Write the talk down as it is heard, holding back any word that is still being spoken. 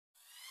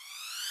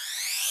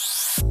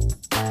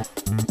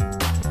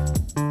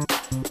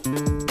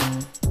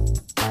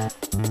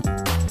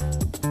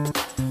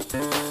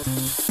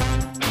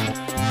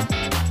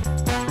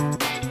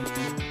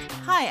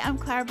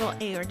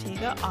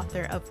Sarah,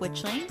 author of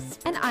Witchlings.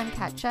 And I'm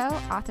Kat Cho,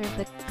 author of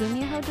the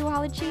Gumiho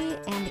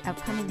duology and the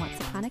upcoming Once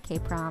Upon a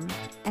K-Prom.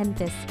 And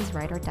this is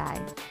Write or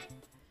Die.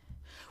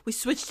 We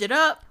switched it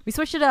up.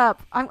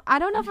 I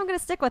don't know if I'm going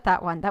to stick with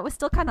that one. That was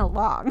still kind of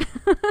long.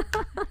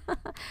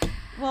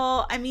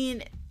 Well, I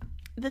mean,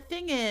 the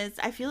thing is,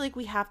 I feel like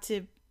we have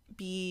to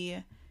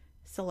be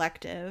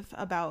selective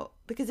about,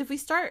 because if we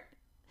start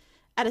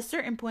at a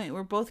certain point,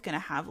 we're both going to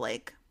have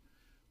like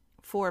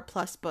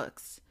 4+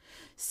 books.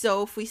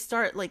 So if we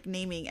start like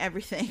naming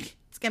everything,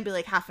 it's going to be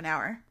like half an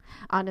hour.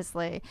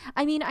 Honestly.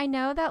 I mean, I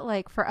know that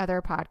like for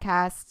other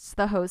podcasts,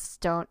 the hosts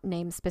don't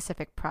name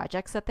specific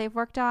projects that they've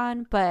worked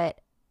on,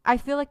 but I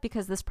feel like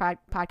because this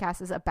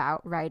podcast is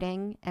about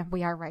writing and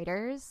we are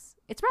writers,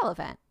 it's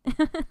relevant.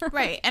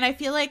 Right. And I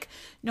feel like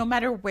no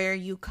matter where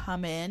you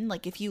come in,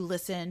 like if you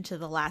listen to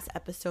the last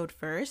episode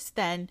first,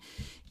 then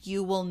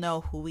you will know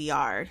who we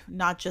are.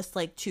 Not just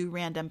like two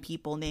random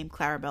people named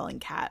Clarabelle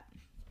and Kat.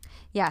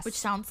 Yes. Which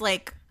sounds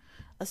like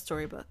a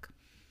storybook.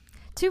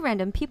 Two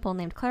random people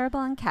named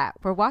Clarabelle and Kat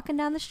were walking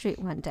down the street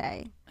one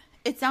day.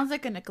 It sounds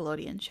like a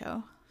Nickelodeon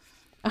show.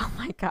 Oh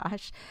my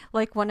gosh.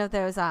 Like one of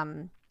those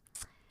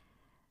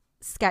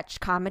sketch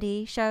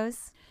comedy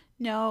shows.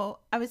 No,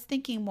 I was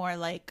thinking more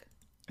like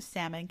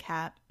Sam and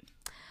Cat.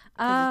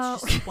 Oh,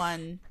 it's just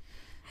one.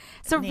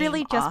 So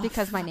really just off.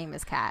 Because my name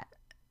is Kat.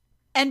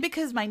 And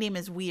because my name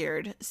is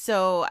weird.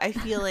 So I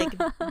feel like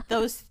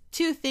those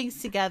two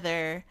things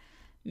together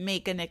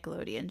make a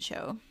Nickelodeon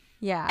show.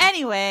 Yeah.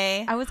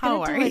 Anyway, I was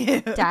going to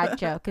do a dad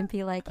joke and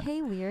be like,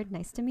 hey, weird,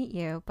 nice to meet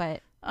you.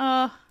 But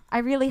I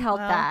really held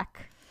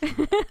back.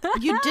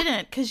 You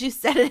didn't, because you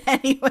said it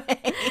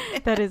anyway.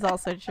 That is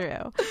also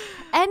true.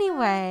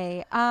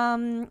 Anyway,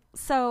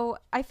 so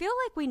I feel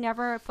like we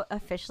never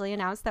officially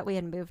announced that we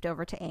had moved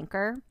over to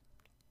Anchor.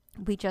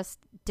 We just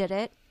did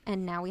it,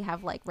 and now we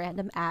have like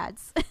random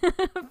ads for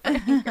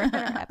Anchor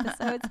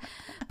episodes.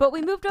 But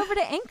we moved over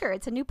to Anchor.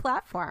 It's a new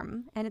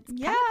platform, and it's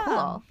kind of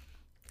cool.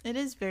 It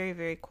is very,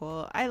 very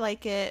cool. I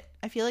like it.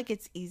 I feel like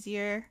it's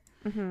easier.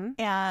 Mm-hmm.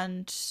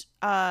 And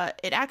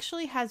it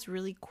actually has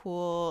really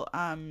cool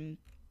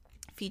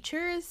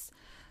features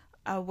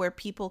where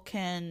people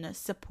can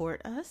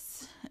support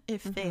us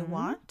if they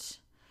want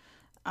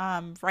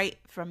right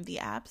from the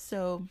app.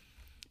 So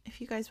if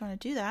you guys want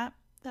to do that,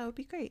 that would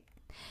be great.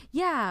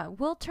 Yeah,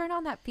 we'll turn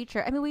on that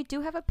feature. I mean, we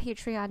do have a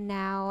Patreon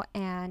now,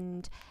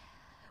 and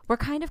we're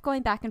kind of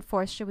going back and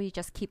forth. Should we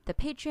just keep the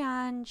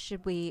Patreon?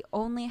 Should we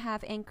only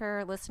have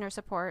Anchor listener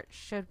support?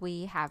 Should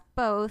we have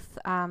both?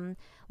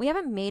 We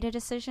haven't made a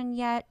decision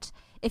yet.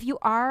 If you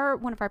are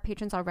one of our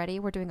patrons already,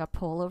 we're doing a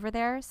poll over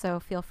there. So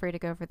feel free to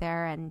go over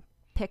there and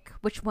pick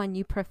which one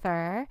you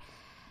prefer.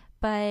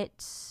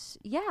 But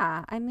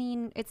yeah, I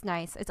mean, it's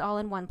nice. It's all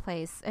in one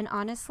place. And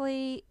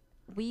honestly,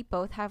 we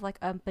both have like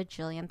a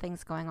bajillion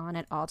things going on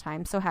at all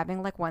times. So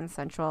having like one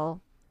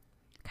central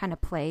kind of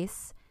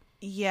place.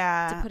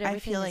 Yeah, I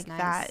feel like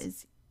that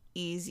is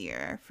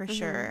easier for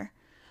sure.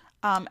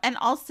 And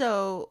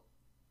also,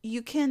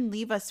 you can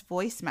leave us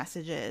voice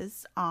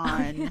messages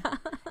on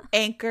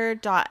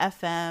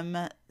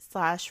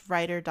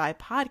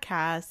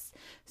anchor.fm/writeordie-podcast.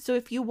 So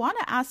if you want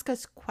to ask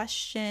us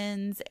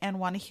questions and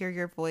want to hear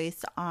your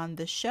voice on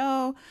the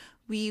show,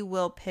 we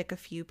will pick a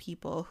few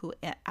people who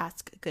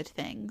ask good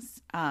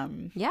things.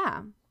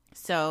 Yeah.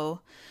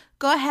 So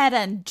go ahead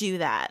and do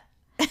that.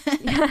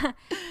 Yeah,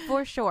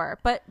 for sure.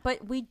 But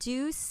we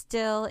do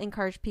still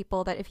encourage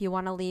people that if you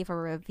want to leave a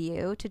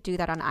review, to do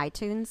that on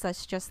iTunes.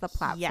 That's just the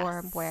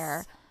platform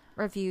where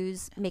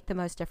reviews make the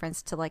most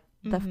difference to like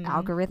the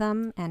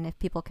algorithm and if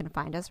people can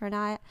find us or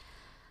not.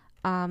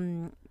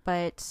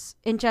 But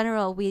in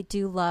general, we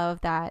do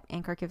love that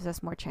Anchor gives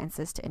us more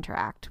chances to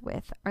interact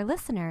with our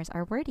listeners,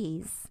 our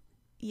wordies.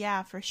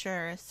 Yeah, for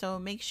sure. So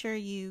make sure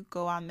you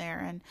go on there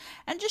and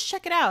just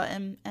check it out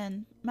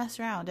and mess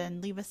around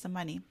and leave us some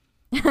money.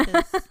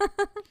 Because,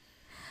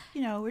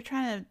 you know, I'm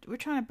trying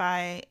to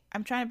buy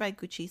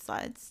Gucci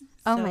slides.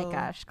 Oh my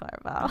gosh,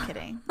 Clarabelle.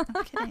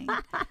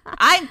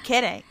 I'm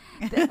kidding.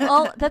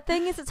 Well, the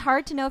thing is, it's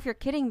hard to know if you're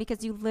kidding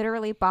because you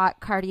literally bought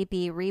Cardi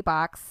B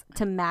Reeboks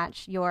to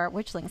match your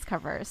Witchlings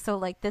covers. So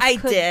like this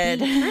could be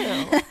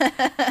true.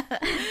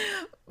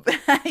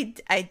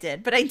 I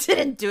did, but I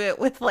didn't do it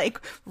with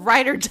like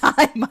Write or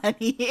Die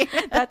money.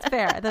 That's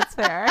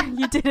fair.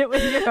 You did it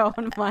with your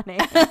own money.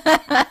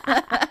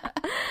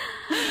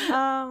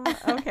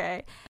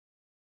 Okay.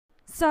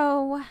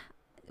 So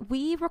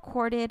we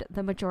recorded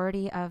the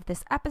majority of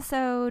this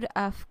episode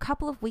a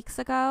couple of weeks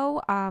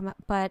ago,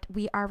 but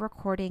we are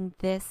recording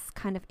this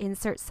kind of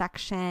insert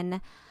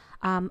section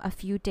a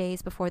few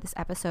days before this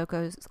episode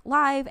goes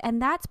live. And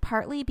that's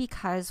partly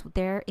because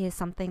there is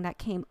something that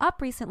came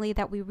up recently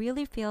that we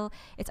really feel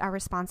it's our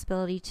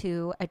responsibility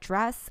to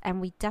address.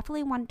 And we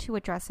definitely want to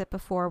address it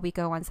before we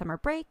go on summer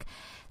break,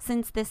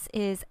 since this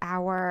is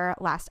our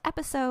last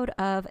episode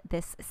of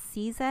this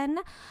season.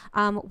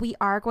 We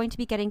are going to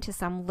be getting to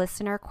some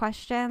listener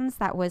questions.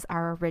 That was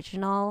our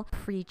original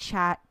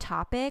pre-chat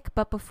topic.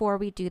 But before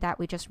we do that,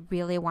 we just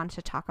really want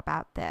to talk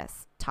about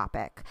this.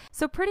 topic.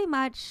 So pretty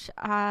much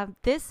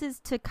this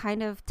is to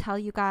kind of tell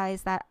you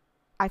guys that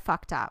I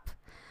fucked up.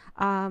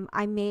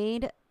 I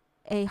made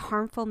a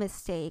harmful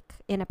mistake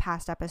in a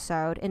past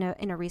episode,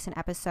 in a recent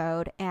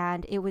episode,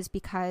 and it was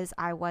because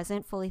I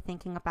wasn't fully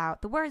thinking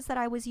about the words that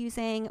I was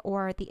using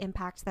or the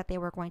impact that they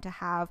were going to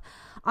have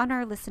on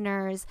our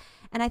listeners.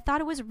 And I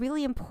thought it was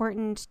really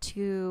important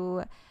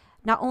to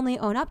not only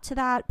own up to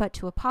that, but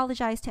to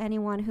apologize to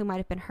anyone who might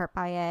have been hurt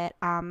by it.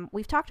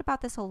 We've talked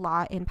about this a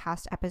lot in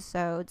past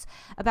episodes,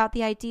 about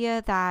the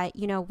idea that,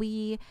 you know,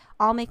 we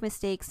all make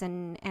mistakes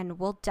and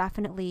we'll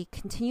definitely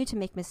continue to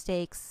make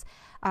mistakes.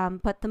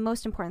 But the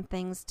most important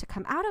things to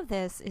come out of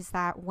this is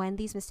that when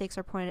these mistakes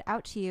are pointed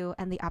out to you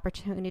and the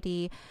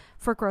opportunity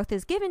for growth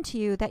is given to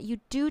you, that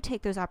you do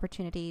take those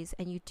opportunities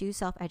and you do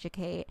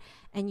self-educate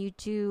and you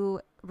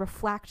do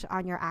reflect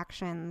on your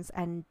actions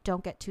and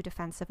don't get too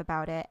defensive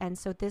about it. And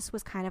so this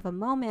was kind of a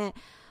moment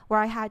where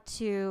I had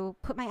to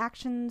put my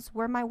actions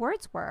where my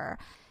words were.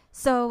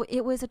 So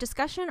it was a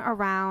discussion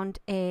around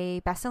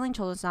a best-selling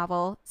children's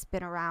novel. It's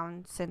been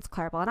around since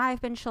Clarabelle and I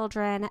have been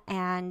children,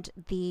 and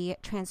the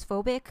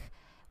transphobic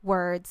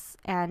words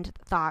and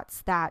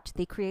thoughts that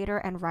the creator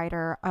and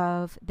writer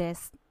of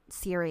this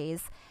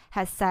series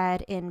has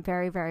said in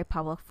very, very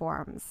public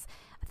forums.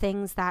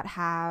 Things that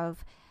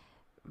have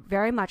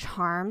very much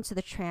harm to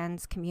the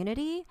trans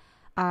community,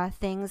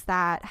 things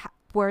that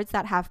words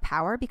that have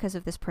power because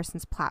of this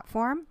person's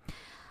platform.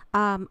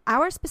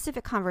 Our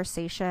specific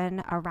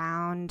conversation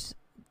around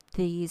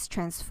these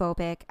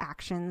transphobic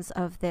actions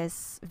of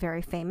this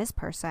very famous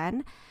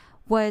person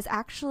was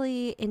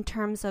actually in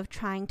terms of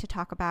trying to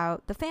talk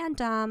about the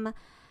fandom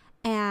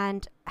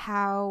and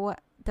how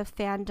the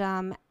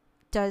fandom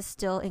does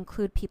still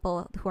include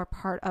people who are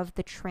part of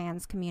the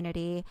trans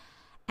community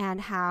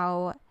and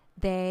how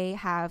they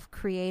have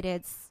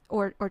created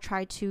or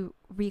tried to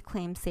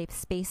reclaim safe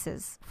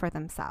spaces for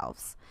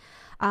themselves.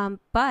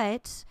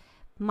 But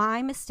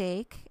my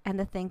mistake and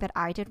the thing that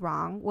I did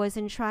wrong was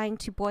in trying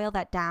to boil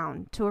that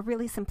down to a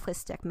really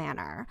simplistic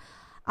manner.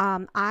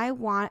 I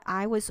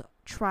was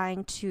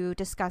trying to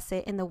discuss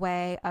it in the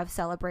way of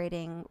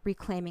celebrating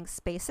reclaiming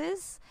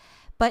spaces.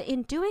 But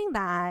in doing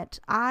that,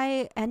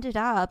 I ended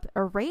up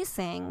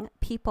erasing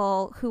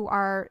people who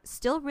are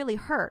still really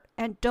hurt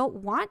and don't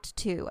want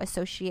to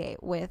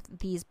associate with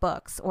these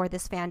books or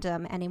this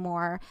fandom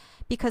anymore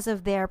because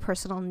of their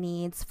personal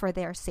needs for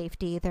their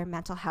safety, their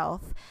mental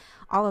health,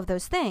 all of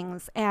those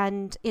things.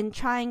 And in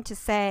trying to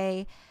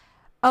say,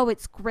 oh,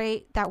 it's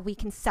great that we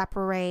can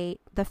separate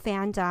the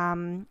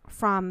fandom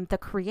from the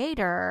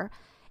creator,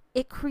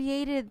 it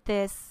created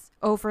this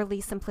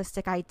overly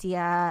simplistic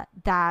idea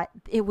that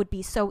it would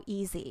be so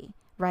easy,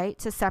 right,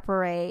 to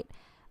separate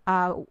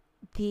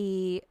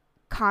the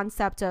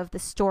concept of the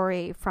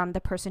story from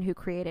the person who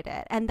created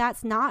it. And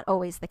that's not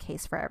always the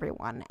case for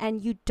everyone. And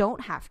you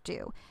don't have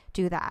to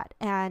do that.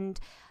 And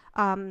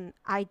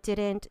I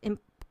didn't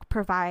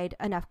provide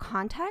enough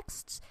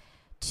context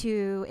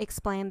to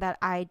explain that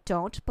I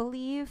don't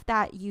believe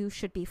that you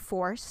should be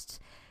forced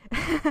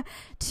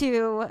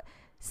to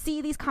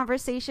see these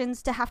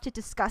conversations, to have to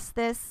discuss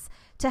this,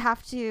 to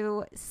have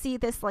to see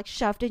this like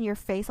shoved in your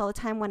face all the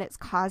time when it's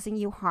causing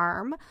you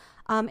harm.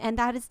 And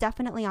that is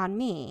definitely on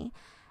me.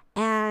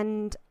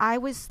 And I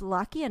was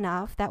lucky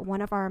enough that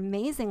one of our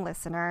amazing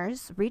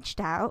listeners reached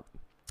out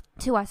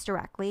to us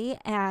directly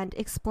and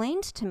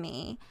explained to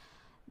me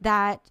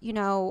that, you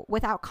know,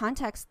 without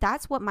context,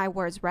 that's what my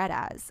words read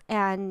as.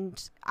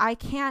 And I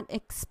can't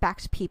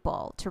expect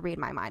people to read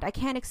my mind. I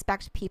can't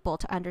expect people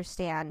to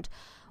understand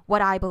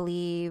what I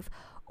believe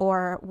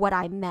or what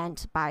I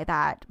meant by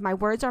that. My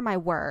words are my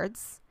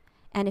words.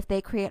 And if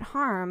they create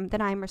harm,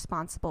 then I'm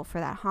responsible for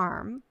that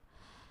harm.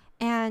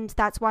 And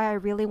that's why I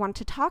really wanted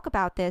to talk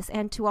about this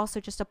and to also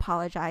just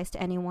apologize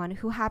to anyone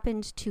who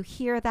happened to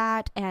hear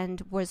that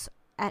and was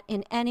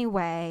in any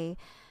way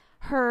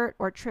hurt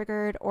or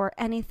triggered or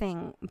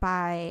anything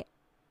by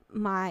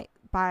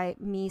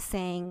me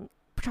saying,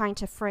 trying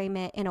to frame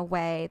it in a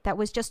way that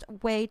was just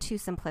way too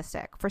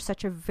simplistic for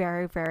such a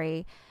very,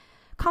 very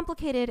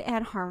complicated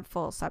and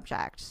harmful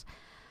subject.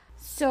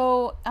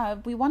 So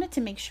we wanted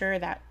to make sure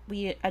that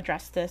we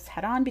address this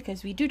head on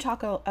because we do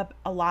talk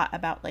a lot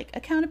about like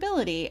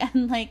accountability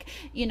and like,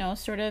 you know,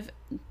 sort of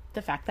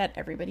the fact that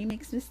everybody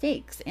makes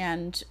mistakes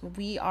and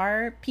we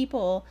are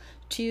people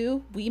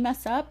too. We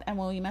mess up, and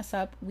when we mess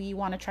up, we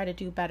want to try to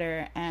do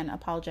better and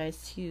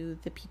apologize to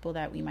the people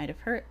that we might have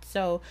hurt.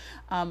 So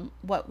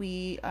what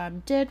we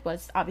did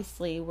was,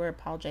 obviously we're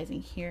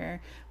apologizing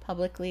here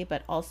publicly,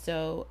 but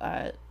also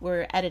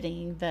we're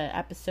editing the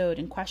episode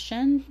in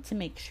question to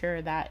make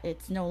sure that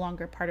it's no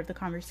longer part of the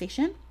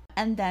conversation.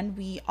 And then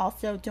we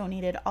also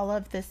donated all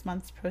of this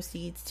month's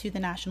proceeds to the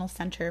National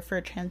Center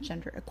for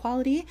Transgender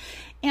Equality.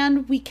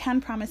 And we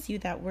can promise you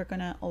that we're going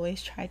to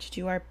always try to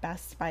do our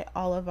best by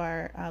all of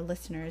our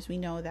listeners. We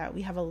know that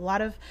we have a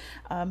lot of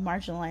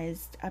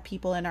marginalized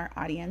people in our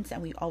audience,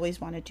 and we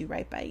always want to do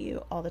right by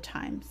you all the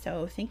time.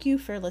 So thank you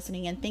for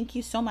listening, and thank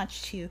you so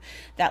much to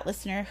that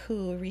listener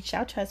who reached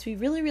out to us. We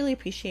really, really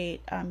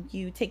appreciate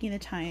you taking the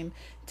time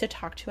to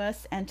talk to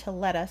us and to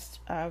let us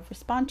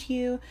respond to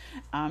you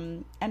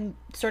and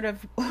sort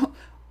of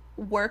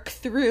work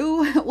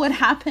through what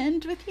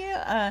happened with you.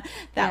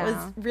 That was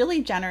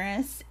really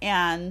generous,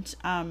 and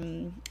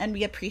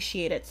we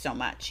appreciate it so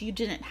much. You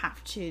didn't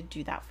have to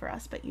do that for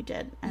us, but you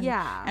did.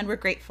 And we're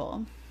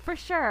grateful. For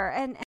sure.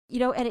 And you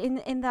know, and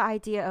in the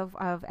idea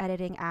of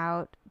editing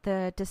out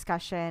the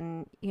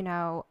discussion, you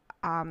know,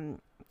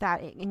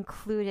 that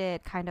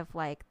included kind of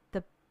like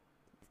the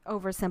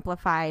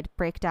oversimplified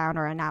breakdown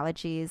or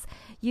analogies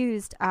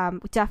used.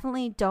 We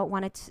definitely don't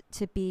want it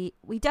to be,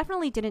 we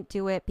definitely didn't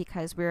do it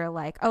because we were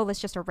like, oh, let's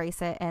just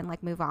erase it and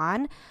like move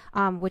on,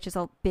 which is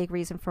a big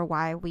reason for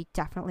why we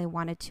definitely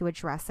wanted to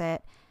address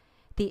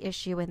the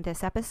issue in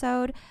this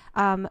episode.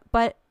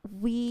 But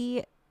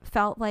we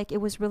felt like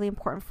it was really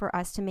important for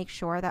us to make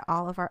sure that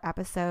all of our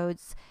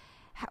episodes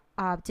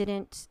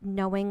didn't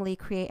knowingly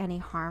create any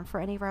harm for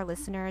any of our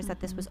listeners, that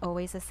this was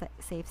always a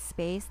safe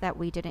space, that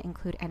we didn't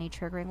include any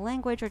triggering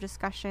language or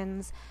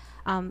discussions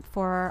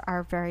for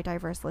our very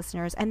diverse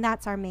listeners. And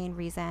that's our main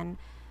reason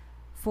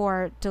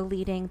for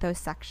deleting those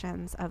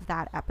sections of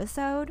that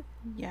episode.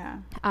 Yeah.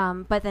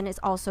 But then it's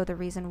also the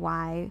reason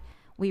why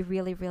we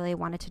really, really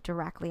wanted to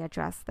directly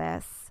address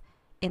this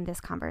in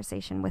this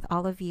conversation with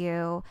all of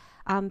you,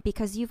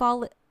 because you've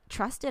all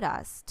trusted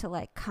us to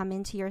like come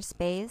into your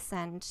space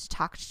and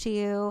talk to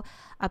you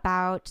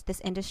about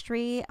this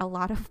industry. A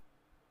lot of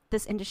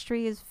this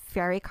industry is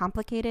very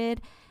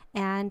complicated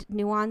and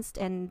nuanced,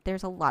 and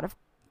there's a lot of,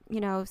 you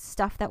know,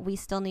 stuff that we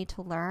still need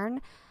to learn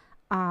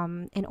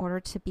in order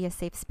to be a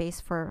safe space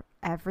for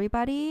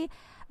everybody.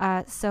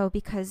 So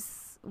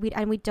because we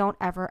don't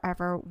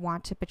ever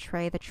want to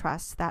betray the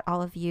trust that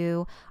all of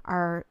you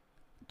are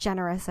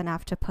generous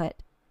enough to put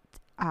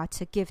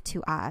to give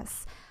to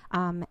us,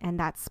 and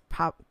that's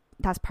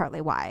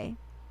partly why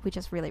we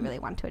just really, really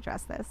want to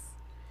address this.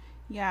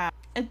 Yeah.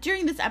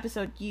 During this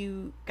episode,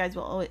 you guys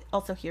will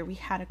also hear we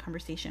had a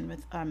conversation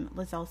with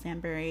Lizelle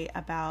Sandberry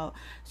about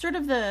sort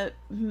of the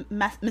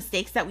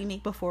mistakes that we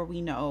make before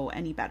we know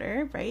any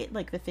better, right?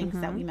 Like the things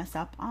that we mess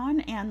up on.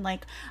 And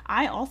like,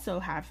 I also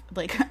have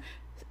like,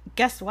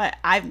 guess what?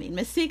 I've made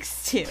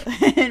mistakes too.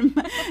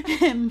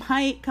 It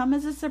might come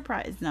as a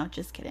surprise. No,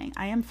 just kidding.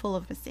 I am full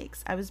of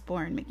mistakes. I was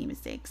born making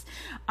mistakes.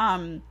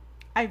 I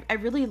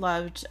really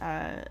loved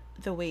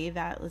the way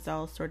that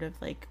Lizelle sort of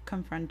like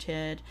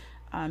confronted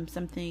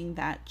something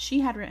that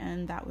she had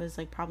written that was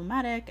like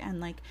problematic, and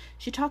like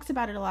she talks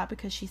about it a lot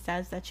because she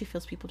says that she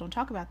feels people don't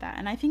talk about that.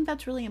 And I think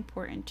that's really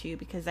important too,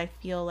 because I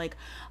feel like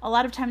a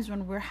lot of times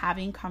when we're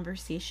having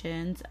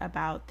conversations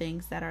about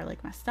things that are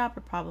like messed up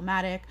or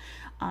problematic,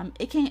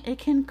 it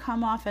can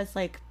come off as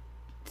like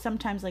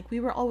sometimes like we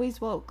were always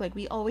woke, like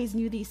we always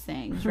knew these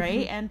things,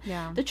 right? And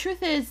the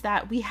truth is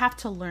that we have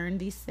to learn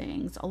these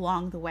things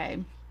along the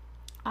way.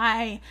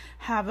 I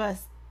have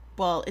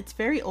it's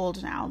very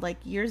old now, like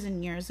years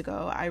and years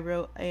ago, I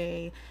wrote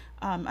I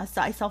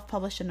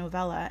self-published a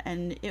novella,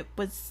 and it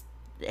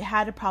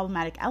had a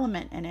problematic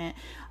element in it.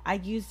 I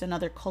used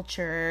another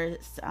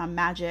culture's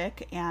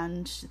magic,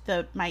 and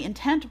my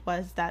intent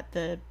was that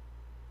the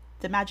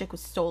magic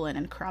was stolen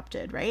and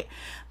corrupted, right?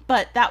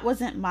 But that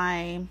wasn't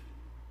my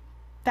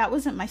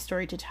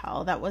story to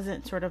tell. That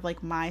wasn't sort of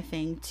like my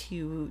thing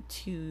to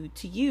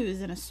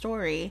use in a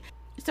story.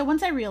 So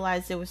once I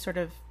realized it was sort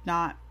of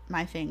not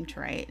my thing to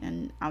write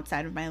and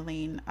outside of my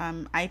lane,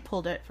 I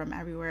pulled it from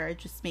everywhere. I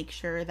just make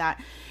sure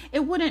that it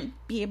wouldn't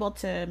be able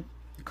to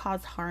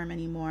cause harm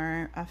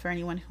anymore for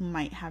anyone who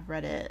might have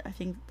read it. I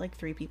think like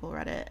 3 people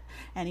read it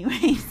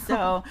anyway.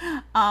 So,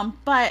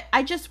 but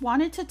I just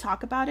wanted to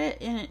talk about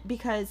it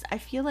because I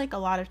feel like a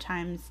lot of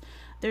times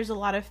there's a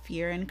lot of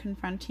fear in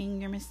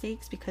confronting your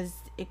mistakes, because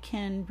it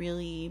can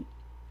really,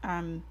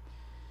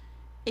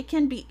 it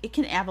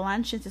can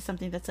avalanche into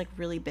something that's like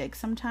really big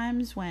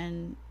sometimes,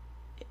 when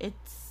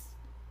it's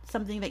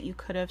something that you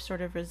could have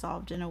sort of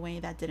resolved in a way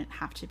that didn't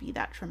have to be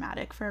that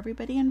traumatic for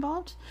everybody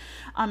involved,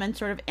 and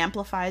sort of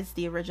amplifies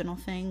the original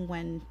thing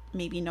when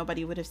maybe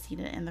nobody would have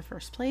seen it in the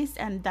first place.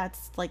 And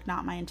that's like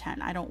not my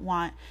intent. I don't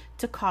want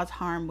to cause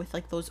harm with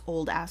like those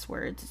old ass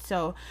words.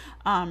 So,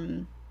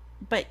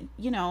 but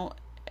you know,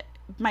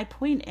 my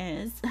point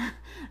is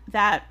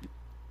that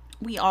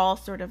we all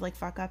sort of like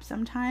fuck up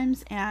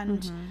sometimes,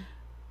 and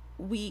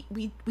we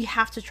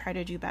have to try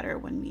to do better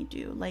when we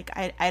do. Like,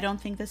 I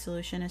don't think the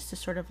solution is to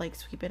sort of like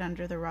sweep it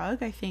under the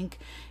rug. I think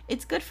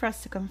it's good for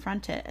us to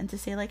confront it and to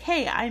say like,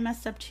 hey, I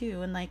messed up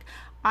too, and like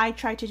I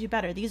tried to do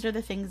better. These are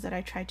the things that I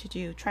tried to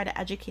do, try to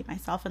educate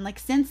myself. And like,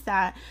 since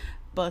that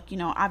book, you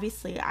know,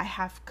 obviously I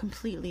have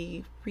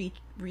completely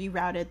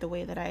rerouted the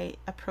way that I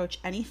approach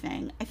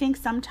anything. I think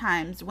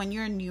sometimes when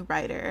you're a new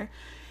writer,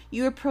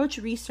 you approach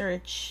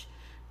research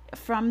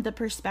from the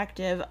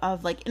perspective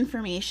of like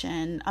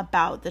information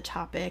about the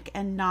topic,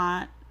 and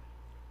not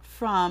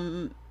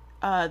from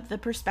the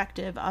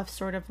perspective of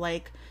sort of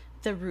like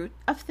the root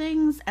of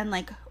things and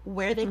like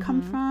where they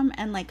come from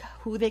and like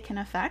who they can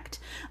affect,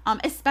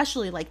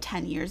 especially like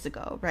 10 years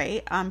ago,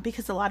 right?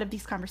 Because a lot of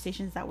these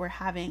conversations that we're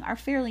having are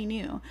fairly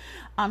new.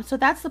 So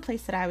that's the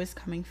place that I was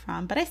coming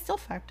from, but I still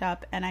fucked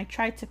up and I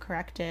tried to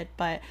correct it,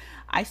 but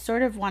I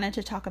sort of wanted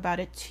to talk about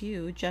it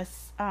too,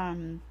 just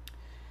to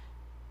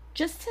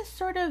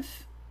sort of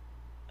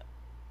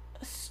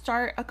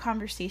start a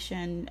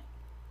conversation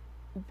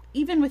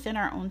even within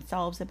our own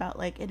selves about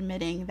like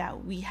admitting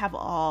that we have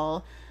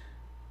all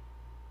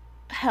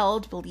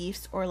held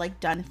beliefs or like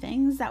done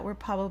things that were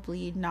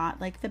probably not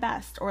like the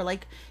best, or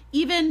like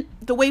even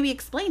the way we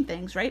explain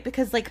things, right?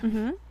 Because like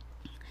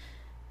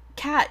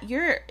Kat,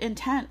 your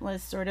intent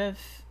was sort of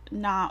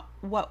not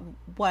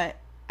what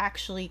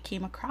actually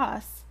came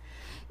across,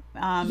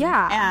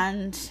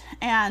 and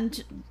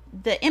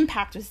the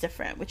impact was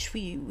different, which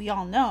we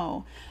all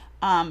know,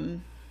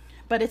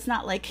 but it's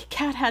not like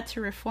Kat had to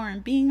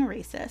reform being a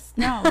racist.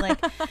 No,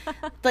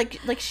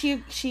 like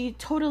she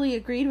totally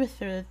agreed with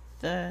the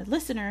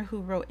listener who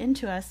wrote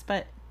into us,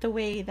 but the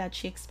way that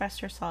she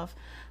expressed herself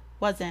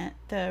wasn't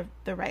the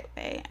right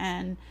way,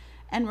 and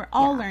we're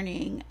all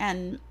learning.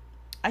 And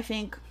I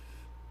think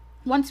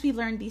once we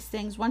learn these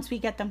things, once we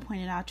get them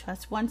pointed out to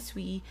us, once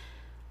we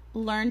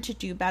learn to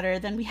do better,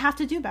 then we have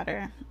to do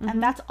better,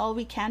 and that's all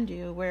we can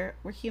do. We're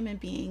human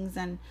beings,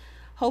 and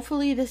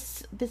hopefully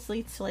this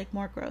leads to like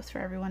more growth for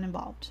everyone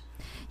involved.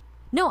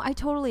 No, I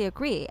totally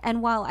agree.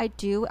 And while I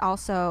do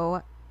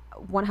also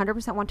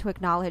 100% want to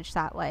acknowledge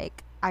that,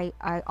 like,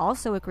 I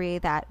also agree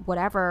that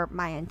whatever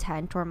my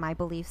intent or my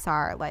beliefs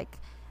are, like,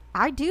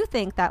 I do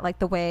think that, like,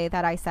 the way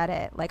that I said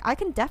it, like, I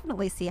can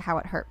definitely see how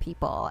it hurt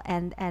people.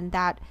 And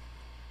that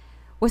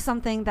was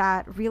something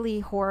that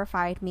really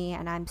horrified me.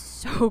 And I'm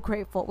so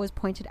grateful it was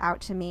pointed out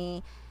to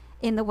me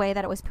in the way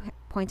that it was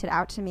pointed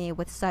out to me,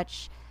 with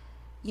such,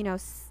 you know,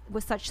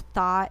 with such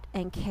thought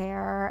and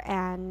care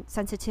and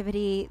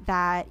sensitivity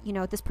that, you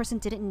know, this person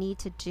didn't need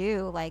to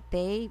do. Like,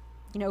 they,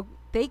 you know,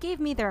 they gave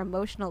me their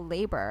emotional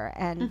labor,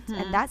 and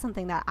that's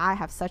something that I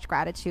have such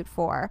gratitude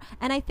for.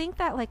 And I think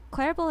that, like,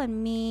 Claribel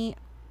and me,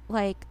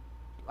 like,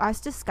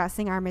 us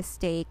discussing our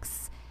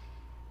mistakes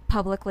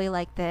publicly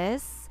like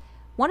this,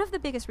 one of the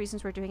biggest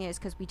reasons we're doing it is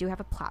because we do have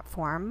a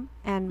platform,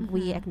 and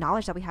we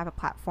acknowledge that we have a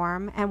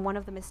platform. And one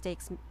of the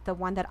mistakes, the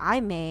one that I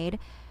made,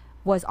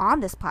 was on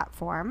this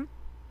platform.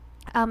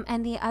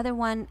 And the other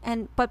one,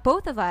 but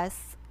both of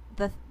us,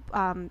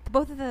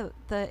 both of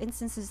the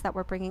instances that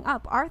we're bringing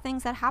up are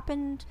things that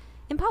happened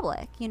in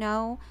public, you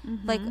know,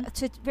 like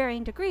to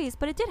varying degrees,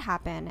 but it did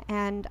happen.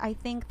 And I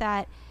think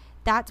that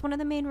that's one of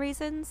the main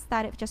reasons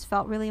that it just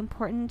felt really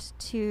important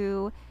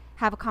to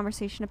have a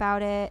conversation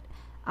about it,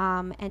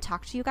 and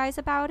talk to you guys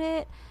about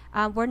it.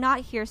 We're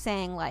not here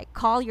saying, like,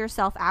 call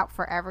yourself out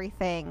for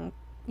everything,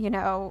 you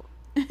know,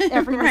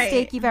 every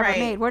mistake you've ever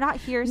made. We're not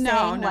here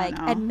saying,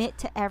 admit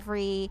to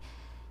every,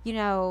 you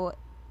know,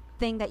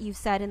 thing that you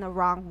said in the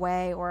wrong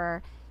way,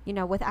 or, you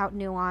know, without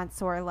nuance,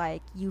 or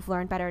like, you've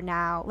learned better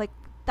now. Like,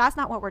 that's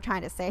not what we're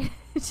trying to say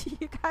to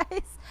you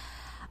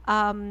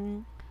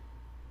guys.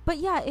 But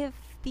yeah, if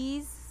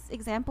these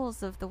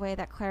examples of the way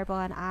that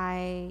Claribel and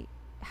I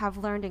have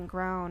learned and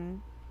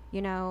grown,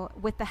 you know,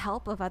 with the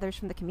help of others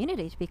from the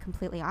community, to be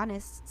completely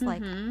honest, it's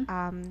like,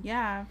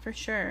 yeah, for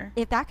sure.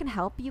 If that can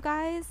help you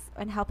guys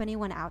and help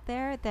anyone out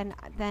there,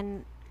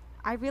 then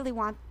I really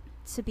want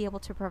to be able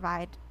to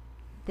provide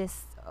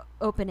this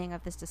opening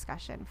of this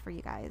discussion for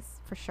you guys,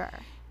 for sure.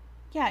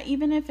 Yeah,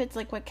 even if it's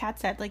like what Kat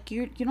said, like,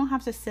 you don't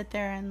have to sit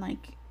there and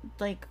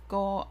like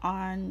go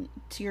on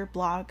to your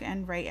blog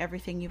and write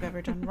everything you've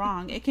ever done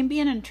wrong. It can be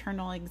an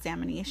internal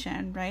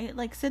examination, right?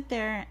 Like, sit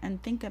there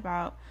and think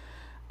about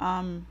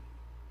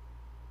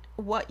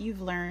what you've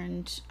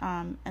learned,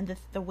 and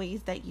the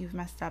ways that you've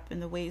messed up,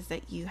 and the ways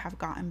that you have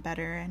gotten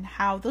better, and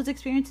how those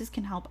experiences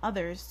can help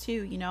others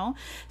too, you know.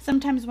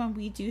 Sometimes when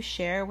we do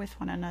share with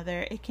one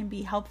another, it can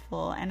be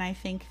helpful. And I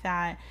think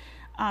that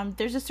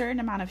there's a certain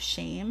amount of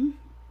shame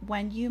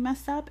when you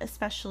mess up,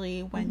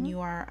 especially when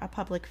you are a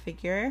public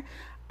figure.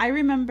 I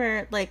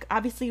remember, like,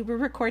 obviously we're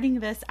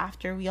recording this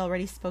after we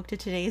already spoke to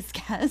today's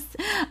guest,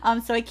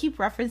 so I keep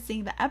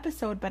referencing the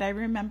episode, but I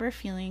remember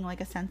feeling like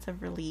a sense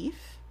of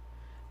relief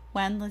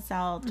when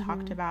Lizelle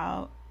talked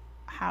about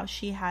how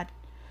she had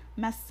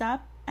messed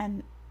up,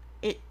 and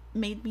it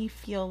made me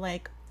feel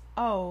like,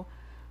 oh,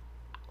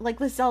 like,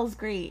 Lizelle's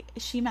great.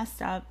 She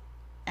messed up,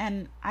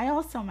 and I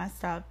also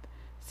messed up,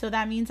 so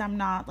that means I'm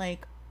not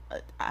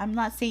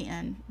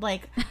Satan.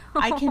 Like,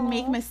 I can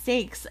make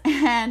mistakes,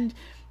 and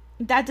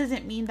that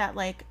doesn't mean that,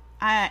 like,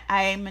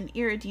 I'm an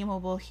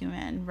irredeemable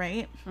human,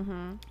 right?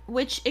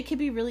 Which, it could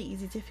be really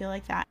easy to feel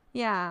like that.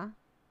 Yeah.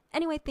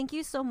 Anyway, thank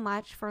you so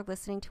much for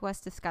listening to us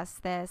discuss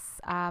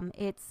this.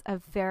 It's a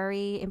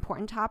very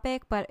important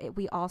topic, but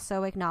we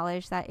also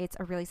acknowledge that it's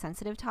a really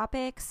sensitive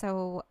topic.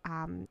 So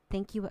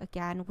thank you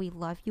again. We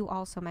love you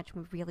all so much.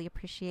 We really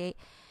appreciate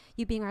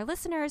you being our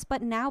listeners.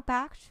 But now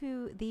back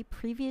to the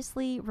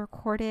previously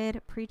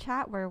recorded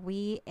pre-chat where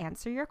we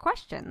answer your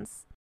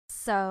questions.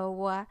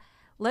 So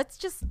let's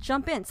just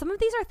jump in. Some of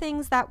these are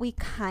things that we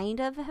kind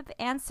of have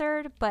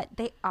answered, but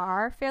they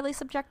are fairly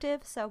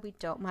subjective, so we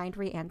don't mind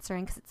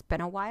re-answering because it's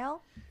been a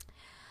while.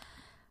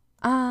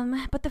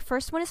 But the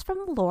first one is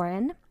from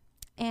Lauren.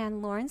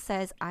 And Lauren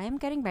says, I am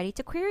getting ready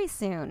to query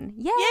soon.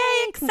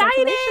 Yay!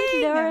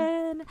 Congratulations,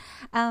 Lauren!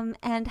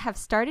 And have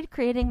started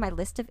creating my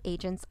list of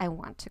agents I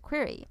want to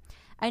query.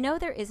 I know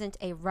there isn't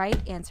a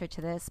right answer to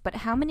this, but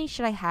how many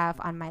should I have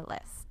on my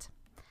list?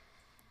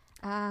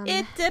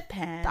 It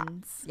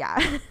depends.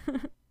 Yeah.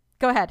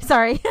 Go ahead.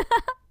 Sorry.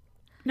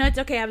 No, it's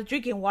okay. I was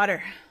drinking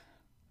water.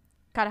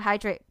 Gotta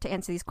hydrate to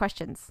answer these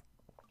questions.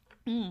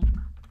 I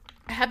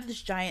have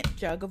this giant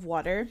jug of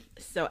water,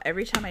 so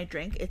every time I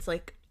drink, it's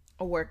like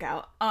a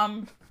workout.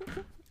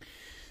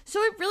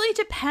 So it really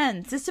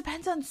depends. This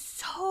depends on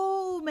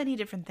so many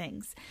different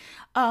things.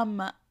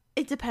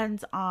 It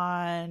depends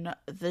on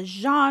the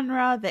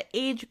genre, the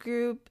age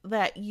group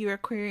that you're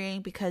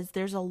querying, because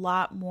there's a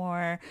lot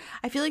more,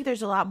 I feel like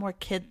there's a lot more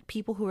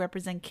people who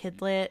represent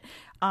kid lit,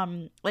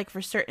 like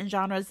for certain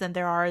genres, than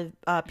there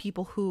are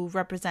people who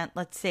represent,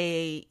 let's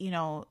say,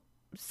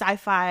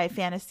 sci-fi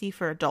fantasy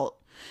for adult.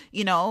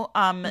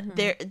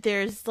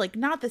 There's like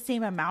not the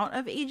same amount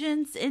of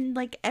agents in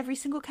like every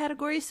single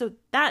category, so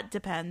that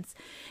depends.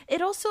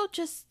 It also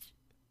just,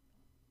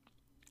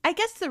 I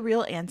guess the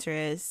real answer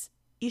is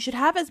you should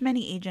have as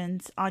many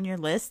agents on your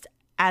list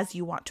as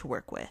you want to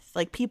work with,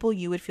 like people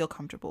you would feel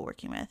comfortable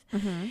working with.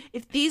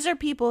 If these are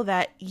people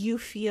that you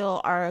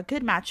feel are a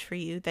good match for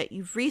you, that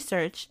you've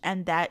researched,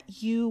 and that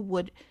you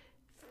would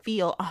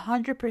feel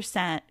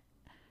 100%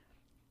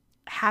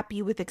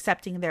 happy with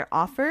accepting their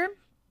offer,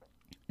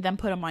 then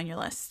put them on your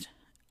list.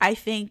 I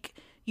think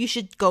you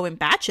should go in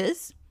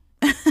batches.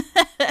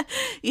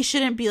 You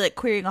shouldn't be like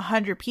querying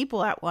 100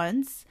 people at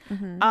once.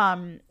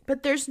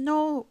 But there's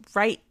no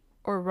right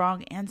or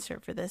wrong answer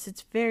for this.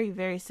 It's very,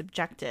 very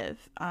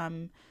subjective.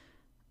 I'm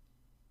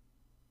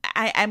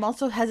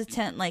also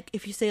hesitant, like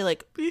if you say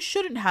like you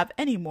shouldn't have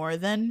any more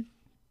than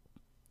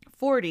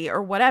 40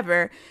 or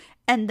whatever,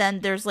 and then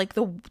there's like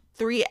the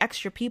 3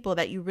 extra people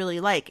that you really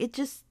like,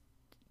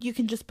 you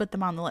can just put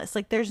them on the list.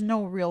 Like there's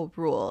no real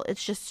rule.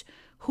 It's just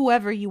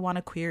whoever you want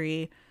to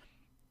query,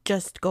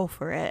 just go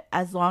for it,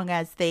 as long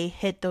as they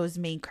hit those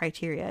main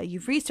criteria.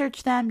 You've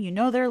researched them,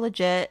 they're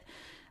legit.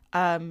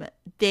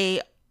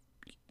 They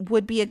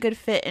would be a good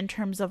fit in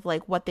terms of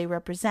like what they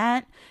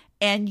represent,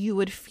 and you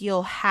would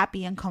feel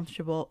happy and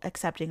comfortable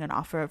accepting an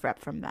offer of rep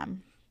from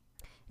them.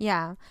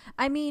 Yeah.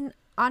 I mean,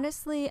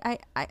 honestly,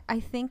 I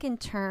think in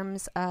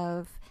terms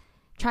of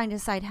trying to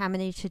decide how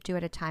many to do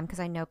at a time,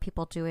 because I know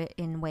people do it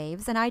in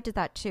waves, and I did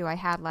that too. I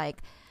had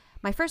like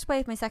my first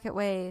wave, my second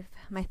wave,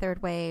 my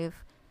third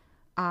wave.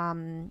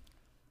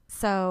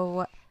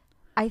 So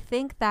I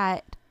think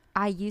that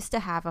I used to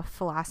have a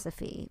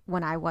philosophy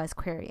when I was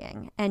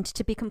querying, and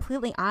to be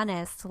completely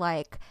honest,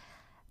 like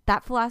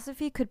that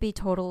philosophy could be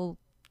total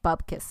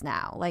bubkiss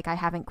now. Like I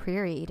haven't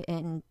queried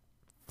in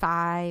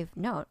 5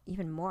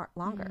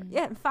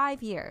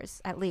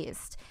 years at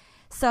least.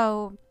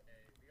 So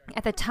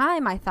at the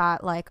time I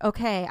thought like,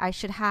 okay, I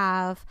should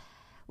have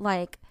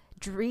like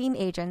dream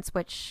agents,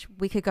 which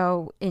we could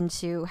go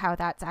into how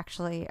that's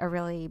actually a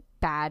really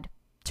bad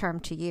term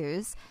to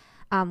use.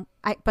 But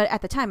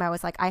at the time I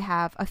was like, I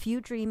have a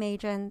few dream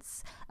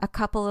agents, a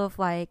couple of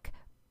like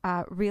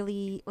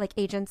really like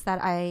agents that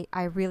I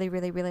really,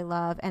 really, really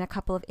love, and a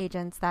couple of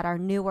agents that are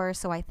newer,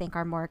 so I think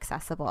are more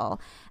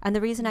accessible. And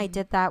the reason I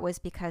did that was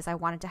because I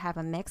wanted to have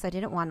a mix. I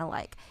didn't want to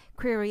like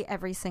query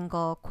every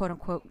single quote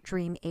unquote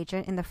dream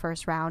agent in the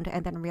first round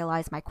and then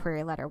realize my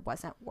query letter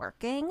wasn't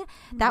working.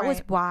 That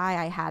was why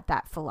I had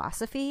that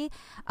philosophy.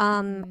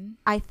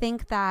 I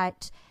think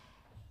that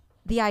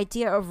the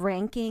idea of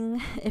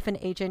ranking if an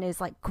agent is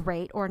like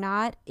great or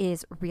not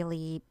is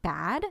really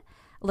bad,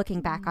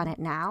 looking back on it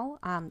now,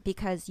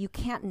 because you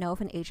can't know if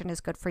an agent is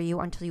good for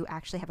you until you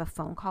actually have a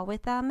phone call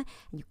with them.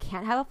 And you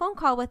can't have a phone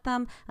call with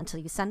them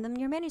until you send them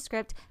your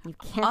manuscript. And you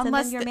can't send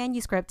them your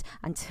manuscript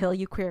until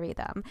you query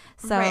them.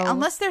 So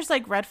unless there's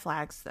like red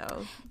flags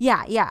though.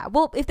 Yeah.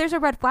 Well, if there's a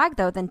red flag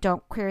though, then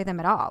don't query them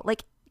at all.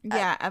 Like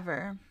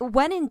ever.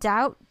 When in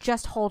doubt,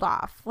 just hold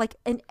off. Like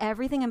in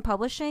everything in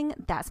publishing,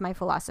 that's my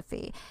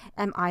philosophy.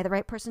 Am I the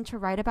right person to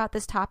write about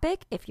this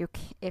topic? If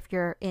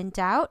you're in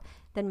doubt,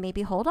 then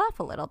maybe hold off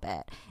a little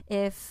bit.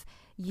 If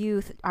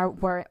you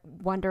were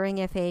wondering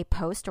if a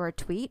post or a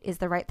tweet is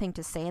the right thing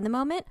to say in the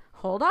moment,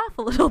 hold off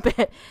a little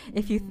bit.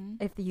 If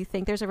you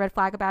think there's a red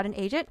flag about an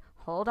agent,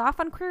 hold off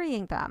on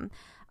querying them.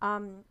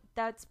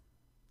 That's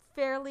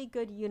fairly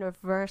good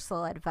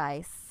universal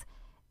advice.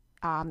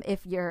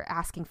 If you're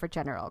asking for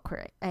general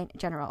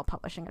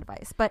publishing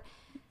advice. But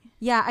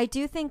yeah, I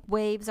do think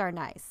waves are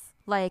nice.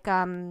 Like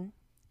mine,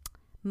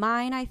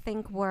 I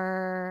think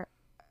were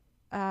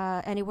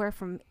anywhere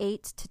from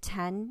 8 to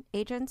 10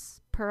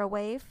 agents per a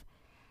wave.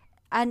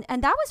 And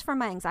that was for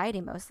my anxiety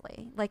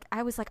mostly. Like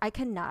I was like, I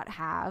cannot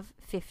have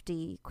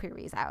 50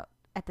 queries out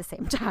at the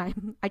same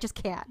time. I just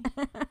can't.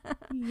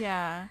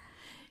 Yeah.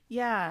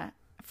 Yeah,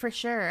 for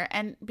sure.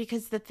 And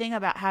because the thing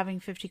about having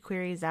 50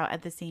 queries out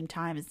at the same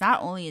time is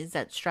not only is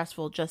that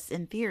stressful just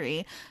in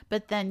theory,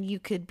 but then you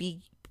could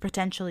be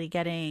potentially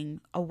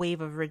getting a wave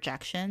of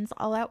rejections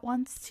all at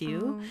once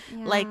too.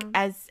 Yeah. Like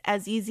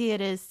as easy it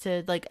is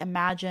to like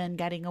imagine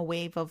getting a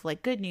wave of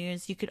like good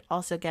news, you could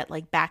also get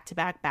like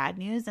back-to-back bad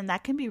news, and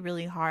that can be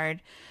really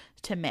hard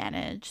to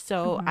manage.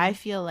 So I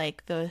feel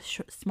like the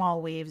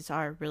small waves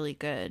are really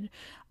good.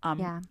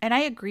 And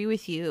I agree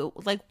with you.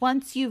 Like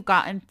once you've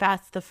gotten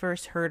past the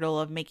first hurdle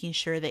of making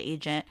sure the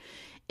agent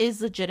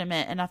is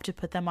legitimate enough to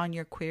put them on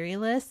your query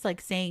list,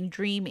 like saying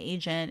dream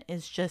agent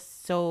is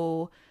just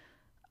so,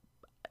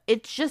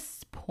 it's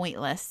just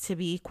pointless, to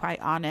be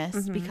quite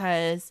honest,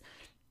 because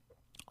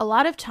a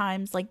lot of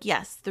times, like,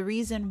 yes, the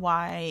reason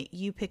why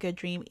you pick a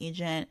dream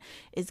agent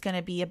is going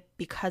to be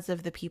because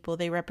of the people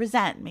they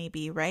represent,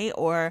 maybe, right?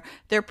 Or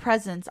their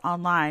presence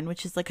online,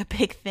 which is like a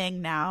big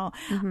thing now.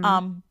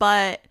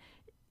 But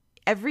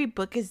every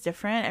book is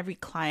different. Every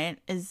client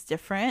is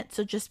different.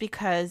 So just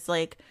because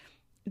like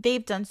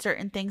they've done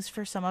certain things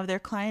for some of their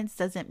clients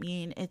doesn't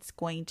mean it's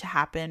going to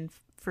happen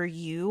for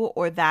you,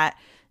 or that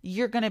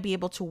you're going to be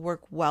able to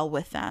work well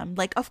with them.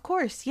 Like, of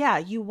course, yeah,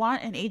 you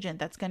want an agent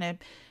that's going to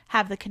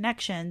have the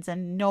connections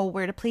and know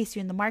where to place you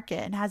in the market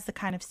and has the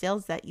kind of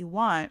sales that you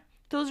want.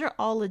 Those are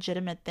all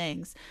legitimate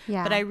things.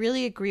 Yeah. But I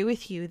really agree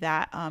with you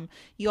that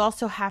you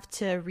also have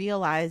to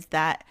realize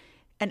that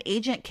an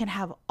agent can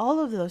have all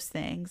of those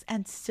things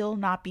and still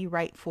not be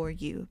right for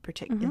you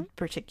in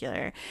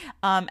particular.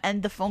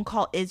 And the phone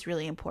call is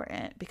really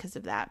important because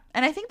of that.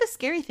 And I think the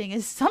scary thing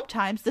is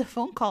sometimes the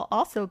phone call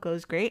also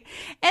goes great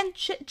and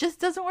shit just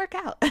doesn't work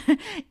out.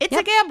 It's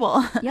a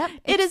gamble.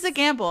 It is a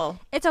gamble.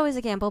 It's always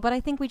a gamble, but I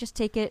think we just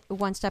take it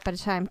one step at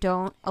a time.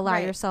 Don't allow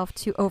yourself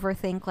to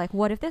overthink, like,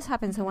 what if this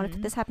happens and what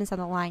if this happens on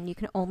the line? You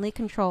can only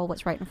control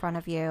what's right in front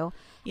of you.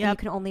 And you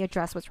can only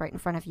address what's right in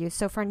front of you.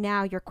 So for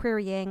now, you're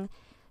querying.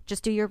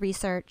 Just do your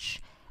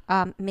research.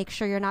 Make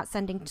sure you're not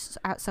sending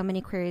out so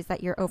many queries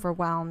that you're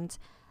overwhelmed.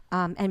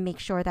 And make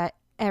sure that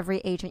every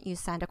agent you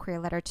send a query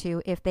letter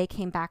to, if they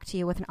came back to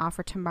you with an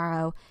offer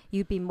tomorrow,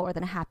 you'd be more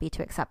than happy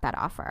to accept that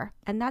offer.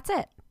 And that's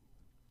it.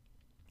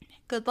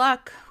 Good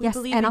luck. We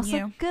believe in you. And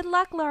also, good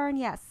luck, Lauren.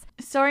 Yes.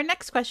 So our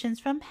next question is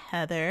from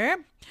Heather.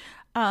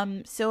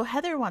 So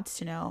Heather wants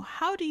to know,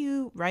 how do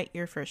you write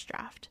your first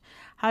draft?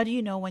 How do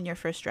you know when your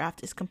first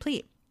draft is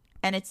complete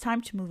and it's time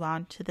to move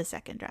on to the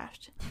second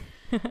draft?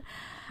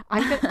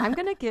 I'm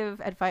going to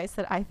give advice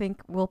that I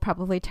think will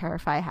probably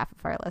terrify half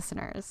of our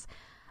listeners.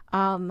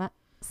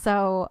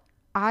 So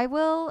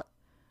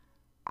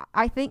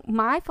I think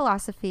my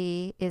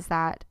philosophy is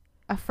that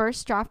a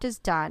first draft is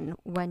done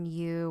when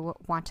you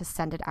want to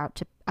send it out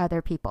to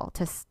other people,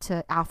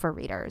 to alpha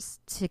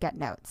readers, to get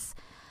notes.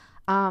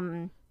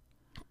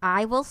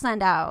 I will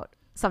send out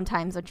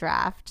sometimes a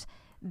draft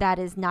that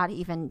is not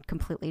even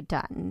completely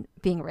done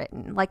being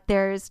written. Like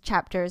there's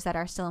chapters that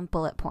are still in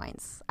bullet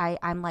points.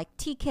 I'm like,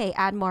 TK,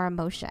 add more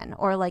emotion.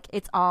 Or like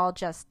it's all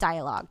just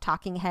dialogue,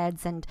 talking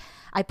heads. And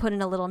I put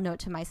in a little note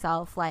to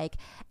myself, like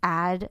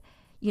add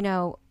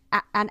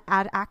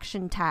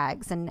action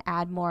tags and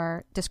add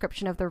more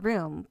description of the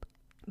room.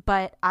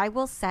 But I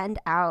will send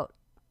out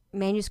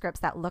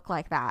manuscripts that look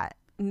like that,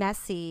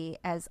 messy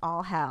as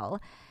all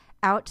hell,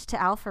 out to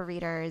alpha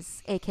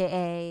readers,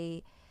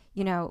 aka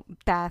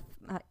Beth,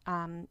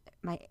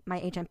 my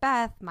agent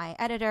Beth, my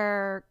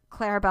editor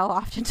Clarabelle,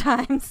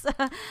 oftentimes,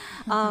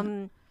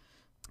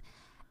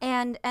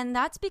 and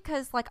that's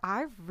because like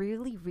I've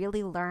really,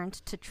 really learned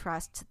to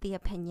trust the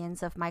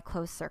opinions of my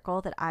close circle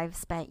that I've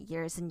spent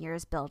years and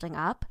years building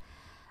up,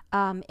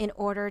 in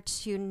order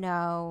to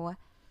know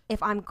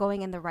if I'm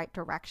going in the right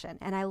direction.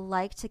 And I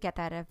like to get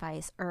that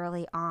advice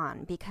early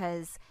on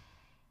because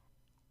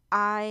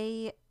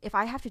if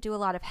I have to do a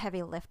lot of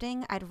heavy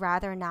lifting, I'd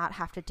rather not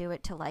have to do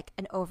it to like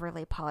an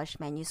overly polished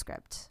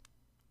manuscript.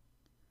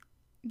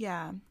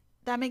 Yeah,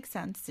 that makes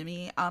sense to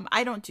me.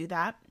 I don't do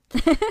that.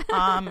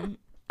 The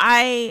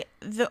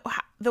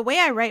way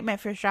I write my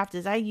first draft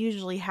is I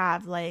usually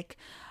have like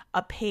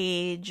a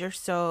page or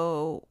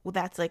so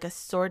that's like a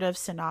sort of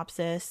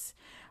synopsis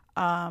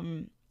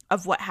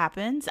of what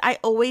happens. I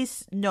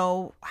always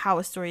know how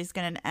a story is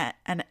gonna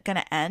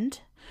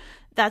end.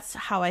 That's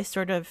how I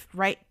sort of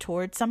write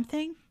towards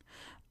something.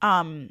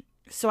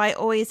 So I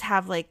always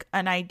have like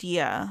an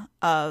idea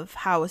of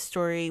how a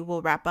story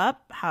will wrap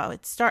up, how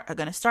it's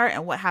going to start,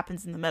 and what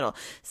happens in the middle.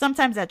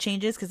 Sometimes that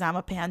changes because I'm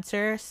a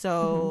pantser.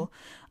 So,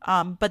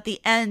 but the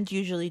end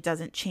usually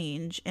doesn't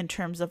change in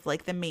terms of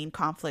like the main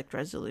conflict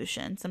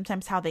resolution.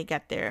 Sometimes how they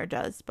get there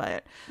does,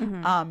 but,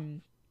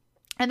 and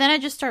then I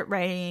just start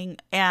writing,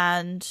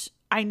 and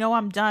I know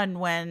I'm done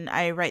when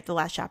I write the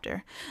last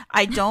chapter.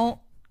 I don't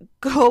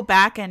go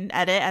back and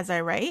edit as I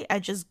write. I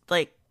just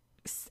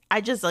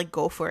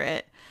go for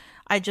it.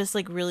 I just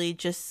like really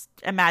just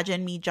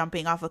imagine me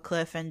jumping off a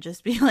cliff and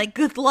just be like,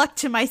 good luck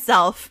to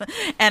myself.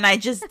 And I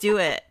just do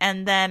it.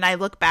 And then I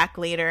look back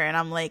later and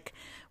I'm like,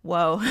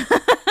 whoa,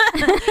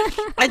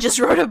 I just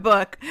wrote a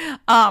book.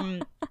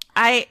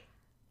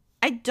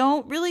 I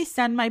don't really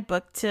send my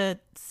book to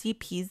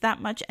CPs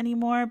that much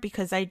anymore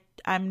because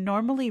I'm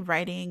normally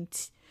writing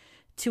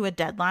to a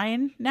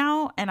deadline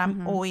now, and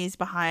I'm always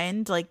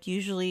behind, like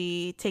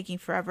usually taking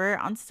forever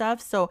on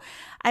stuff. So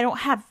I don't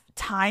have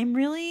time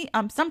really.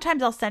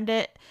 Sometimes I'll send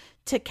it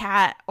to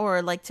Kat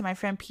or like to my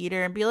friend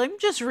Peter and be like,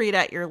 just read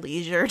at your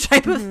leisure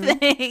type of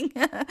thing.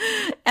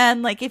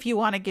 And like, if you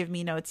want to give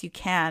me notes, you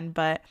can,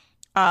 but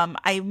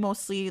I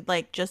mostly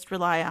like just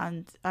rely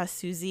on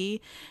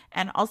Susie.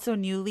 And also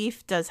New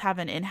Leaf does have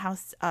an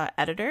in-house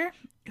editor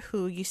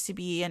who used to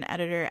be an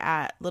editor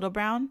at Little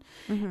Brown.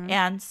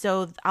 And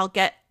so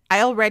I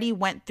already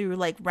went through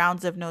like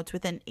rounds of notes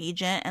with an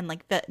agent and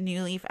like the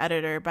New Leaf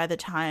editor by the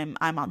time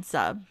I'm on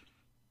sub.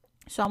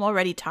 So I'm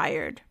already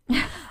tired,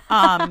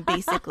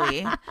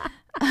 basically.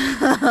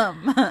 That's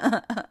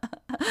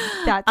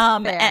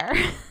fair.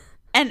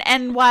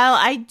 And while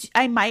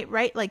I might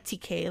write like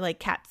TK, like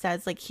Kat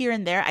says, like here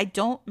and there, I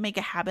don't make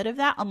a habit of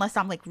that unless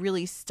I'm like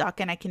really stuck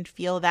and I can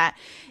feel that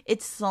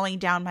it's slowing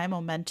down my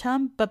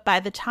momentum. But by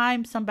the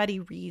time somebody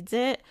reads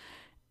it,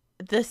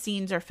 the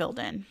scenes are filled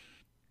in.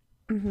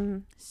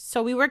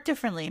 So we work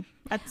differently.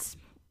 That's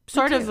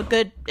sort of a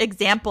good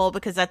example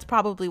because that's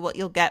probably what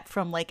you'll get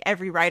from like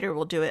every writer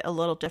will do it a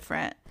little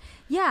different.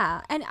 Yeah.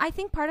 And I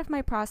think part of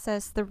my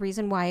process, the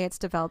reason why it's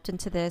developed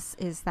into this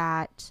is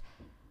that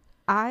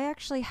I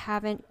actually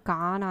haven't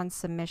gone on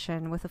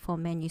submission with a full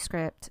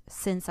manuscript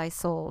since I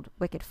sold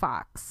Wicked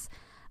Fox.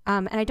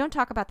 And I don't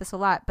talk about this a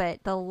lot,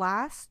 but the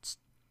last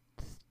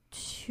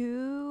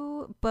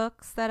 2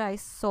 books that I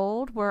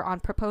sold were on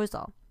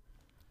proposal.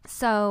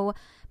 So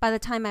by the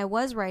time I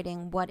was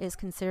writing what is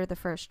considered the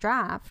first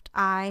draft,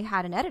 I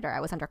had an editor. I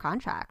was under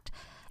contract.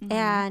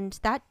 And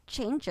that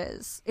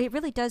changes. It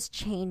really does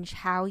change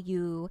how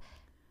you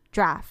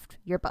draft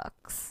your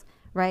books,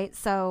 right?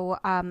 So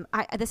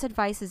this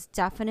advice is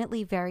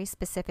definitely very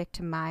specific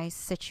to my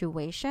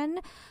situation.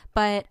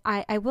 But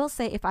I will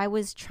say if I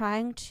was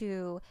trying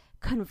to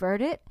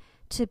convert it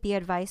to be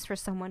advice for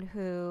someone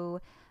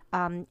who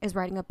is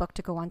writing a book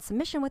to go on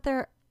submission with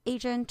their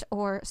agent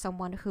or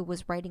someone who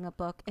was writing a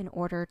book in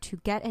order to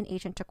get an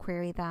agent to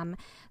query them,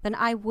 then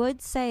I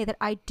would say that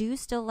I do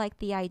still like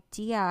the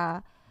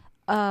idea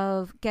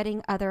of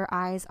getting other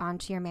eyes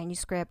onto your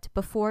manuscript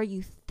before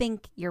you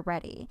think you're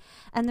ready.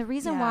 And the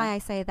reason why I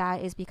say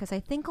that is because I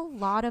think a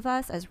lot of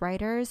us as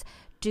writers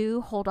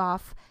do hold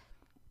off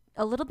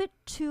a little bit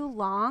too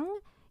long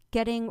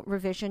getting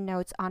revision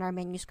notes on our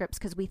manuscripts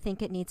because we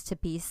think it needs to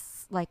be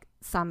like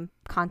some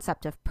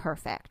concept of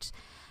perfect.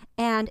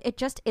 And it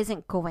just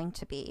isn't going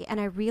to be. And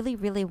I really,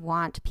 really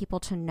want people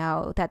to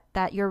know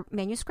that your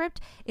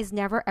manuscript is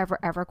never, ever,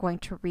 ever going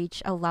to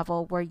reach a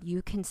level where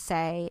you can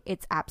say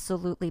it's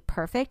absolutely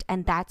perfect.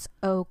 And that's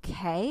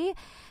okay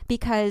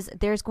because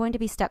there's going to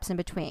be steps in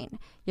between.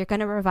 You're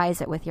going to revise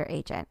it with your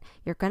agent.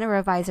 You're going to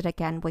revise it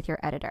again with your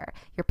editor.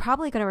 You're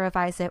probably going to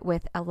revise it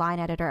with a line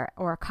editor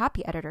or a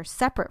copy editor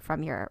separate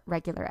from your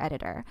regular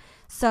editor.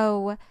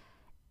 So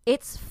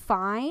it's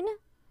fine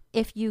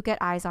if you get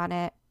eyes on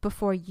it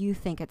before you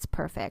think it's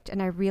perfect.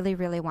 And I really,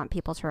 really want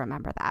people to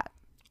remember that.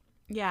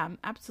 Yeah,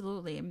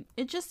 absolutely.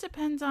 It just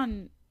depends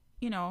on,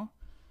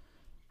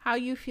 how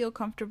you feel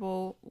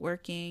comfortable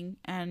working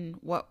and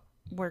what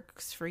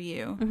works for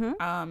you.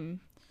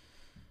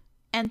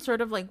 And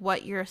sort of like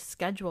what your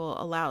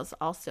schedule allows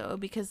also.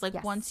 Because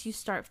like once you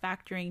start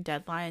factoring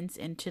deadlines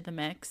into the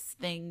mix,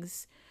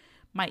 things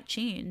might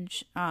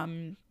change.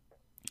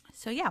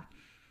 So yeah,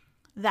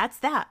 that's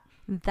that.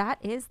 That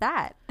is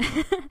that.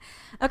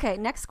 Okay,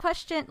 next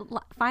question,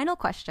 final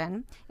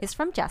question is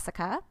from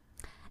Jessica.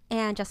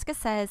 And Jessica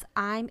says,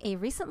 I'm a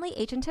recently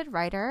agented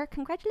writer.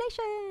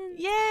 Congratulations.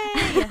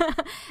 Yay.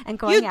 And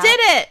going out. Did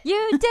it.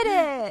 You did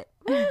it.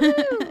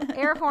 Woo!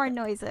 Air horn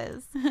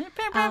noises.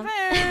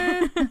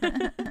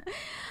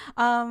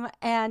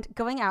 And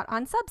going out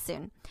on sub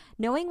soon.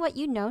 Knowing what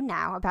you know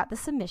now about the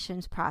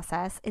submissions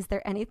process, is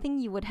there anything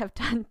you would have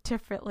done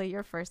differently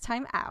your first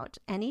time out?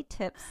 Any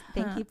tips?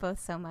 Thank you both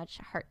so much.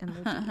 Heart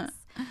emojis.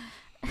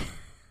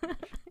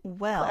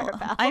 Well,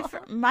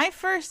 my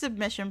first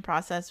submission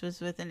process was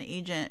with an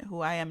agent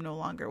who I am no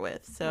longer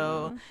with.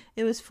 So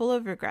it was full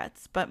of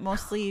regrets, but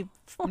mostly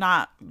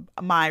not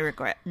my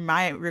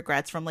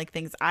regrets from like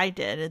things I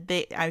did.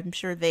 I'm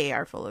sure they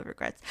are full of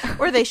regrets,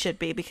 or they should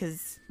be,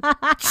 because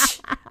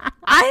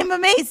I am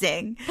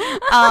amazing.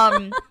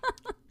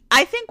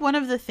 I think one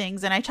of the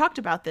things, and I talked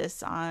about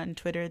this on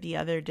Twitter the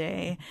other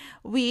day,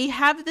 we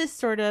have this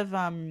sort of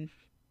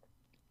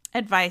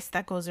advice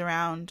that goes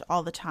around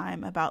all the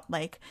time about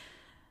like,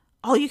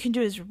 all you can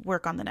do is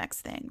work on the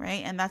next thing,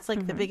 right? And that's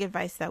like the big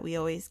advice that we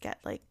always get,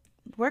 like,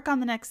 work on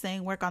the next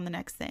thing, work on the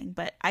next thing.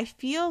 But I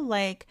feel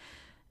like,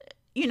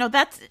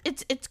 that's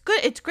it's good.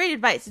 It's great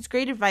advice. It's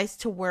great advice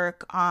to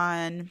work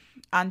on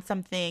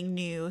something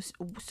new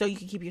so you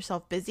can keep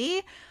yourself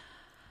busy.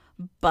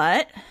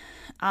 But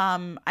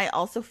I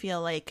also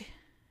feel like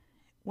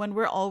when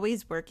we're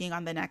always working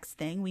on the next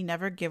thing, we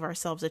never give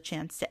ourselves a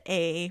chance to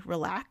A,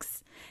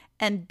 relax,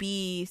 and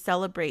B,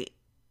 celebrate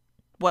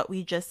what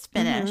we just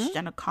finished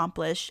and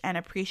accomplished and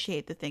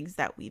appreciate the things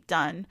that we've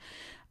done.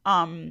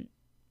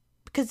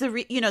 Because the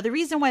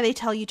reason why they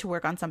tell you to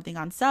work on something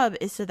on sub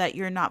is so that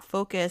you're not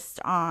focused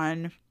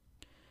on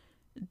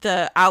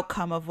the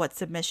outcome of what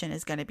submission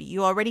is going to be.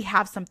 You already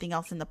have something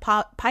else in the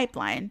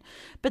pipeline,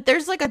 but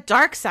there's like a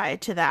dark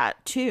side to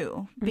that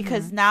too,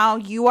 because now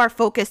you are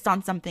focused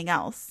on something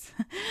else.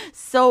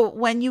 So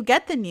when you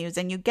get the news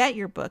and you get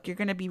your book, you're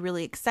going to be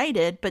really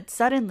excited, but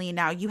suddenly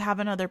now you have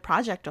another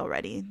project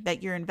already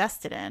that you're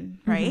invested in,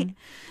 right?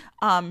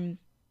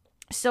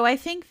 So I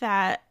think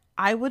that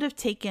I would have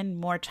taken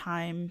more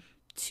time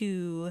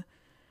to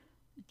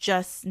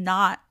just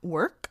not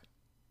work.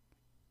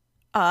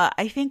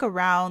 I think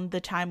around the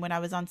time when I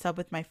was on sub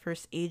with my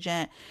first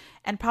agent,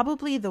 and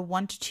probably the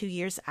 1 to 2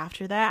 years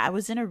after that, I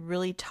was in a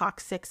really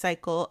toxic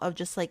cycle of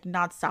just like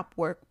nonstop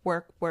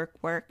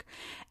work.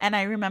 And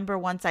I remember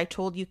once I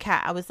told you,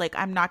 Kat, I was like,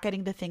 I'm not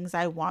getting the things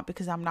I want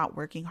because I'm not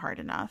working hard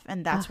enough.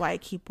 And that's why I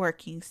keep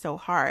working so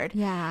hard.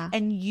 Yeah.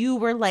 And you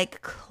were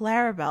like,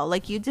 Clarabelle,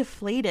 like you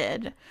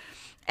deflated.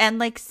 And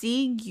like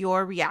seeing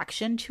your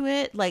reaction to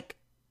it, like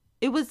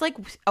it was like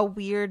a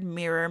weird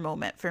mirror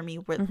moment for me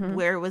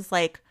where it was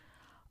like,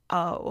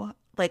 oh,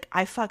 like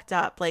I fucked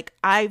up. Like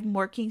I'm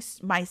working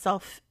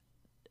myself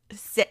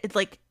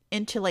like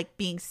into like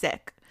being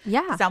sick.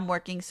 Yeah. Because I'm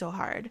working so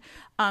hard.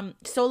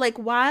 So like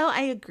while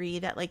I agree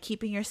that like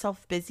keeping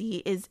yourself busy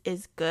is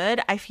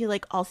good, I feel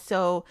like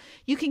also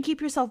you can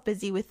keep yourself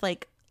busy with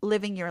like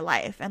living your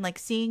life and like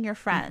seeing your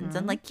friends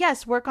and like,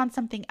 yes, work on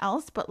something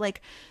else, but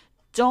like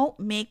don't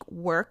make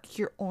work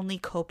your only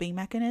coping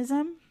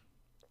mechanism,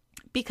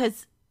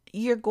 because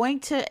you're going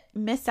to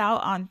miss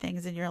out on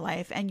things in your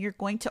life and you're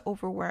going to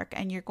overwork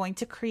and you're going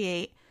to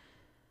create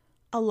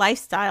a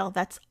lifestyle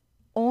that's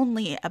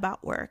only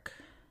about work,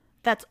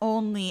 that's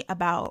only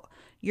about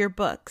your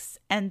books,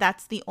 and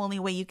that's the only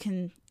way you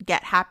can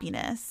get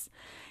happiness.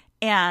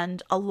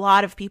 And a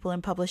lot of people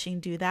in publishing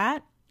do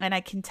that, and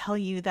I can tell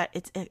you that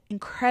it's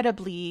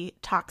incredibly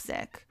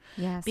toxic.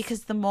 Yes.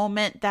 Because the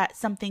moment that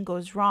something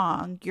goes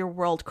wrong, your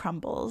world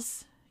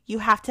crumbles. You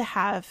have to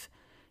have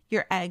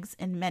your eggs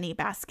in many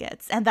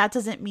baskets. And that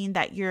doesn't mean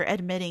that you're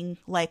admitting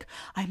like,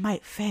 I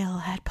might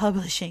fail at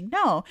publishing.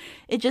 No,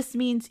 it just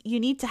means you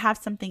need to have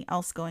something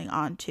else going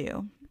on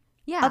too.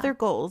 Yeah. Other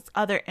goals,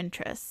 other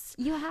interests.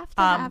 You have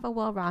to have a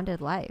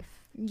well-rounded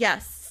life.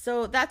 Yes.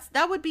 So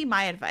that would be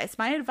my advice.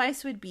 My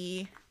advice would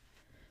be,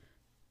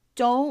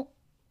 don't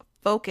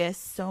focus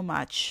so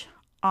much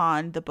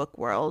on the book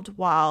world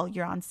while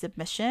you're on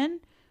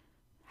submission.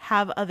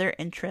 Have other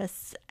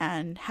interests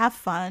and have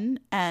fun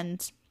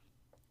and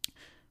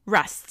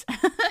rest.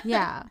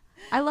 Yeah.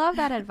 I love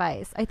that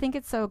advice. I think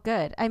it's so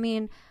good. I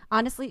mean,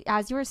 honestly,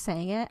 as you were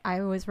saying it,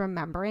 I was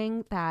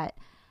remembering that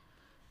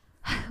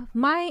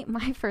my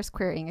first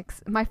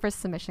my first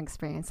submission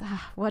experience,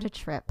 what a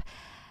trip.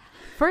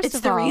 First of all,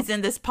 it's the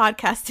reason this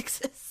podcast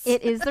exists.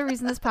 It is the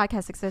reason this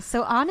podcast exists.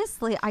 So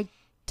honestly, I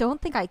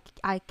don't think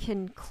I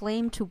can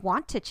claim to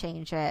want to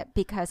change it,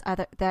 because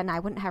then I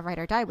wouldn't have Write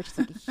or Die, which is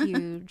like a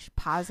huge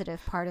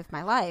positive part of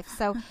my life.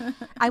 So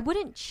I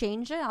wouldn't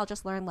change it. I'll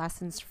just learn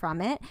lessons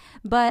from it.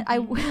 But I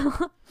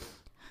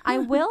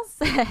will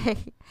say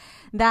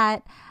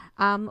that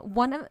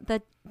one of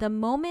the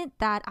moment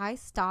that I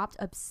stopped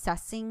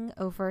obsessing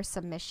over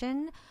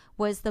submission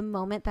was the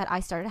moment that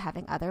I started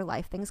having other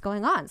life things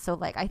going on. So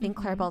like, I think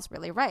Clarabelle's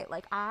really right.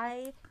 Like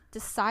I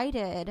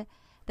decided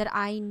that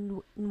I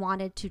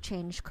wanted to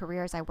change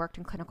careers. I worked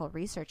in clinical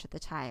research at the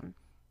time,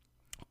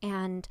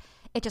 and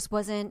it just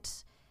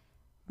wasn't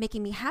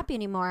making me happy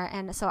anymore.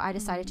 And so I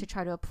decided to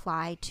try to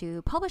apply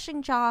to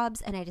publishing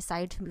jobs, and I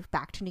decided to move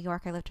back to New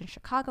York. I lived in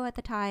Chicago at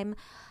the time.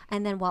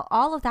 And then while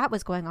all of that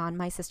was going on,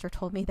 my sister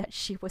told me that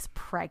she was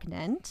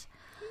pregnant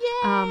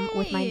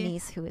with my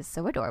niece, who is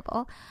so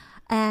adorable.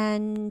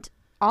 And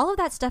all of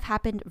that stuff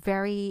happened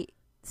very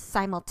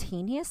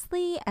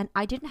simultaneously, and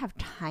I didn't have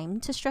time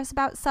to stress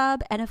about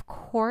sub. And of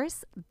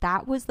course,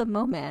 that was the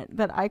moment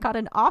that I got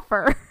an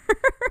offer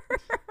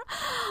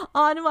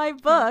on my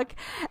book.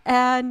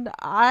 And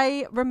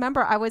I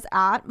remember I was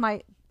at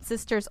my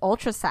sister's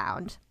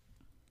ultrasound.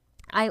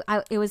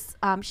 It was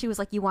she was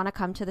like, you want to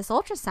come to this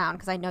ultrasound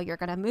because I know you're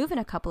going to move in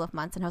a couple of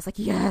months. And I was like,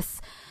 yes.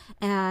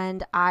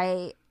 And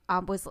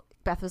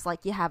Beth was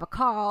like, you have a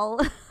call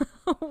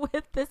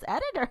with this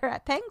editor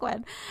at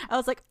Penguin. I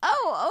was like,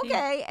 oh,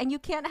 okay. And you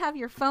can't have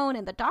your phone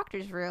in the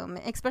doctor's room,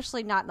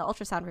 especially not in the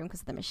ultrasound room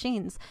because of the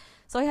machines.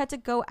 So I had to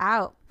go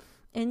out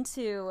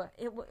into,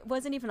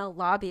 wasn't even a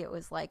lobby. It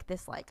was like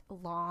this like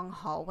long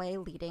hallway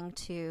leading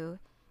to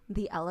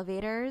the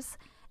elevators.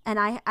 And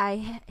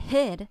I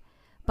hid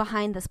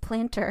behind this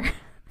planter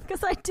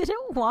because I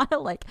didn't want to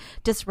like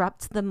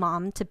disrupt the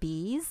mom to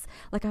bees.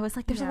 Like I was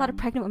like, there's a lot of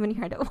pregnant women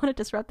here. I don't want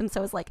to disrupt them. So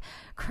I was like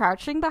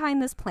crouching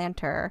behind this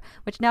planter,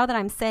 which now that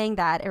I'm saying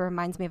that, it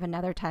reminds me of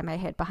another time I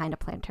hid behind a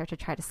planter to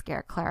try to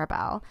scare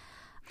Clarabelle.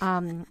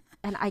 And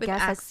I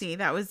guess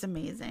that was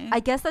amazing.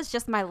 I guess that's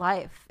just my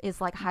life, is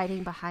like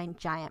hiding behind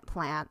giant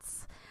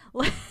plants.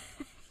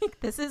 Like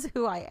this is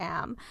who I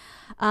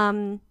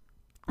am.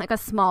 like a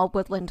small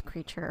woodland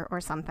creature or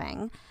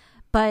something.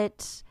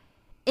 But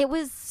it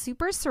was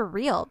super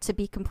surreal, to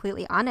be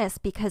completely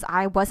honest, because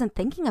I wasn't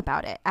thinking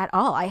about it at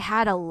all. I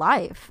had a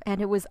life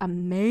and it was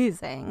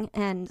amazing.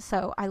 And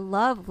so I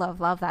love, love,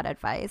 love that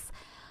advice.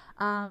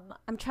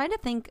 I'm trying to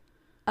think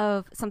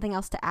of something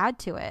else to add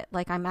to it.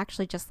 Like, I'm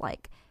actually just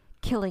like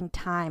killing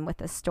time with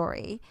this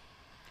story.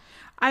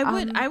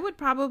 I would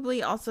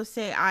probably also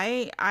say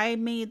I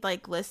made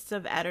like lists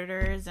of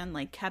editors and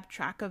like kept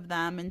track of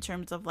them in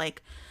terms of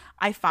like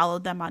I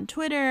followed them on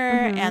Twitter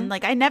and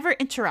like I never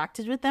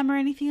interacted with them or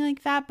anything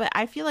like that, but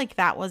I feel like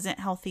that wasn't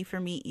healthy for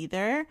me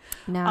either.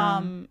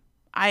 No.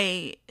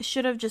 I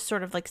should have just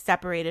sort of like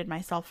separated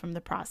myself from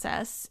the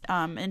process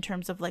in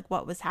terms of like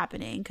what was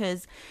happening,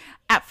 because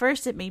at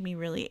first it made me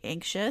really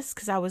anxious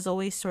because I was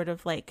always sort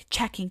of like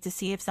checking to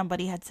see if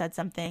somebody had said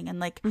something, and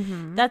like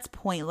that's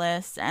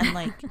pointless, and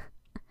like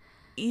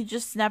you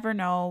just never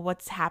know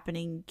what's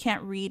happening.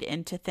 Can't read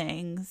into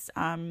things.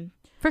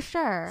 For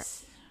sure.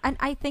 And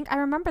I think I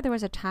remember there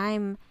was a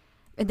time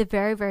in the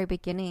very, very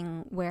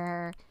beginning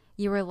where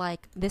you were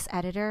like, this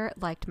editor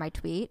liked my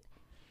tweet,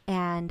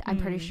 and I'm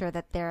pretty sure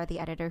that they're the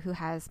editor who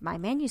has my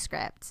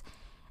manuscript.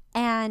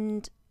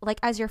 And like,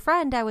 as your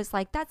friend, I was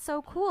like, that's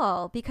so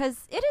cool,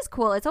 because it is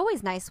cool. It's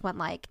always nice when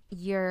like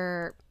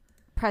your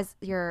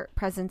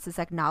presence is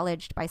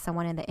acknowledged by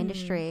someone in the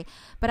industry.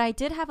 But I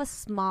did have a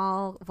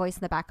small voice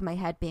in the back of my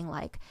head being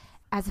like,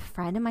 as a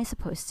friend, am I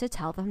supposed to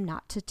tell them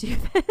not to do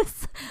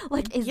this?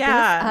 Like, is this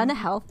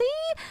unhealthy?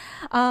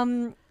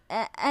 And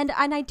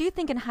I do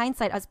think in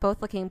hindsight, us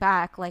both looking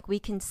back, like we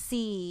can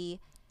see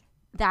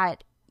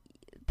that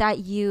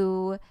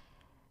you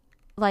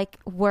like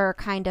were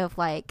kind of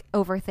like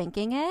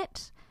overthinking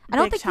it. I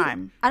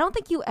don't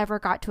think you ever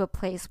got to a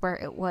place where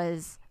it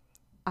was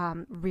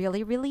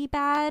really, really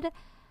bad.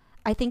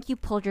 I think you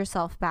pulled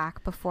yourself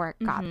back before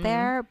it got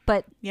there.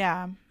 But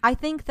yeah, I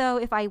think though,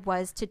 if I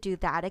was to do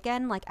that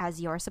again, like as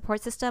your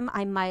support system,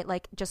 I might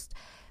like just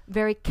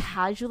very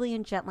casually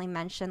and gently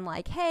mention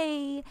like,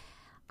 hey,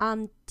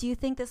 do you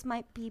think this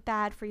might be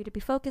bad for you to be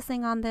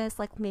focusing on this?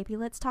 Like, maybe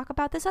let's talk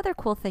about this other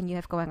cool thing you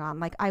have going on.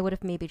 Like, I would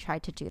have maybe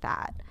tried to do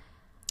that.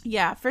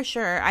 Yeah, for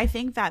sure. I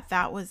think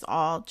that was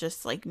all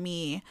just like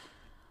me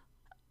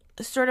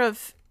sort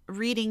of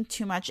reading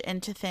too much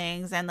into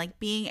things and like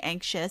being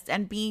anxious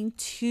and being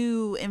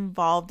too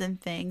involved in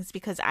things,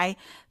 because I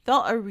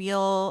felt a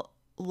real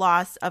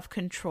loss of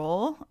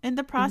control in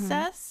the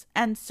process.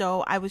 And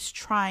so I was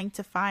trying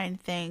to find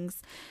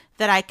things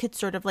that I could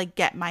sort of like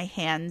get my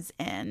hands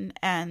in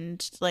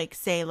and like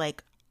say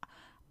like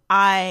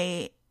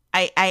I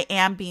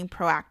am being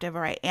proactive,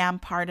 or I am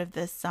part of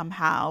this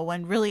somehow,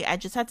 when really I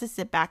just had to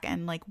sit back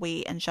and like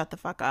wait and shut the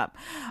fuck up.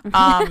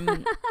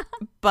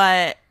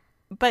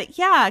 But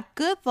yeah,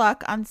 good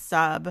luck on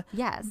sub.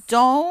 Yes.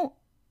 Don't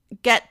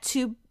get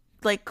too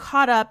like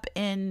caught up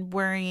in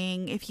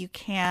worrying if you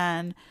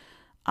can.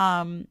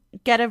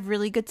 Get a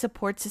really good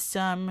support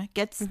system,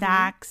 get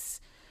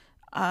snacks,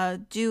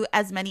 do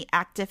as many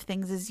active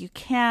things as you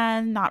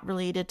can, not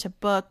related to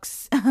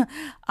books.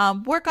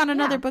 Work on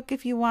another book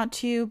if you want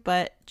to,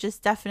 but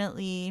just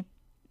definitely,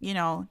 you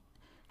know,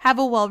 have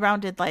a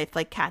well-rounded life,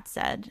 like Kat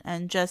said,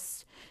 and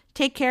just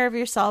take care of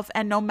yourself,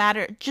 and no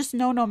matter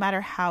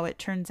how it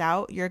turns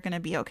out, you're going to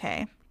be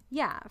okay.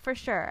 Yeah, for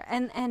sure.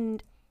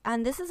 And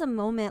this is a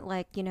moment,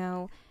 like, you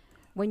know,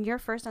 when you're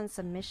first on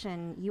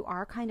submission, you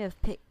are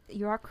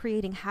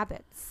creating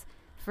habits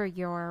for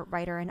your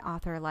writer and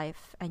author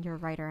life and your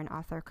writer and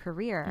author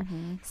career.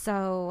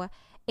 So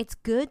it's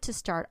good to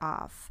start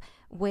off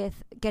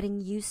with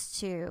getting used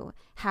to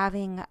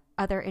having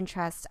other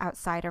interests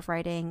outside of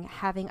writing,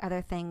 having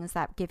other things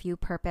that give you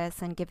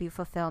purpose and give you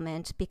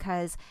fulfillment,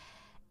 because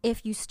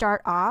if you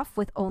start off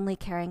with only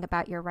caring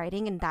about your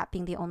writing and that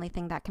being the only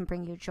thing that can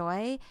bring you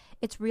joy,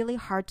 it's really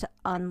hard to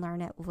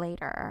unlearn it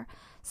later.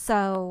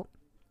 So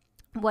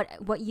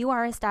what you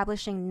are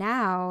establishing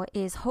now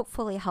is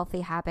hopefully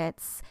healthy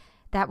habits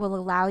that will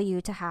allow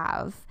you to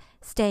have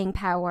staying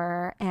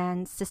power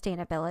and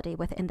sustainability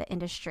within the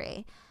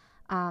industry.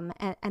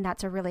 And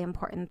that's a really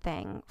important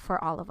thing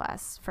for all of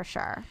us, for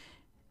sure.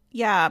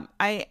 Yeah,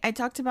 I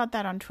talked about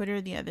that on Twitter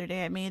the other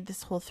day. I made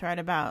this whole thread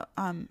about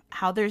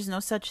how there's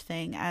no such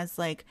thing as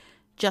like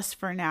just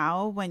for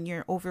now. When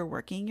you're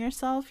overworking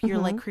yourself, you're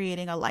like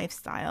creating a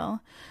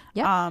lifestyle.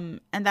 And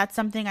that's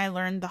something I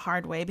learned the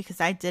hard way, because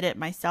I did it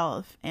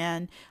myself,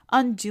 and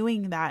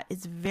undoing that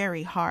is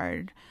very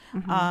hard.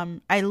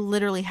 I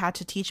literally had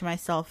to teach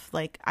myself,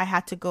 like I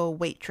had to go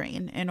weight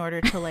train in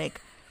order to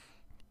like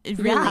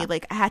really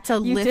like I had to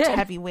lift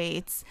heavy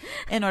weights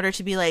in order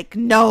to be like,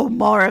 no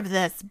more of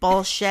this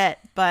bullshit.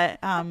 But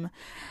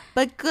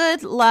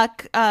good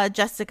luck,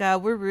 Jessica.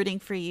 We're rooting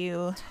for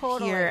you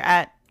here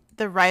at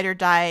the Ride or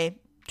Die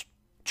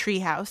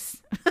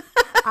treehouse.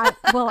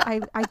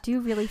 I do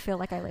really feel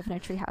like I live in a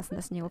treehouse in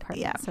this new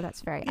apartment, so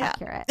that's very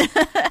accurate.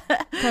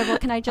 Okay, well,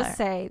 can I just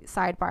say,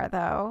 sidebar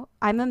though,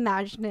 I'm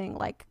imagining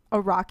like a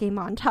Rocky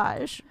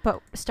montage,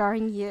 but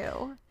starring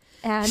you.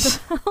 and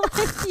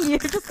you're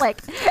just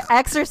like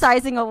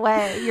exercising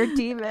away your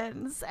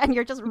demons, and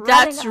you're just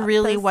That's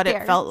really what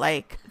it felt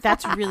like.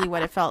 That's really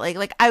what it felt like.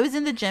 Like, I was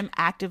in the gym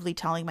actively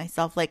telling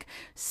myself, like,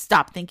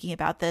 stop thinking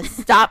about this.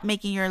 Stop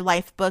making your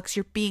life books.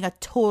 You're being a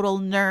total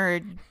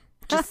nerd.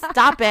 Just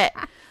stop it.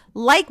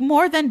 Like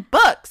more than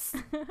books.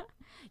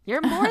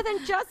 You're more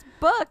than just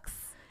books.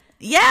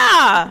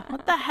 Yeah.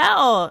 What the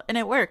hell? And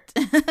it worked.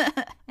 And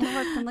it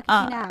worked. And look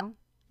at you now.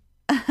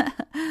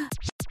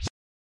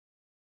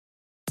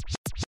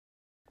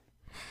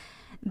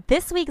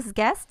 This week's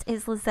guest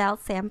is Lizelle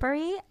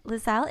Sambury.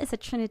 Lizelle is a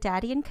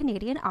Trinidadian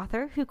Canadian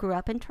author who grew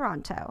up in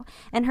Toronto,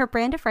 and her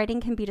brand of writing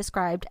can be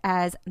described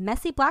as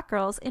messy Black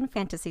girls in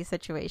fantasy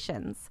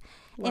situations.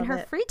 In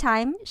her free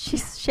time, she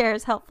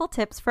shares helpful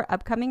tips for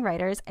upcoming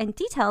writers and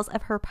details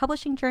of her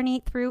publishing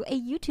journey through a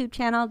YouTube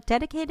channel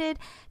dedicated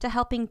to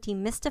helping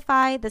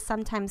demystify the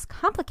sometimes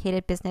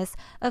complicated business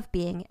of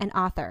being an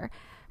author.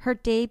 Her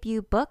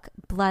debut book,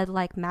 Blood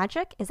Like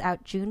Magic, is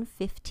out June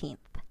 15th.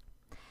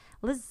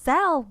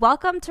 Lizelle,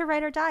 welcome to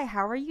Write or Die.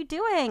 How are you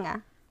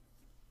doing?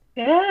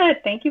 Good.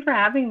 Thank you for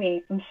having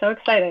me. I'm so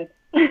excited.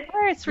 Of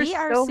course, we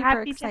are so super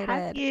happy excited to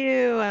have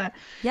you.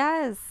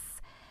 Yes.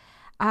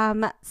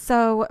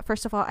 So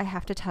first of all, I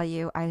have to tell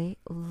you, I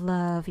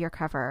love your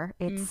cover.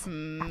 It's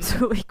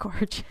absolutely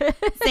gorgeous.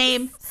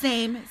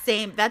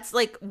 Same. That's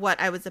like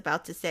what I was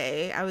about to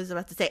say. And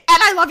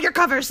I love your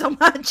cover so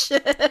much.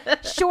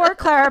 Sure,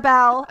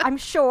 Clarabelle. I'm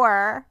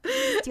sure.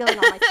 Stealing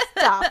all my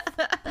stuff.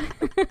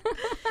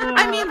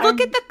 I mean,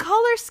 look at the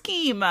color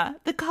scheme.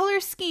 The color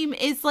scheme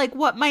is like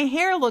what my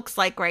hair looks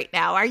like right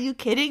now. Are you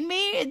kidding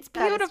me? It's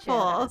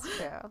beautiful.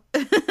 That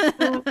is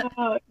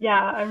true. Yeah,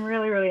 I'm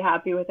really, really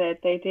happy with it.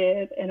 They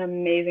did an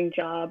amazing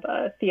job.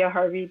 Thea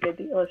Harvey did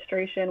the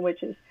illustration,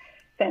 which is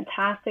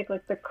fantastic.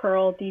 Like, the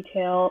curl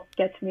detail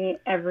gets me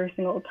every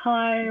single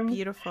time.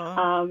 Beautiful.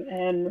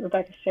 And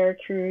Rebecca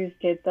Sarah-Cruz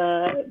did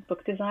the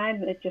book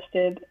design. It just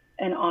did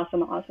an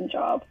awesome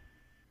job.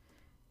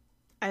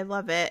 I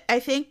love it. I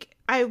think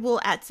I will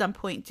at some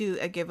point do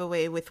a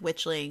giveaway with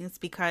Witchlings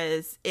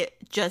because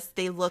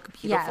they look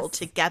beautiful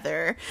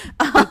together.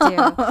 They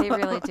do. They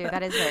really do.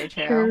 That is very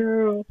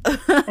true.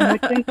 And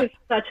Witchlings is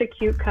such a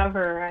cute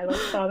cover. I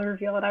saw the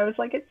reveal and I was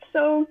like, it's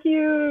so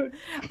cute.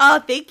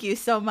 Oh, thank you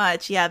so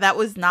much. Yeah, that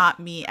was not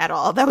me at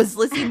all. That was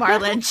Lizzie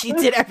Marlin. She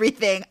did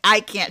everything. I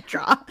can't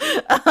draw.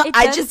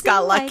 I just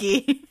got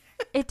lucky.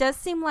 It does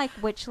seem like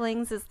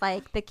Witchlings is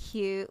like the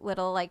cute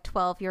little like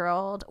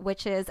 12-year-old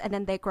witches, and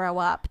then they grow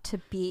up to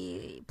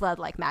be Blood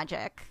Like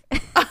Magic.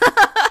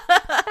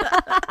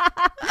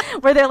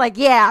 Where they're like,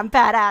 yeah, I'm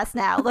badass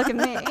now. Look at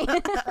me.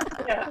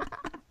 Yeah,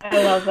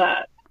 I love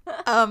that.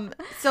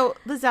 So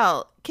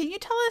Lizelle, can you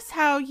tell us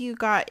how you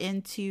got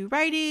into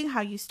writing,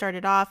 how you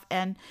started off,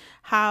 and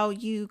how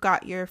you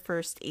got your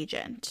first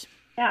agent?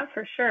 Yeah,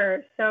 for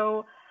sure.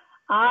 So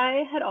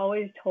I had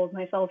always told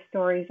myself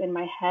stories in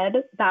my head.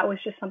 That was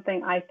just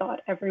something I thought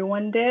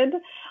everyone did.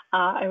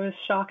 I was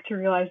shocked to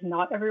realize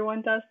not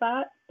everyone does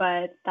that,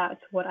 but that's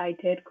what I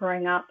did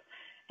growing up.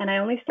 And I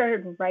only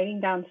started writing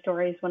down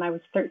stories when I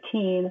was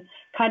 13.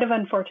 Kind of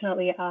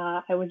unfortunately,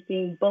 I was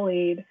being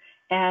bullied,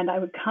 and I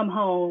would come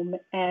home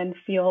and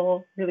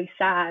feel really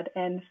sad,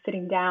 and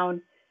sitting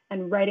down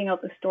and writing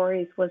out the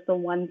stories was the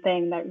one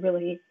thing that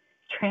really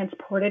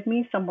transported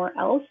me somewhere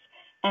else.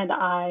 And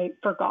I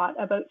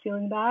forgot about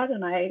feeling bad,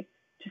 and I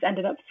just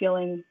ended up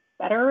feeling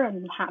better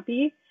and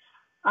happy.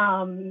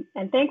 And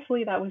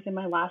thankfully, that was in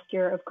my last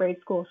year of grade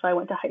school. So I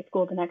went to high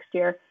school the next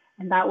year,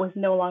 and that was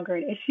no longer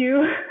an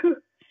issue.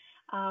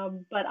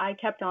 But I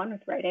kept on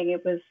with writing.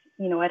 It was,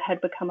 it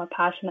had become a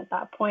passion at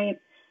that point.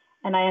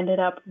 And I ended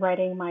up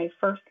writing my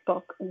first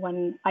book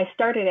when I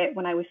started it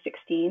when I was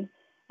 16,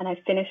 and I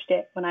finished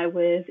it when I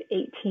was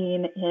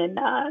 18 in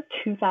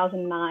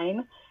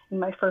 2009. In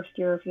my first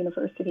year of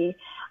university.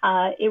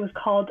 It was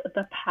called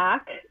The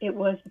Pack. It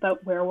was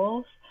about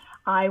werewolves.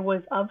 I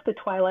was of the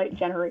Twilight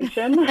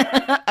generation.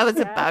 I was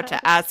about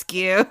to ask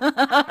you.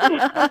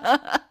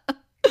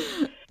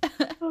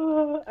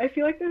 I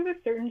feel like there's a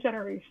certain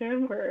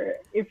generation where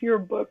if your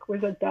book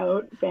was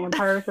about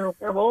vampires or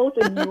werewolves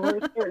and you were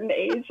a certain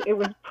age, it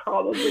was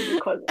probably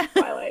because of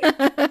Twilight.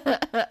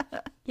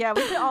 Yeah,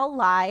 we could all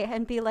lie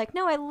and be like,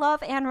 no, I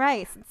love Anne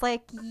Rice. It's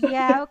like,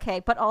 yeah,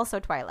 okay, but also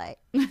Twilight.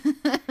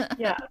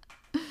 Yeah.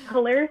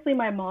 Hilariously,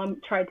 my mom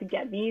tried to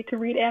get me to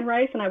read Anne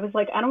Rice, and I was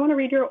like, I don't want to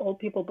read your old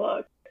people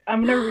book.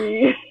 I'm going to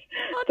read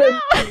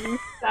the new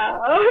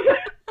stuff.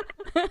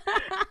 I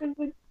was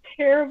a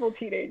terrible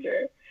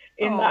teenager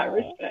in that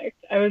respect.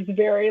 I was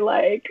very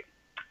like,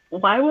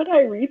 why would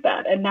I read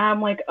that? And now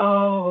I'm like,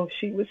 oh,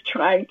 she was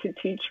trying to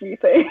teach me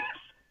things.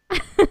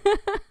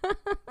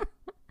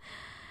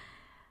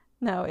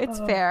 No, it's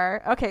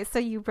fair. Okay, so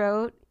you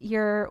wrote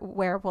your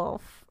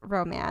werewolf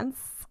romance.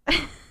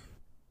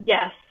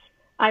 Yes.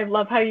 I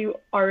love how you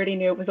already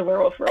knew it was a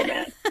werewolf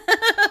romance.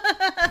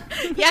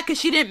 Yeah, because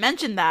she didn't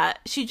mention that.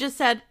 She just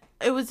said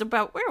it was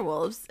about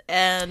werewolves.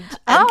 And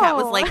Kat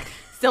was like,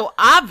 so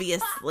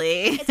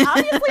obviously. It's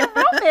obviously a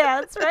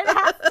romance, right? It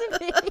has to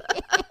be.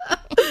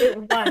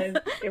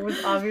 It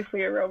was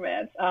obviously a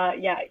romance.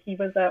 Yeah, he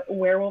was a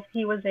werewolf.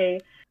 He was a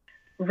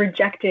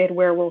rejected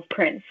werewolf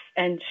prince,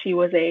 and she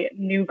was a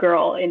new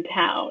girl in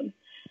town.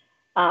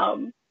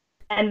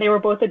 And they were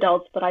both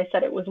adults, but I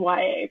said it was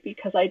YA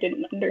because I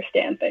didn't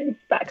understand things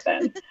back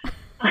then.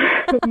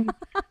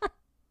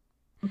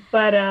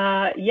 But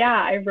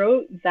yeah, I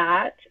wrote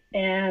that,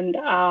 and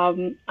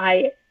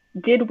I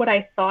did what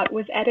I thought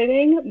was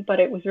editing, but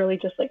it was really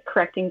just like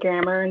correcting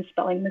grammar and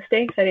spelling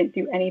mistakes. I didn't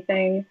do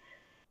anything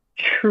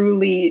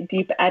truly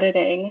deep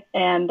editing.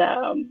 And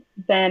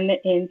then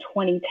in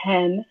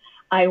 2010,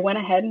 I went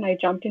ahead and I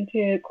jumped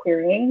into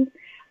querying.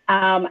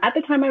 At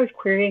the time I was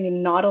querying,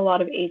 and not a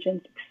lot of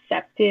agents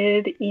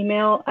accepted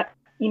email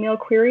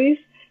queries.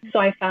 So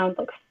I found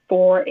like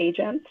 4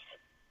 agents,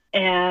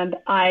 and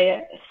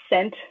I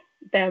sent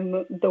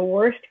them the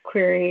worst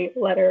query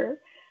letter.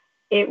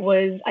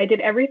 I did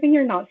everything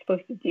you're not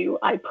supposed to do.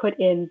 I put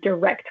in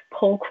direct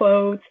pull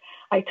quotes.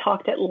 I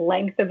talked at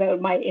length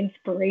about my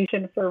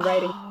inspiration for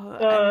writing the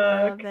book.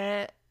 I love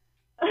it.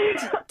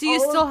 Do you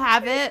still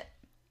have it?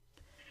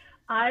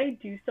 I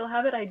do still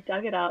have it. I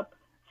dug it up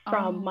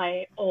from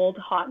my old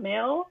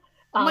Hotmail.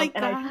 And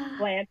I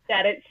glanced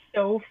at it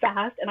so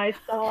fast, and I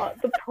saw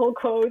the pull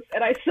quotes,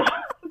 and I saw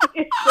the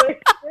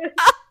inspiration.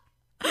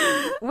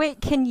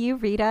 Wait, can you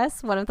read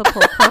us one of the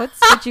pull quotes?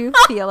 Would you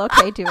feel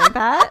okay doing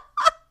that?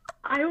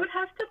 I would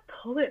have to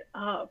pull it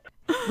up.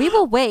 We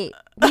will wait.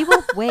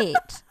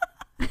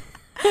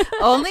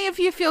 Only if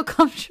you feel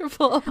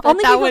comfortable.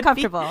 Only if you feel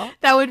comfortable.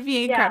 That would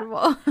be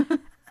incredible. Yeah.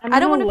 I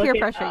don't want to peer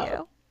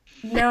pressure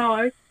you. No,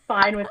 I was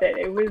fine with it.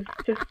 It was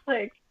just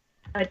like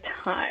a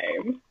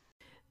time.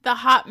 The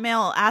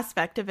Hotmail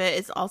aspect of it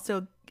is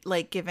also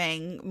like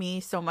giving me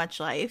so much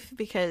life,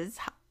 because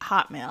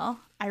Hotmail,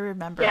 I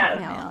remember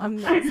Hotmail.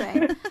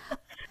 Amazing.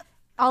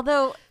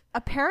 Although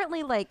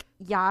apparently like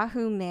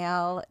Yahoo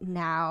Mail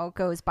now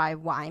goes by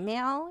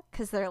Ymail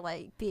because they're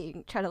like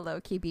trying to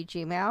low-key be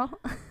Gmail.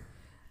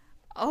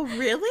 Oh,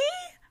 really?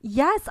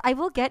 Yes, I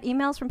will get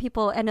emails from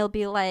people and it'll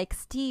be like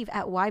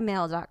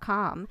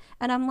steve@ymail.com,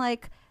 and I'm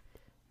like,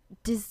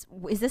 is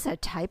this a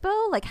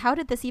typo? Like, how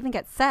did this even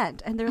get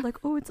sent? And they're like,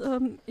 oh, it's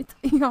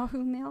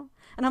Yahoo Mail.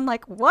 And I'm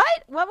like,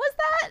 what was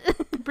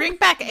that? Bring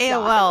back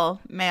AOL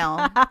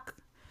Mail.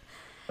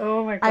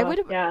 Oh my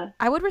god.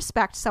 I would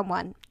respect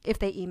someone if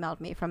they emailed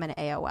me from an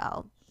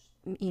AOL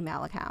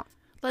email account.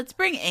 Let's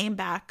bring AIM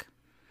back.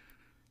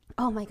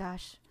 Oh my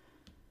gosh.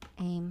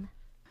 AIM.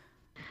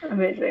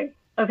 Amazing.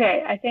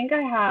 Okay, I think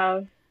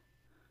I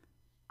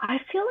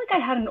feel like I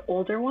had an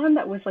older one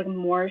that was like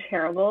more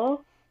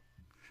terrible.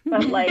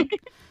 But like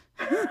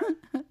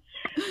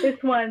this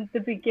one, the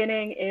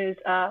beginning is,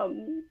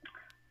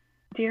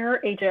 Dear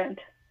Agent,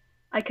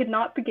 I could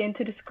not begin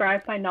to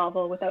describe my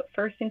novel without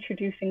first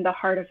introducing the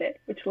heart of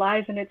it, which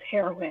lies in its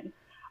heroine,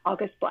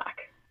 August Black.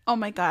 Oh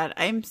my god,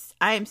 I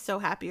am so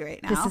happy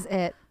right now. This is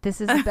it.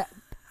 This is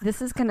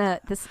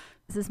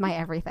this is my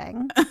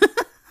everything.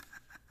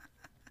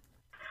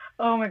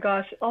 Oh my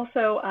gosh.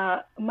 Also,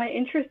 my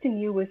interest in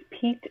you was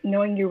piqued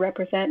knowing you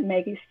represent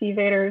Maggie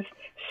Stiefvater's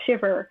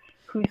Shiver,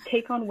 whose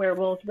take on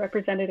werewolves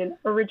represented an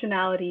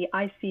originality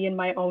I see in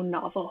my own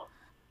novel.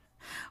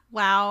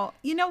 Wow.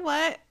 You know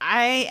what?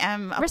 I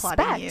am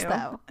applauding you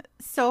though.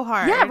 So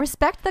hard. Yeah,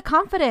 respect the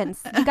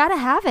confidence. You gotta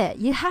have it.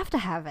 You have to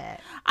have it.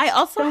 I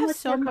also have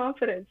so much more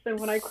confidence than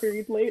when I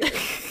queried later.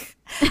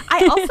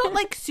 I also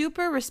like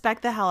super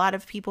respect the hell out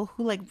of people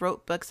who like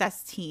wrote books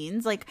as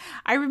teens. Like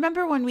I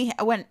remember when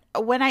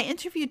I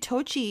interviewed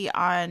Tochi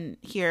on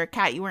here,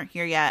 Kat, you weren't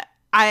here yet.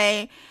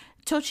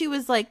 Tochi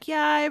was like,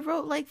 yeah, I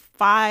wrote like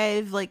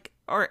 5, like,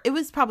 or it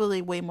was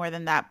probably way more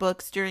than that,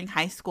 books during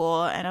high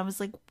school. And I was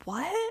like,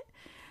 what?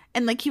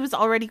 And like, he was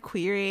already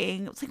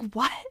querying. I was like,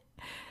 what?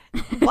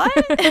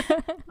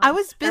 I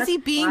was busy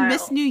being wild.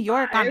 Miss New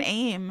York on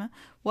AIM.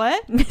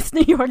 What? Miss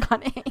New York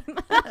on AIM.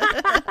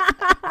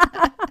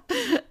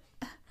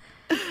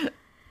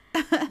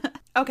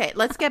 Okay,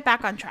 let's get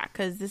back on track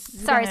because this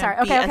is sorry.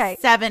 Okay.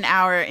 A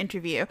 7-hour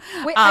interview.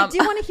 Wait, I do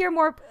want to hear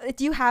more.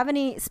 Do you have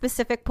any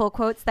specific pull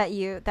quotes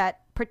that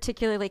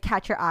particularly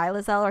catch your eye,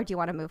 Lizelle, or do you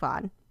want to move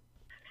on?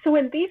 So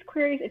in these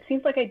queries, it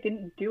seems like I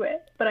didn't do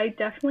it, but I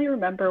definitely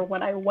remember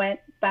when I went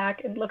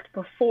back and looked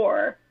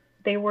before,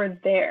 they were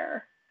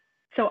there.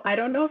 So I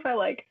don't know if I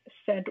like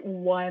sent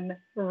one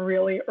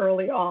really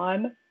early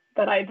on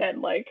that I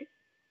then like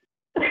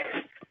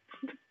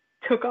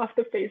took off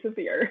the face of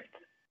the earth.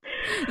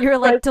 You're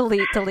like,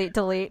 delete.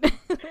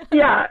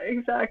 Yeah,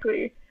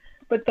 exactly.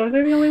 But those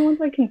are the only ones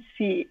I can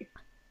see.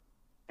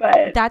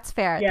 But that's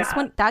fair. Yeah. This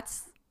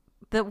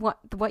one,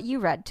 what you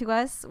read to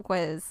us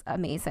was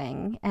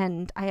amazing,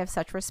 and I have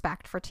such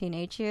respect for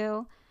teenage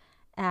you,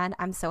 and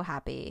I'm so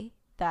happy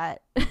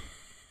that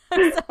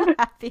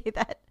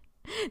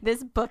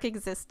this book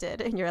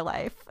existed in your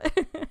life.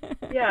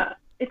 Yeah,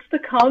 it's the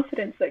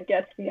confidence that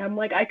gets me. I'm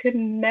like, I could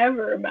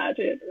never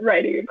imagine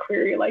writing a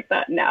query like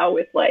that now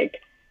with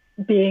like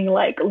being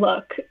like,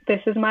 look,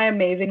 this is my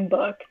amazing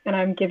book and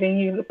I'm giving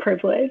you the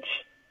privilege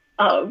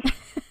of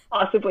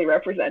possibly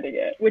representing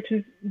it, which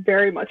is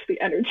very much the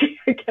energy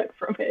I get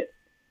from it.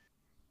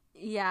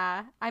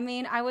 Yeah. I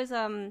mean, I was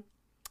a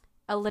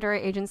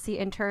literary agency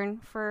intern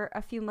for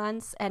a few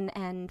months,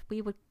 and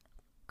we would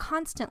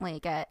constantly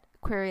get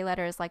query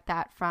letters like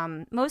that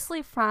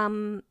mostly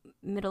from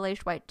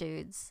middle-aged white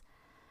dudes.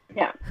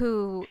 Yeah.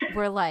 Who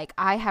were like,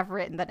 I have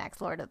written the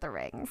next Lord of the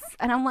Rings.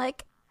 And I'm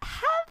like,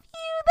 have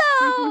you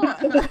though?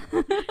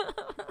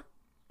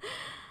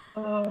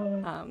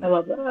 I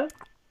love that.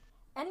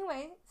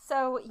 Anyway,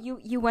 so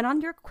you went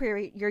on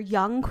your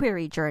young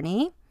query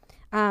journey.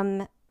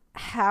 What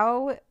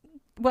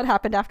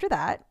happened after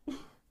that?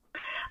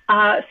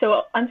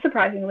 So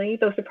unsurprisingly,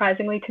 though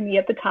surprisingly to me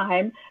at the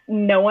time,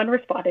 no one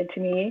responded to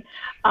me.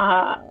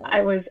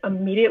 I was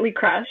immediately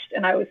crushed,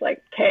 and I was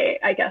like, okay,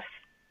 I guess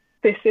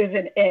this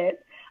isn't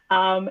it.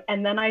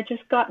 And then I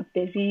just got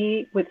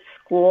busy with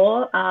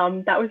school.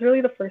 That was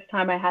really the first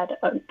time I had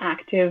an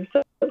active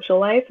social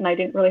life, and I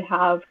didn't really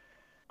have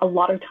a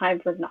lot of time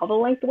for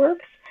novel length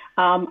works.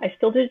 I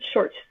still did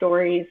short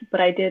stories,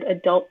 but I did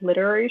adult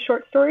literary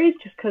short stories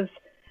just because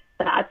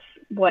that's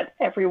what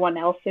everyone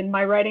else in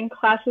my writing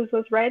classes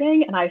was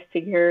writing, and I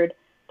figured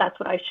that's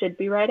what I should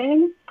be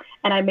writing.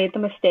 And I made the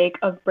mistake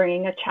of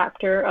bringing a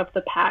chapter of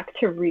the pack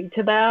to read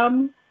to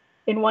them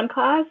in one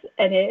class,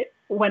 and it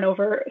went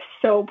over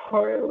so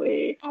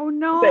poorly. Oh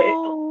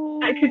no.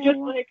 I could just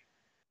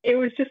it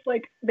was just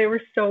they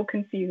were so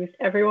confused.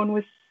 Everyone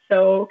was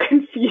so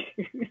confused.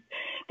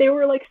 They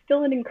were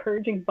still an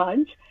encouraging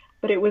bunch,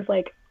 but it was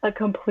a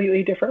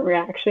completely different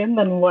reaction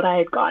than what I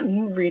had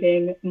gotten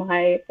reading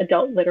my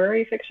adult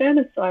literary fiction.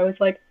 And so I was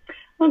like,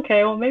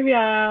 okay, well, maybe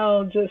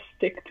I'll just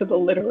stick to the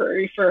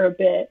literary for a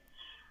bit.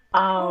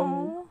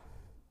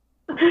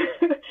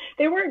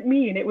 They weren't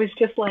mean. It was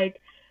just when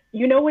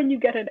you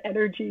get an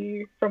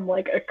energy from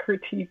a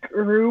critique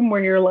room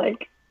where you're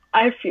like,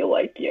 I feel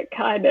like you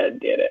kind of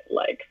did it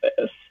like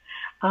this.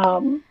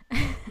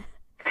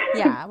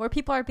 Yeah, where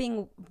people are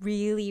being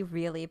really,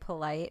 really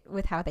polite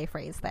with how they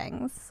phrase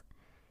things.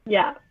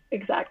 Yeah,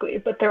 exactly.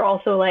 But they're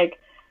also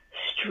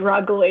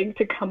struggling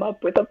to come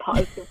up with a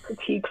positive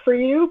critique for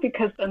you,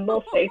 because then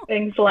they'll say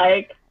things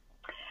like,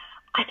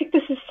 I think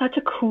this is such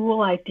a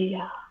cool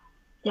idea.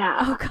 Yeah.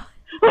 Oh,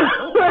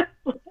 God.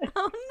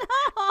 Oh,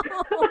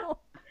 no.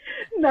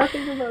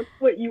 Nothing about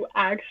what you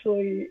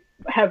actually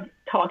have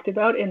talked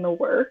about in the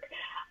work.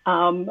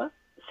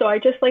 So I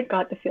just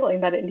got the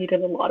feeling that it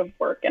needed a lot of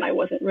work, and I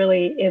wasn't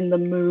really in the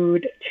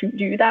mood to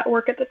do that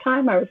work at the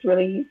time. I was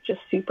really just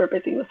super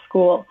busy with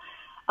school.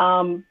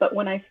 But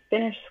when I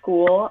finished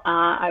school,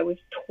 I was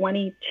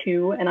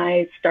 22, and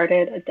I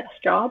started a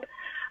desk job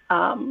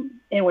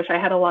in which I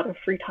had a lot of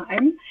free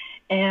time.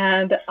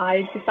 And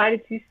I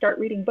decided to start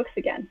reading books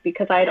again,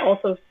 because I had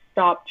also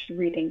stopped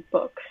reading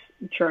books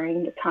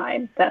during the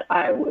time that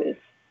I was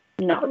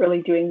not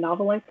really doing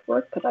novel length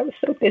work because I was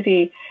so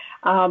busy.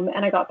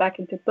 And I got back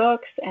into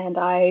books, and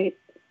I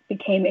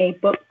became a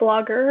book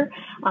blogger.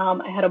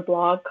 I had a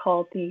blog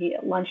called The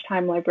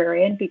Lunchtime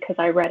Librarian because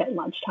I read at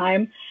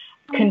lunchtime.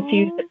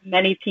 Confused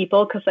many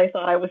people because they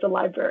thought I was a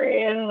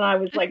librarian, and I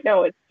was like,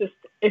 no,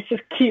 it's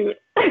just cute.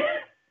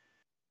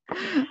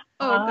 Oh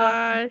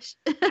gosh.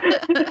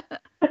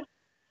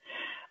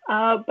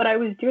 But I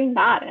was doing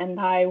that, and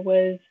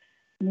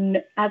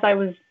as I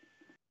was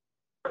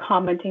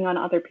commenting on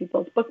other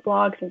people's book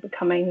blogs and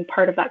becoming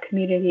part of that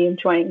community and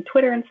joining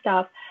Twitter and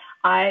stuff,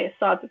 I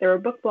saw that there were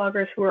book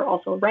bloggers who were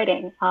also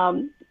writing.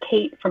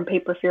 Kate from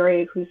Paper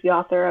Fury, who's the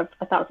author of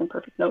 1,000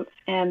 Perfect Notes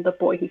and The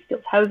Boy Who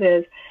Steals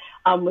Houses,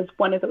 was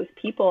one of those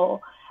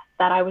people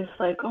that I was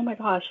like, oh my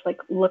gosh,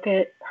 look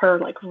at her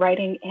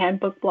writing and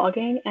book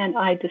blogging. And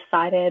I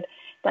decided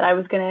that I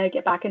was going to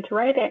get back into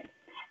writing.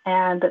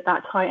 And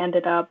that's how I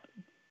ended up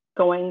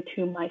going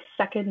to my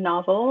second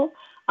novel,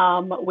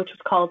 which was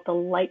called The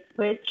Light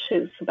Witch.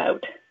 It's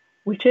about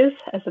witches,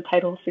 as the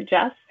title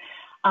suggests.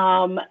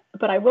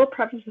 But I will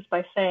preface this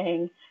by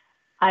saying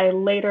I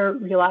later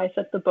realized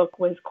that the book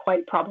was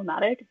quite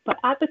problematic, but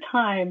at the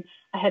time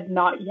I had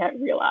not yet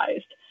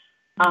realized.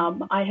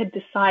 I had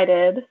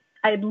decided,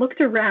 I had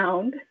looked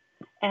around,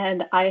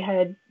 and I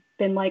had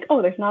been like,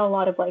 oh, there's not a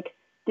lot of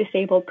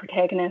disabled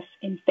protagonists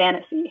in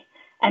fantasy.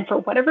 And for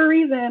whatever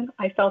reason,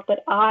 I felt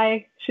that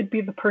I should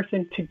be the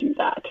person to do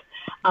that.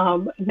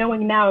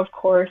 Knowing now, of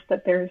course,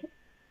 that there's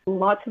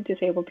lots of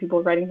disabled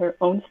people writing their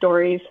own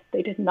stories.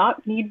 They did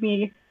not need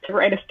me to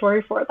write a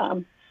story for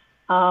them.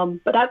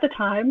 But at the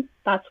time,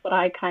 that's what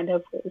I kind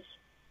of was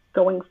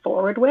going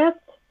forward with.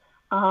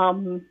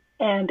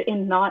 And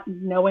in not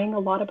knowing a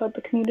lot about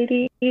the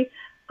community,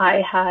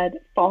 I had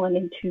fallen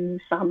into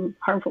some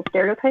harmful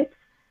stereotypes,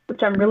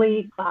 which I'm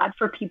really glad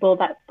for people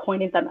that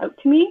pointed them out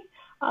to me.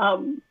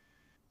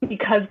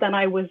 Because then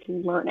I was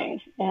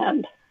learning,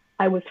 and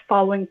I was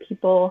following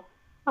people,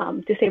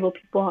 disabled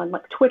people on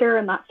Twitter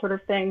and that sort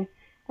of thing.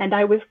 And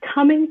I was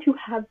coming to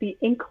have the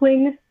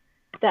inkling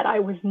that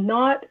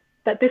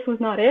this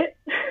was not it,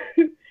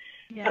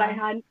 Yeah. but I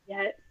hadn't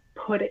yet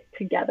put it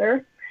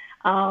together.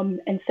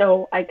 And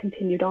so I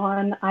continued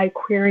on. I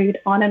queried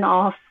on and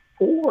off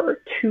for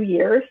 2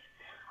 years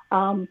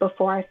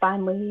before I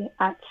finally,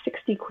 at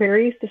 60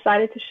 queries,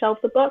 decided to shelve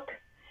the book.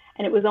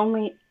 And it was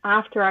only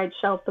after I'd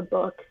shelved the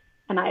book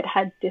and I'd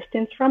had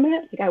distance from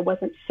it, like I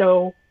wasn't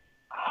so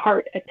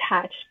heart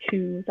attached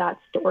to that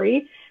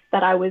story,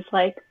 that I was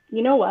like,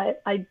 you know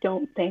what? I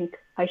don't think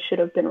I should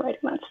have been writing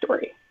that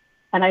story.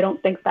 And I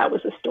don't think that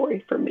was a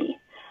story for me.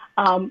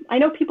 I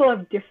know people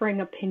have differing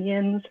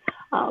opinions,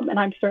 and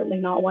I'm certainly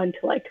not one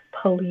to like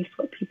police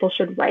what people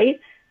should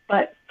write.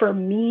 But for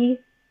me,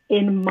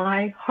 in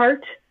my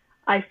heart,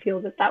 I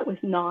feel that that was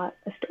not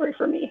a story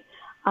for me.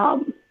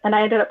 And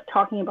I ended up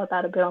talking about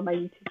that a bit on my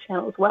YouTube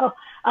channel as well.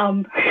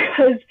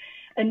 Because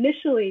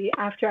initially,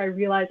 after I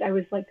realized, I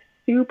was like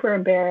super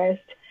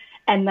embarrassed.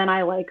 And then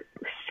I like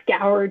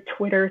scoured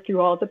Twitter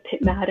through all the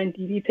PitMad and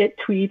DVPit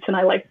tweets, and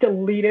I like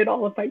deleted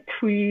all of my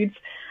tweets.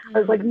 I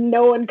was like,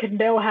 no one could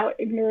know how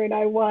ignorant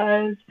I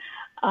was.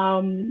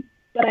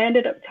 But I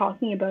ended up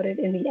talking about it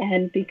in the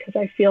end because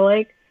I feel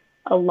like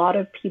a lot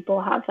of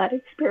people have that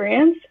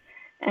experience.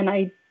 And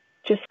I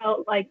just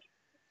felt like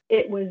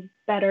it was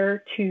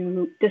better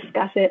to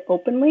discuss it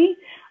openly,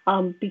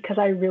 because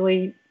I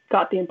really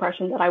got the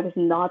impression that I was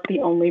not the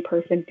only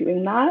person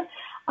doing that.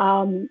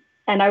 And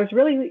I was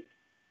really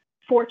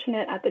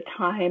fortunate at the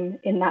time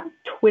in that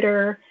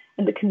Twitter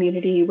and the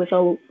community was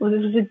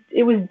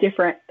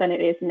different than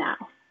it is now.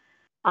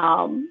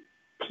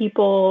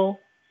 People,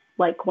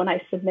 like when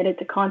I submitted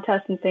to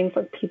contests and things,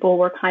 like people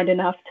were kind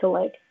enough to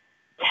like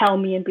tell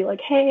me and be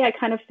like, hey, I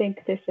kind of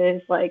think this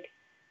is like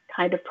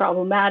kind of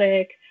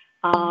problematic.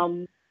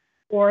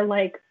 Or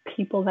like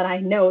people that I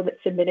know that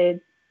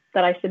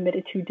I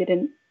submitted to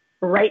didn't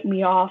write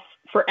me off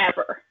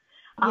forever.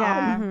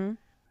 Yeah.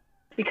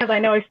 Because I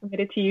know I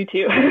submitted to you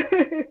too.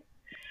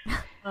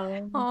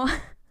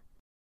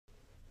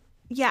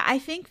 Yeah, I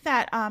think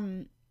that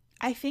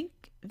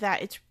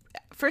it's,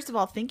 first of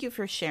all, thank you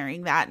for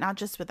sharing that, not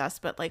just with us,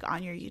 but like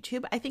on your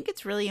YouTube. I think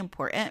it's really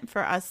important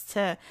for us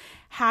to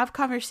have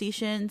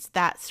conversations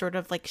that sort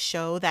of like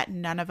show that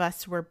none of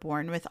us were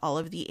born with all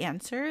of the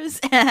answers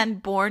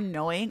and born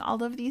knowing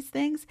all of these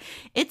things.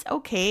 It's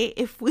okay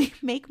if we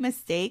make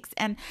mistakes.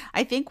 And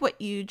I think what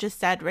you just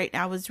said right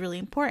now was really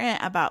important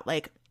about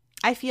like,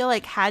 I feel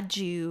like had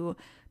you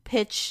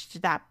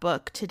pitched that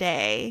book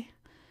today,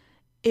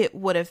 it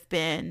would have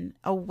been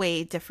a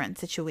way different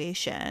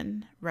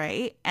situation,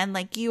 right? And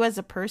like you as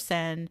a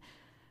person,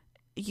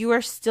 you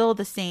are still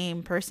the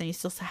same person. You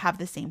still have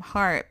the same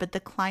heart, but the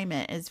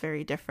climate is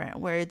very different,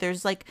 where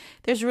there's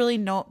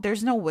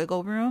no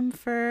wiggle room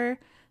for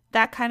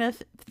that kind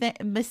of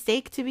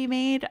mistake to be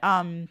made.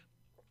 And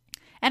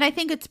I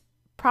think it's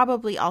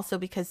probably also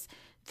because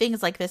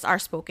things like this are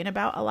spoken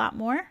about a lot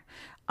more.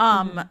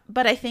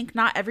 But I think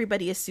not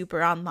everybody is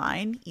super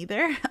online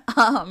either.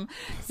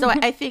 So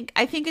I think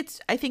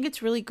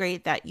it's really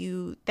great that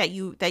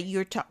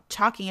you're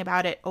talking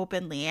about it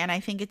openly. And I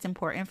think it's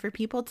important for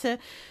people to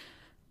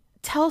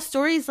tell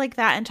stories like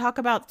that and talk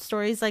about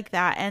stories like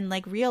that and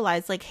like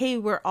realize like, hey,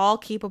 we're all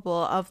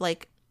capable of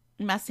like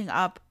messing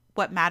up.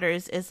 What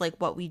matters is like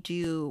what we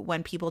do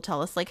when people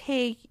tell us like,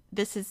 hey,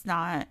 this is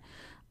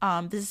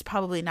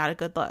probably not a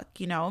good look,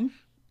 you know?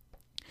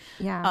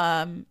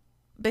 Yeah.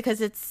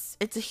 Because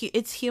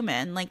it's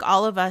human. Like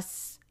all of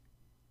us,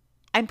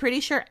 I'm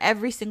pretty sure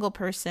every single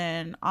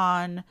person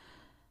on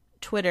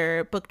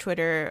Twitter, book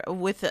Twitter,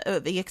 with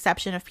the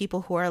exception of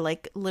people who are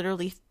like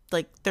literally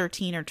like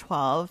 13 or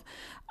 12,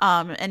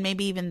 and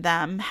maybe even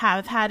them,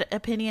 have had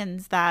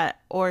opinions that,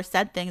 or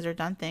said things or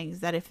done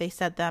things that if they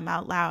said them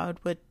out loud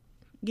would,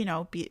 you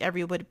know,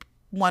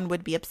 one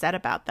would be upset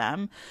about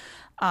them.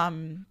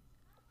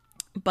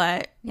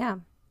 But yeah.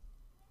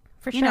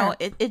 For you know,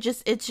 it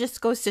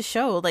just goes to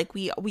show like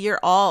we are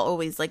all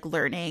always like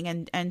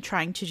learning and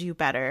trying to do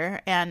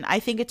better. And I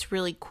think it's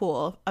really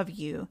cool of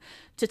you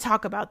to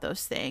talk about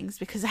those things,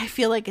 because I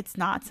feel like it's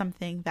not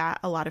something that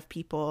a lot of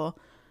people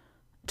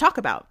talk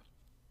about,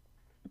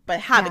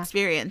 but have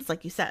experience,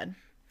 like you said.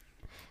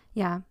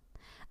 Yeah.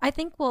 I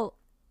think, well,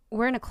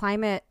 we're in a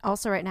climate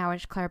also right now,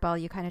 which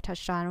Claribel, you kind of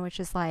touched on, which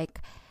is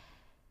like,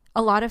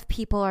 a lot of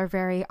people are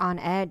very on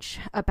edge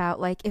about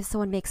like, if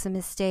someone makes a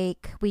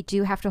mistake, we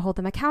do have to hold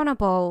them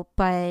accountable.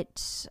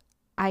 But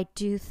I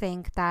do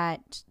think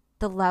that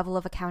the level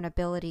of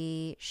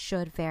accountability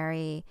should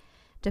vary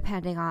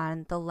depending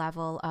on the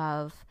level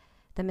of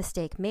the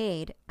mistake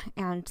made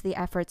and the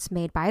efforts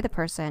made by the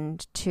person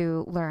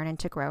to learn and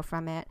to grow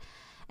from it.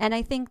 And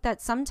I think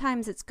that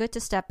sometimes it's good to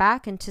step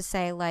back and to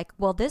say like,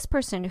 well, this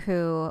person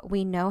who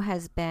we know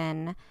has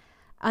been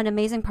an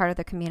amazing part of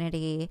the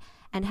community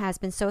and has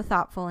been so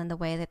thoughtful in the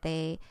way that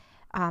they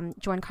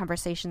join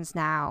conversations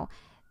now,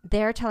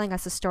 they're telling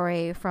us a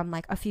story from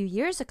like a few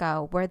years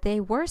ago where they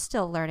were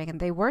still learning and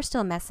they were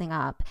still messing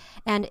up.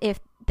 And if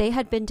they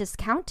had been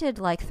discounted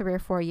like 3 or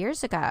 4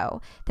 years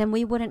ago, then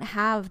we wouldn't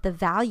have the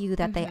value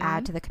that they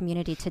add to the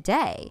community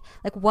today.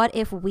 Like, what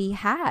if we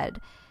had,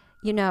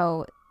 you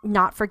know,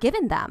 not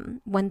forgiven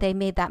them when they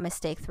made that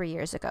mistake 3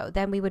 years ago?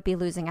 Then we would be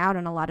losing out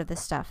on a lot of the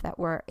stuff that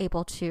we're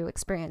able to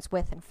experience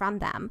with and from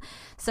them.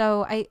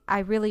 So I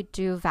really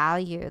do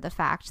value the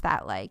fact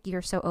that like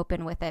you're so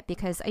open with it,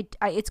 because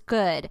it's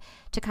good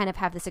to kind of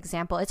have this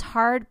example. It's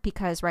hard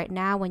because right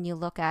now when you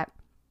look at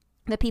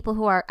the people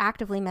who are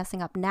actively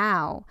messing up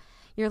now,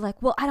 you're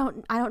like, well, I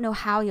don't know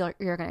how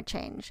you're going to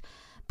change.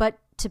 But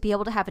to be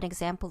able to have an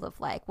example of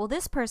like, well,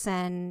 this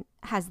person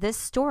has this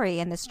story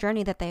and this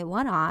journey that they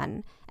went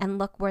on, and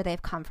look where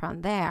they've come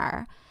from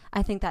there.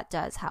 I think that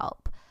does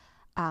help,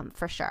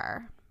 for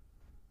sure.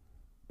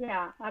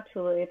 Yeah,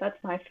 absolutely.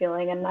 That's my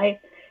feeling. And I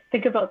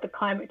think about the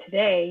climate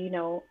today. You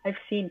know, I've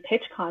seen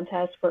pitch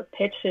contests where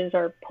pitches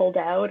are pulled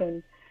out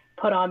and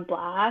put on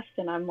blast.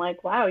 And I'm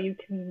like, wow, you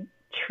can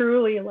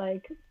truly,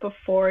 like,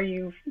 before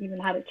you've even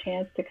had a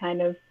chance to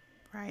kind of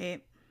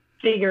right.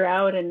 figure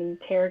out and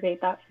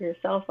interrogate that for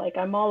yourself. Like,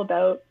 I'm all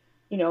about,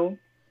 you know,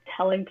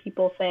 telling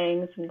people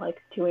things and like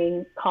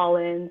doing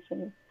call-ins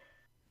and,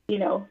 you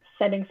know,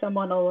 sending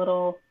someone a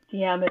little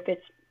DM if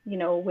it's, you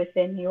know,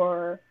 within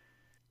your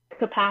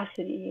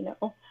capacity, you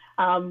know,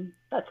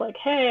 that's like,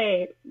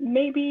 hey,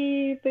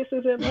 maybe this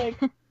isn't like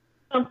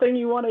something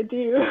you want to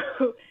do,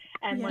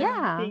 and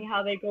like seeing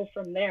how they go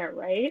from there,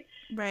 right?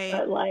 Right.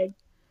 But like,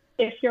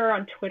 if you're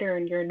on Twitter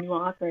and you're a new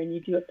author and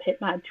you do a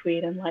Pitmad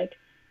tweet and like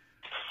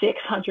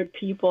 600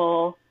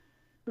 people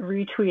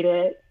retweet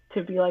it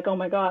to be like, oh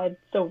my God,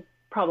 so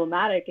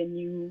problematic, and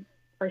you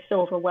are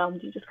so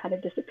overwhelmed, you just kind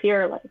of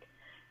disappear. Like,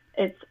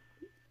 it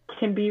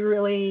can be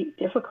really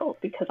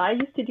difficult, because I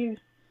used to do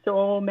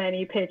so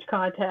many pitch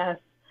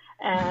contests,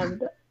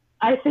 and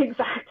I think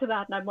back to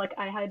that and I'm like,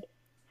 I had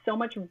so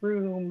much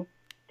room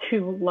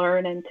to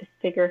learn and to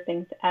figure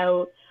things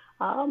out,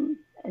 and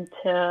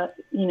to,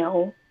 you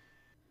know,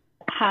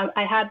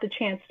 I had the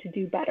chance to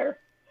do better,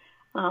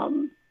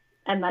 and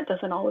that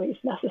doesn't always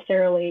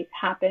necessarily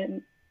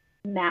happen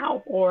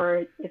now,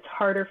 or it's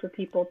harder for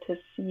people to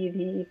see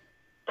the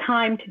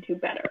time to do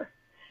better,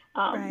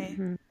 right.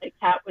 like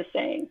Kat was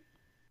saying.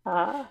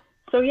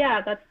 So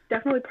yeah, that's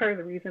definitely part of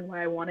the reason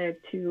why I wanted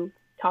to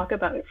talk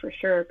about it, for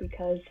sure,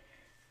 because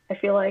I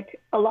feel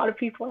like a lot of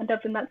people end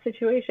up in that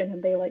situation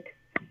and they, like,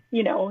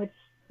 you know, it's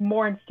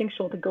more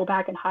instinctual to go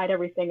back and hide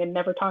everything and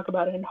never talk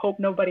about it and hope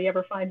nobody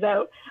ever finds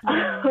out.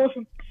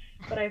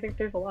 But I think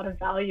there's a lot of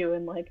value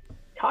in like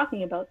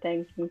talking about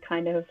things and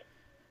kind of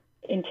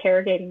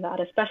interrogating that,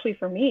 especially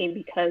for me,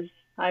 because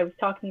I was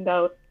talking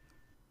about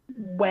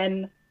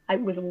when I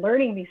was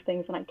learning these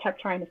things and I kept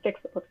trying to fix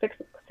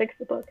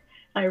the book.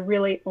 I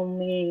really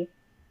only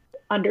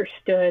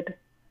understood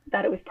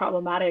that it was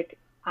problematic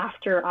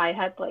after I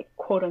had, like,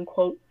 quote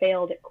unquote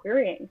failed at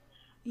querying.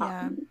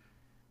 Yeah.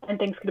 And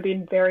things could have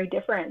been very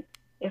different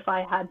if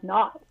I had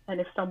not,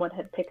 and if someone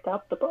had picked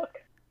up the book.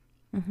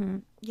 Mm-hmm.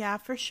 Yeah,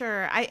 for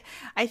sure.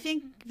 I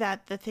think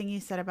that the thing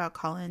you said about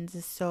call-ins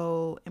is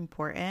so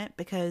important,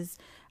 because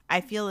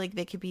I feel like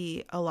they could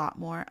be a lot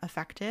more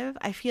effective.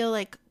 I feel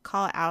like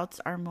call-outs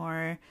are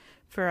more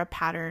for a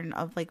pattern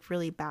of like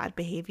really bad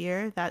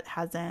behavior that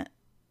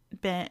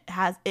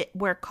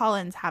where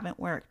call-ins haven't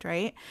worked,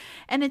 right?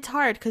 And it's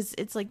hard because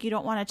it's like you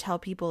don't want to tell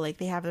people like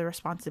they have the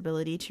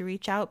responsibility to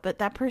reach out, but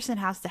that person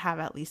has to have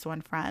at least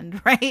one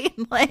friend, right?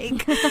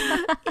 Like, you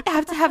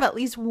have to have at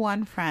least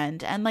one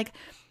friend. And like,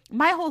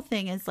 my whole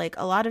thing is like,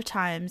 a lot of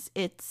times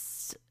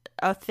it's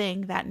a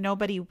thing that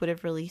nobody would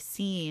have really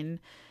seen,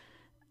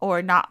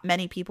 or not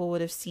many people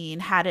would have seen,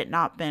 had it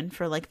not been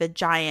for like the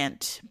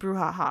giant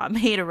brouhaha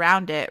made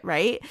around it,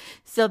 right?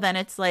 So then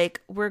it's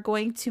like, we're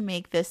going to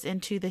make this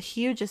into the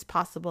hugest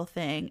possible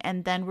thing,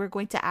 and then we're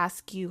going to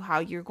ask you how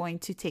you're going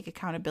to take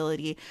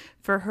accountability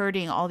for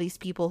hurting all these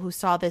people who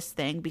saw this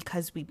thing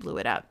because we blew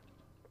it up.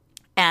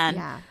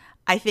 And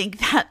I think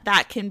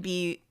that can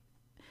be,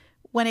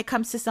 when it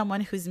comes to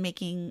someone who's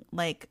making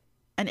like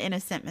an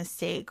innocent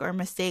mistake, or a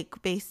mistake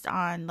based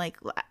on like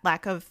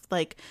lack of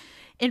like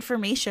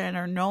information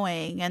or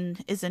knowing,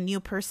 and is a new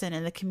person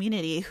in the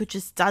community who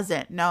just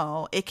doesn't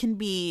know, it can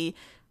be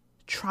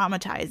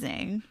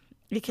traumatizing.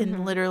 It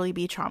can literally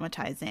be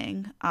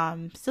traumatizing.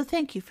 So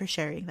thank you for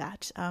sharing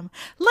that.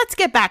 Let's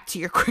get back to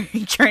your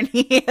querying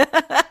journey.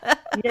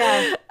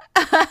 Yeah,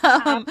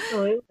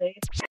 absolutely.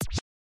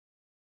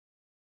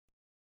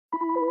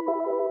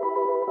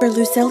 For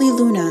Lucely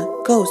Luna,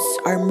 ghosts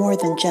are more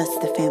than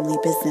just the family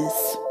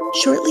business.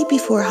 Shortly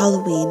before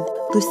Halloween,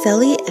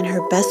 Lucely and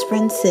her best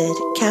friend Sid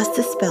cast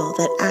a spell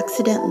that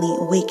accidentally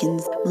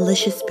awakens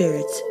malicious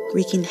spirits,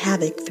 wreaking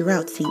havoc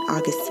throughout St.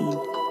 Augustine.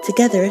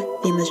 Together,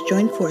 they must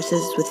join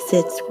forces with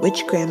Sid's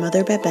witch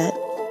grandmother Babette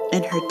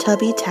and her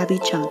tubby Tabby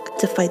Chunk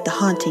to fight the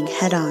haunting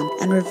head-on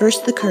and reverse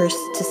the curse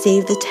to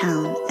save the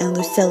town and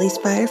Lucely's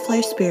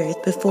firefly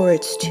spirit before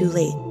it's too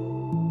late.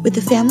 With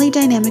the family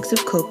dynamics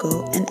of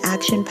Coco and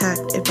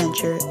action-packed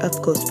adventure of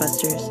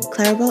Ghostbusters,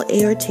 Claribel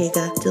A.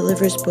 Ortega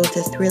delivers both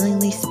a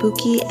thrillingly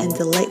spooky and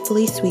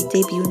delightfully sweet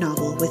debut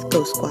novel with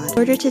Ghost Squad.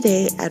 Order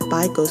today at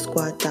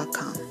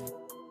buyghostsquad.com.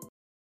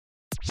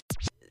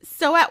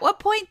 So at what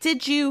point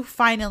did you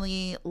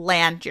finally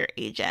land your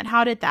agent?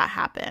 How did that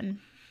happen?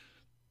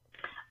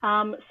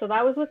 So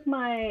that was with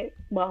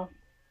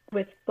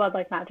Blood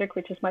Like Magic,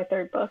 which is my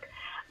third book.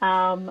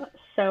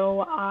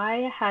 So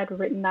I had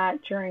written that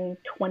during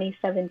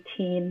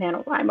 2017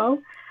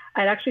 NaNoWriMo.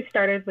 I'd actually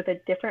started with a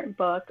different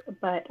book,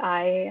 but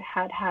I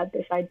had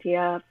this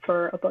idea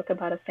for a book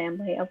about a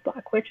family of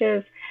Black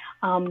witches.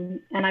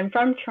 And I'm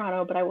from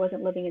Toronto, but I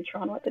wasn't living in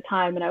Toronto at the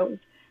time, and I was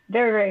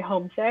very, very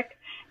homesick.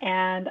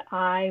 And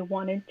I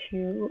wanted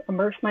to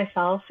immerse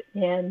myself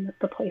in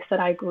the place that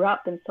I grew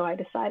up. And so I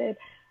decided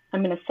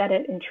I'm going to set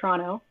it in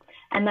Toronto.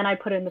 And then I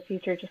put in the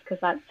future just because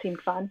that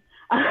seemed fun.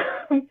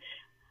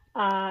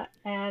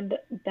 And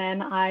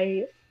then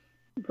I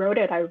wrote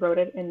it. I wrote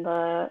it in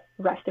the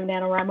rest of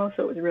NaNoWriMo,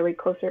 so it was really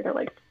closer to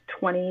like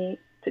 20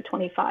 to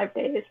 25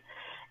 days.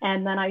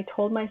 And then I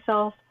told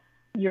myself,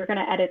 you're going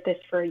to edit this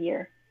for a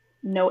year.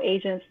 No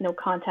agents, no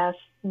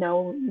contests,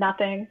 no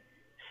nothing.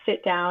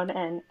 Sit down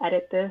and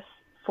edit this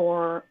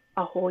for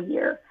a whole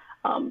year.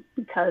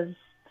 Because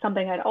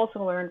something I'd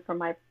also learned from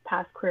my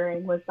past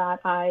querying was that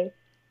I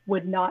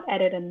would not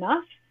edit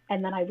enough,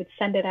 and then I would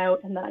send it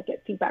out, and then I'd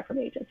get feedback from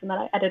agents, and then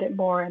I edit it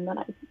more, and then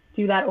I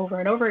do that over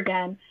and over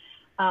again.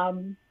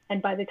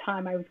 And by the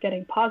time I was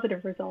getting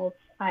positive results,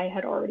 I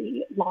had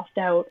already lost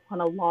out on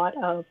a lot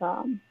of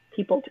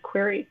people to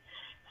query.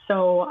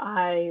 So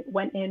I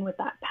went in with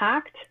that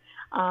pact.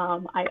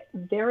 I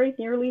very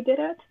nearly did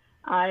it.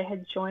 I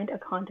had joined a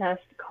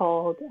contest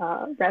called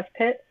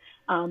RevPit,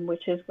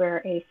 which is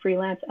where a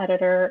freelance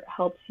editor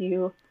helps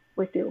you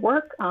with your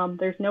work.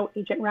 There's no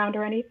agent round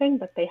or anything,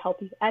 but they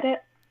help you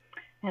edit.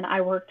 And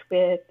I worked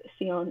with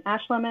Sion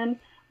Ashleman,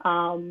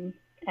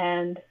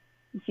 and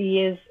Z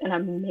is an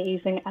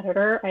amazing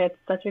editor. I had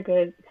such a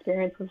good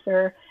experience with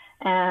her,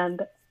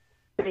 and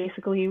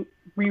basically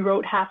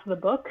rewrote half of the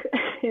book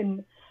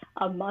in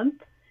a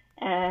month.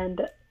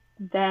 And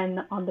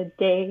then on the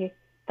day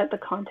that the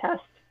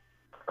contest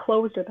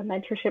closed, or the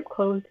mentorship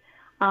closed,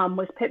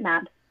 was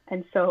Pitmad.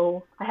 And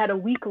so I had a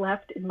week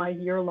left in my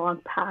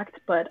year-long pact,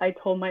 but I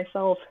told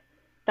myself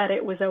that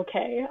it was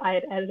okay. I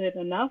had edited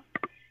enough,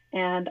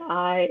 and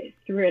I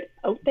threw it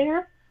out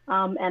there,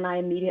 and I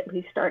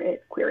immediately started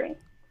querying.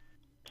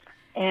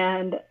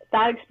 And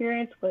that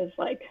experience was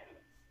like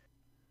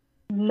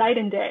night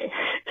and day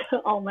to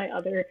all my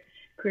other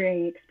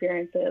querying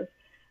experiences.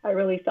 I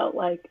really felt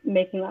like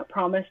making that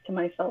promise to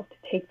myself to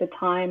take the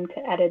time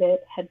to edit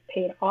it had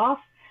paid off.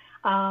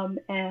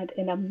 And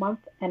in a month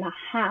and a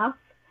half,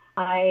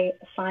 I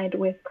signed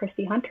with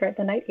Christy Hunter at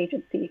the Night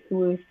Agency,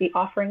 who is the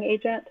offering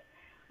agent.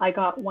 I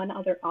got one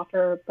other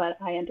offer, but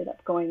I ended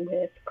up going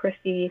with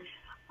Christy.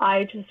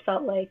 I just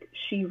felt like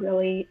she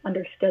really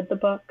understood the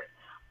book.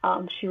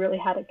 She really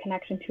had a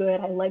connection to it.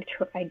 I liked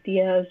her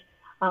ideas.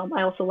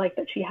 I also liked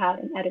that she had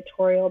an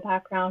editorial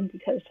background,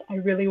 because I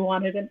really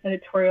wanted an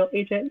editorial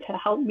agent to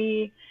help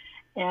me.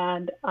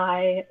 And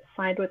I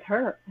signed with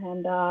her.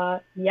 And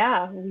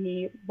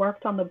we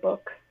worked on the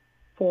book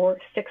for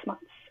 6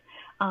 months.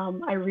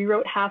 I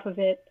rewrote half of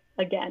it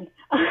again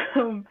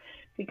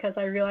because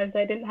I realized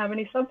I didn't have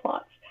any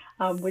subplots,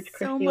 which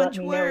Christy let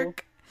me know.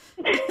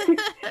 It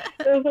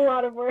was a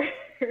lot of work.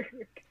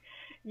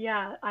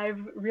 Yeah,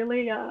 I've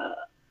really,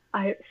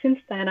 since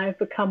then, I've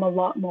become a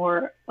lot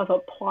more of a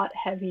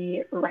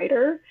plot-heavy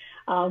writer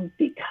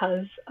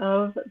because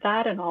of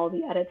that and all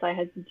the edits I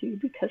had to do,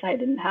 because I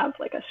didn't have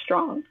like a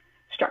strong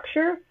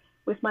structure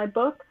with my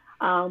book.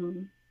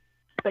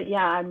 But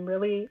yeah, I'm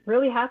really,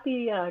 really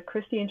happy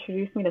Christy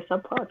introduced me to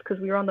subplots, because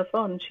we were on the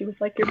phone and she was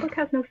like, your book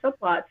has no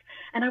subplots.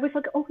 And I was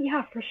like, oh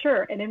yeah, for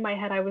sure. And in my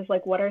head, I was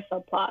like, what are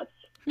subplots?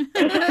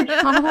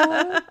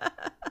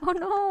 Oh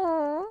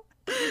no.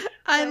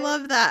 I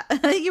love that.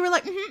 You were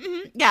like,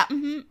 yeah,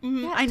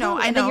 Yeah, I know,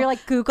 totally. I And know. then you're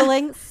like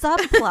Googling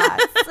subplots,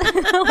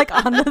 like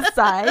on the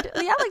side.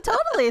 Yeah, like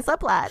totally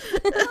subplots.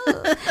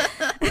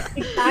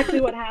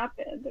 Exactly what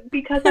happened,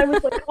 because I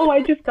was like, oh,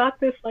 I just got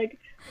this like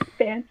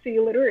fancy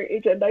literary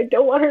agent. I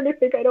don't want her to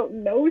think I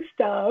don't know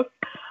stuff.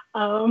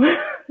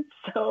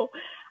 So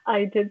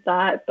I did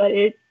that, but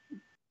it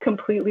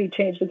completely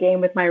changed the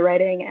game with my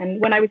writing. And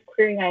when I was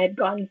querying, I had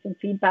gotten some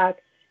feedback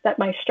that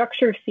my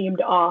structure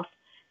seemed off.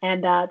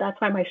 And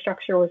that's why my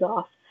structure was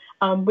off,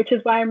 which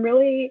is why I'm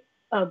really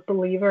a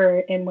believer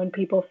in when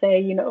people say,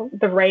 you know,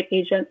 the right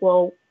agent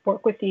will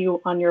work with you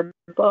on your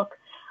book,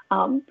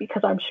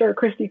 because I'm sure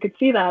Christy could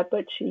see that,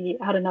 but she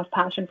had enough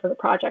passion for the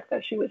project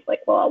that she was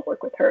like, well, I'll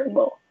work with her and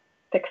we'll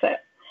fix it.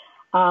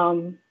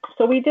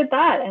 So we did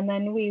that, and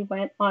then we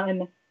went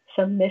on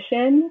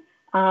submission.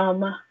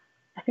 I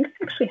think I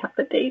actually have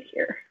the date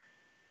here.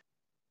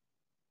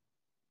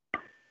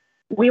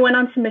 We went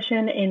on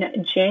submission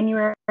in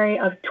January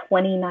of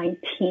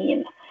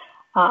 2019.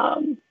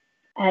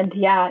 And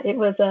yeah, it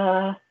was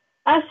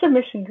as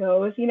submission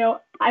goes, you know,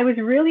 I was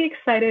really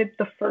excited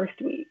the first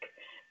week,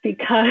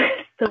 because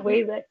the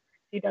way that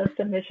she does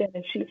submission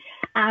is she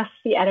asks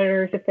the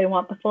editors if they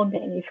want the full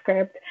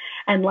manuscript,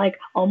 and like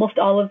almost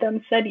all of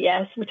them said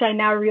yes, which I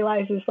now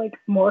realize is like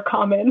more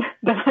common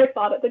than I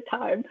thought at the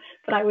time.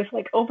 But I was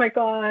like, oh my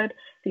God,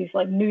 these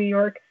like New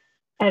York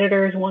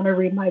editors want to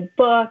read my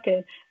book,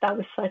 and that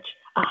was such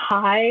a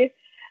high.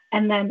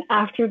 And then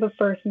after the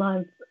first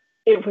month,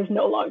 it was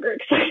no longer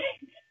exciting.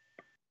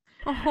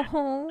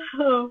 Because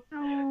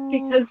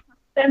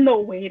then the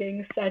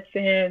waiting sets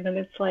in, and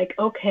it's like,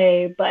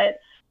 okay,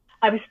 but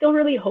I was still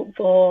really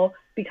hopeful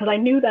because I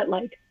knew that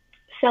like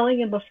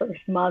selling in the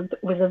first month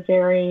was a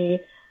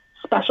very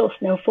special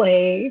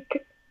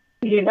snowflake,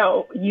 you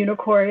know,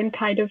 unicorn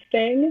kind of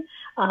thing.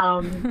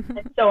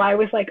 And so I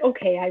was like,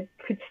 okay, I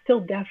could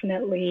still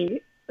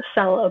definitely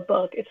sell a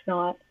book. It's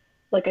not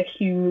like a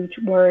huge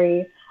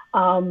worry.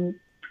 And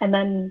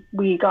then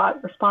we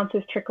got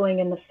responses trickling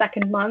in the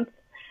second month.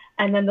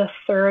 And then the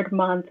third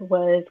month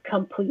was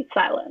complete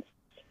silence.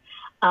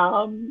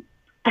 And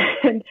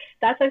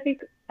that's, I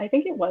think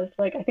it was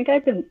like, I think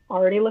I've been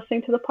already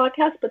listening to the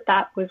podcast, but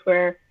that was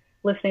where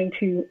listening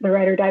to the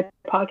Write or Die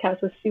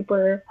podcast was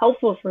super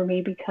helpful for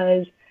me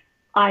because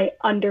I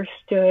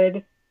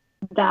understood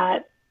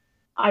that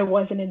I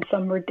wasn't in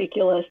some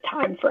ridiculous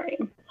time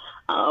frame.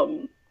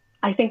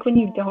 I think when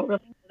you don't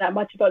really know that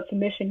much about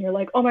submission, you're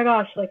like, oh my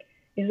gosh, like,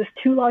 is this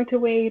too long to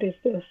wait? Is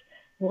this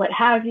what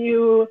have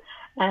you?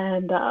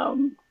 And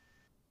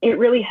it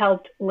really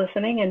helped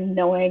listening and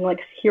knowing, like,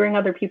 hearing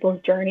other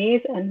people's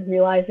journeys and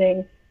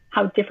realizing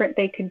how different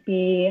they could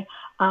be,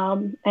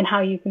 and how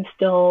you can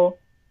still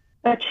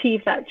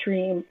achieve that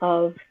dream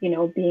of, you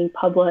know, being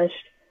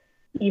published,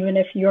 even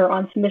if you're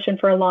on submission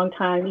for a long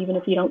time, even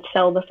if you don't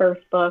sell the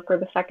first book or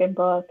the second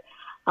book.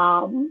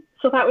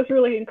 So that was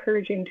really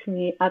encouraging to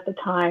me at the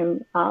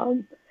time.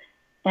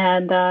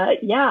 And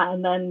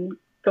then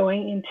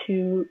going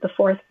into the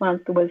fourth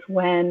month was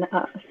when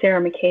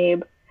Sarah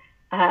McCabe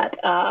at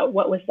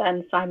what was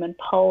then Simon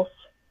Pulse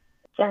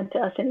sent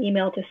us an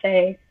email to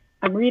say,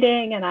 I'm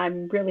reading and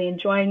I'm really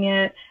enjoying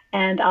it,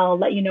 and I'll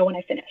let you know when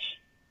I finish.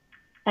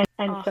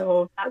 And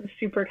so that was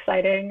super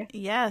exciting.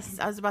 Yes,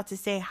 I was about to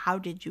say, how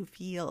did you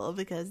feel?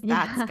 Because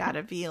that's got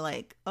to be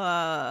like,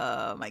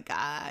 oh my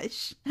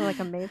gosh. Like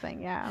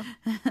amazing, yeah.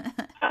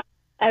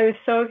 I was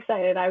so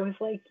excited. I was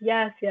like,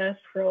 yes,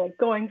 we're like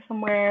going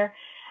somewhere.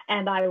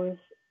 And I was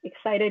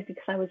excited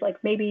because I was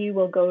like, maybe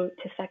we'll go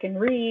to second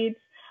reads,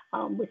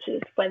 which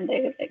is when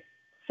they like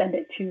send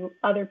it to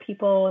other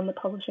people in the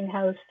publishing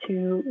house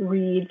to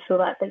read so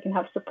that they can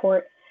have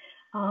support.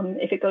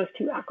 If it goes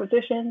to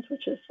acquisitions,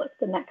 which is like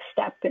the next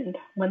step and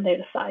when they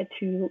decide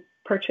to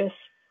purchase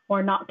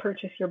or not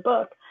purchase your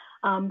book.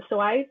 So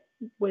I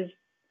was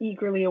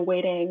eagerly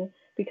awaiting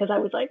because I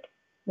was like,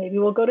 maybe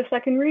we'll go to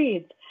second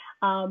reads.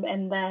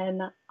 And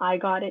then I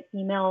got an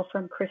email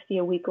from Christy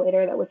a week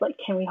later that was like,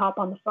 can we hop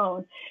on the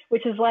phone?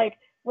 Which is like,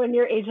 when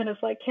your agent is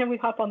like, can we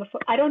hop on the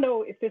phone? I don't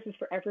know if this is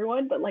for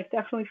everyone, but like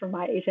definitely for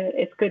my agent,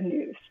 it's good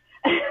news.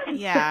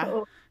 Yeah.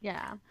 So,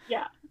 yeah.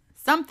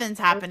 Something's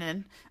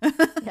happening.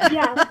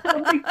 Yeah,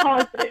 something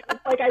positive.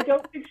 Like, I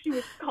don't think she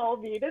would call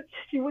me.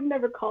 She would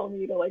never call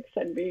me to like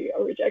send me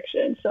a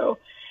rejection. So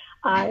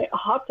I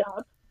hopped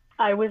up.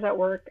 I was at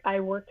work.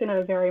 I worked in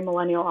a very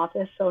millennial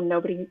office, so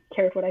nobody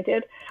cared what I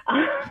did.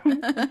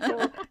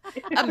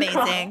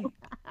 Amazing.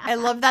 I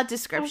love that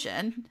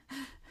description.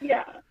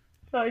 Yeah.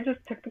 So I just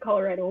took the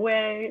call right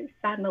away,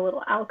 sat in a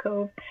little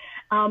alcove.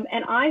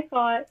 And I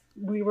thought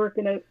she was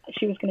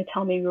going to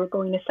tell me we were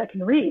going to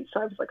second read.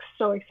 So I was like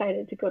so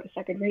excited to go to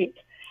second read.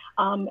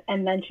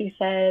 And then she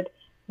said,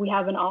 we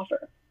have an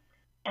offer.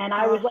 And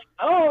I was like,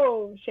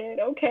 oh shit,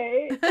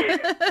 okay.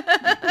 It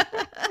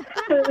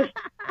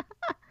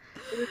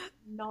was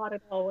not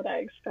at all what I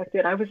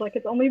expected. I was like,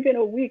 it's only been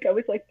a week. I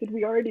was like, did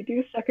we already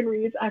do second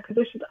reads,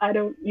 acquisitions? I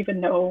don't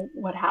even know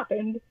what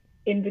happened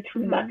in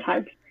between that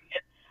time period.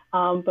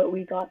 But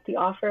we got the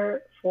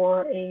offer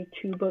for a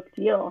 2-book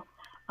deal.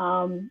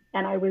 And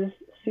I was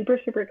super,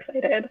 super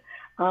excited,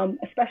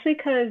 especially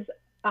because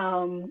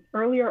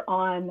earlier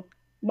on,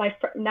 my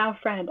now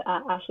friend,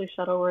 Ashley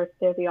Shuttleworth,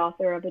 they're the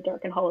author of A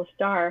Dark and Hollow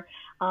Star,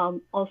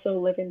 also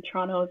live in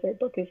Toronto. Their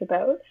book is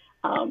about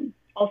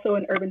also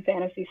an urban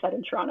fantasy set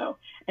in Toronto.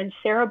 And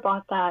Sarah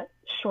bought that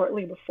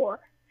shortly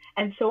before.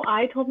 And so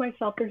I told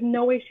myself, there's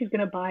no way she's going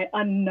to buy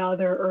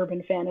another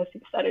urban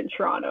fantasy set in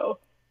Toronto.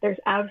 There's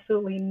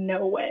absolutely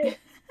no way.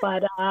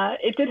 But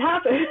it did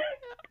happen.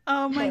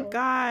 Oh my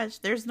gosh.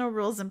 There's no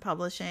rules in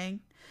publishing.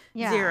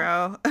 Yeah.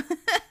 0.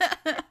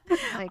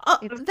 Like,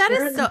 that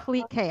is so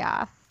complete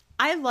chaos.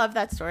 I love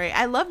that story.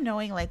 I love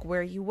knowing like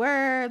where you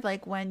were,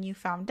 like when you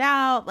found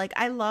out. Like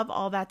I love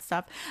all that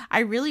stuff. I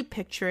really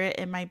picture it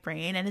in my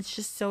brain and it's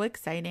just so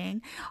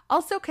exciting.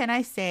 Also, can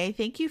I say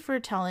thank you for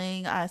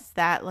telling us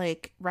that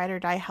like Write or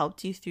Die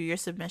helped you through your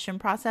submission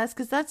process,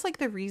 because that's like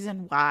the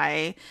reason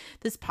why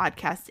this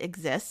podcast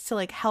exists, to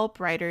like help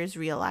writers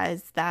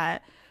realize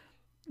that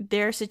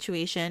their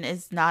situation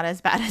is not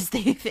as bad as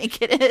they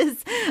think it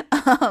is,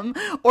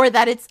 or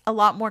that it's a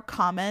lot more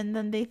common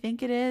than they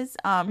think it is.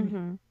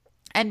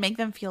 And make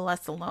them feel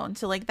less alone.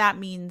 So like that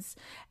means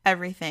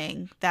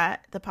everything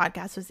that the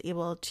podcast was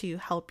able to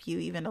help you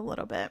even a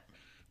little bit.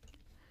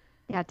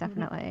 Yeah,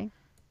 definitely.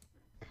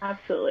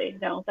 Absolutely.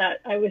 No, that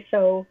I was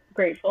so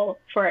grateful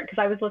for it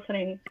because I was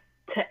listening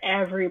to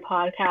every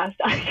podcast.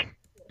 I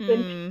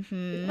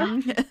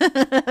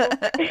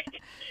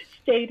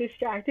stay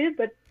distracted,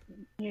 but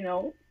you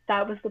know,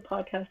 that was the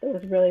podcast that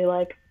was really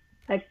like,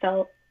 I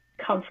felt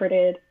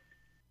comforted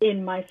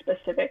in my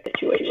specific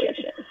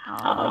situation.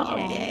 Oh,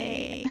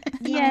 yay.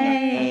 Yay.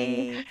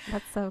 Yay.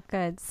 That's so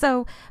good.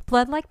 So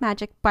Blood Like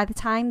Magic, by the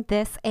time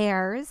this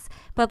airs,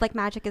 Blood Like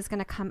Magic is going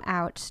to come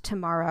out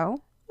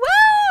tomorrow.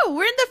 Woo!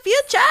 We're in the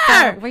future!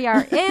 So we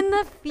are in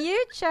the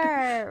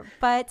future.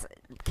 But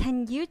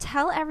can you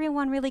tell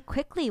everyone really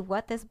quickly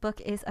what this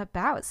book is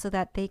about so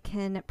that they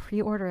can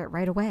pre-order it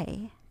right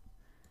away?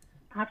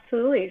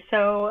 Absolutely.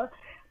 So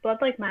Blood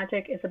Like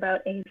Magic is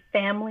about a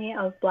family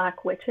of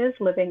Black witches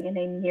living in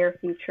a near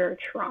future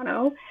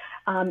Toronto.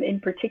 In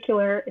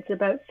particular, it's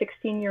about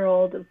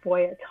 16-year-old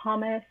Voya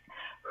Thomas,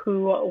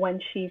 who,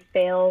 when she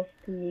fails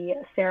the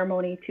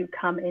ceremony to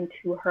come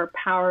into her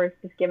powers,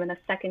 is given a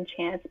second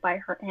chance by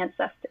her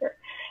ancestor.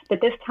 But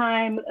this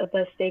time,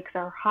 the stakes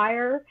are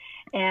higher,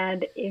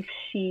 and if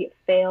she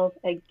fails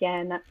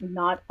again,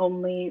 not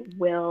only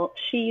will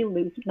she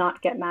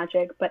not get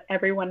magic, but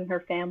everyone in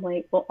her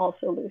family will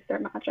also lose their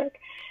magic.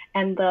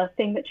 And the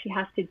thing that she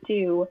has to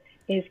do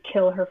is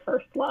kill her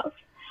first love.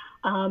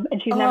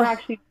 And she's never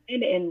actually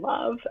been in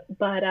love,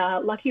 but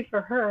lucky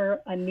for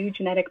her, a new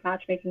genetic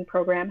matchmaking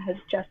program has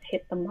just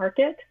hit the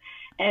market,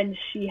 and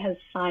she has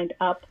signed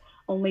up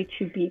only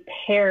to be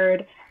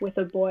paired with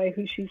a boy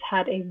who she's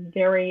had a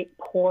very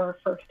poor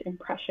first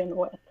impression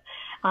with.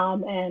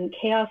 And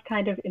chaos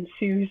kind of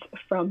ensues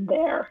from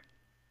there.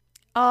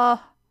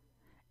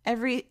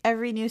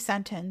 Every new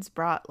sentence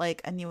brought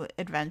like a new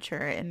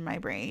adventure in my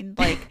brain.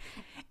 Like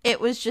it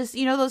was just,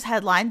 you know, those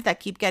headlines that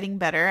keep getting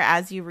better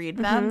as you read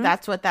them. Mm-hmm.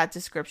 That's what that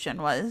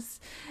description was.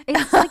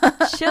 It's like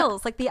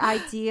chills, like the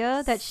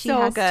idea that she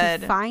has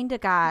to find a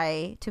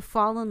guy to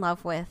fall in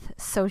love with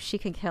so she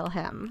can kill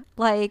him.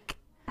 Like,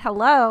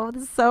 hello,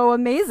 this is so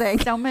amazing.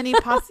 So many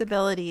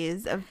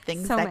possibilities of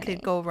things that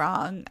could go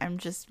wrong. I'm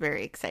just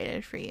very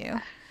excited for you.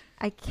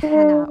 I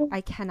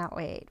cannot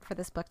wait for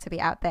this book to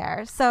be out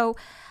there. So,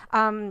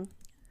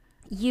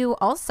 you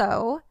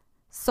also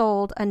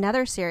sold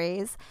another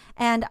series,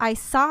 and I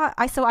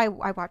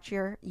watch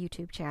your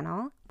YouTube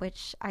channel,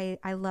 which I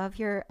love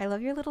your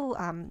little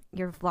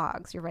your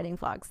vlogs, your writing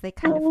vlogs. They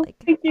kind of like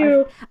thank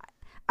you.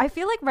 I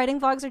feel like writing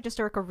vlogs are just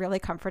like a really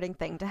comforting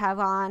thing to have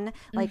on.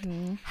 Like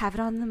have it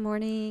on in the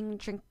morning,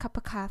 drink a cup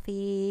of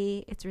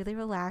coffee. It's really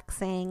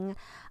relaxing.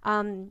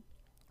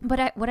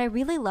 But what I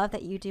really love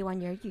that you do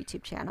on your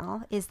YouTube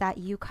channel is that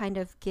you kind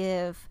of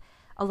give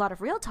a lot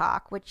of real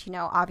talk, which, you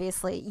know,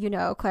 obviously, you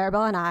know,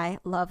 Clarabelle and I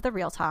love the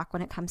real talk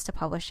when it comes to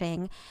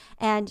publishing.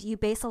 And you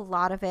base a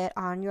lot of it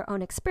on your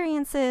own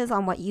experiences,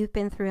 on what you've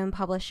been through in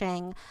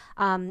publishing.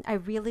 I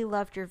really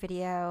loved your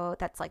video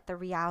that's like the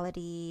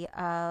reality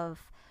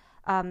of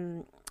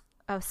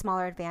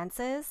Smaller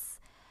Advances.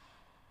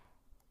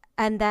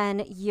 And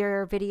then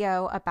your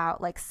video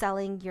about like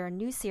selling your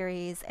new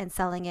series and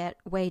selling it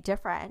way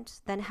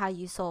different than how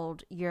you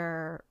sold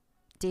your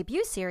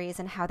debut series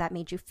and how that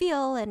made you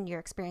feel and your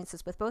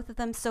experiences with both of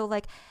them. So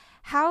like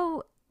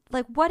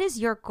what is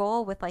your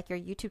goal with like your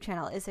YouTube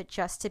channel? Is it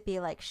just to be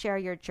like share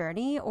your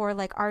journey, or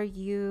like are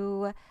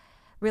you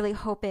really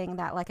hoping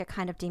that like it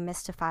kind of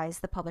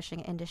demystifies the publishing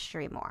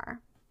industry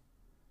more?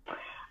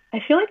 I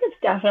feel like it's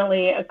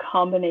definitely a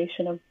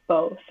combination of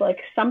both.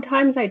 Like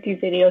sometimes I do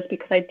videos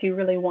because I do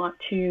really want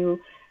to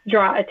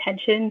draw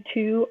attention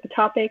to a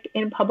topic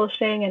in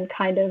publishing and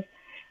kind of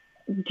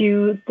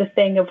do the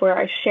thing of where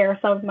I share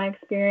some of my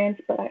experience,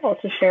 but I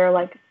also share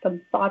like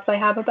some thoughts I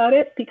have about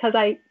it, because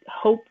I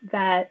hope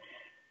that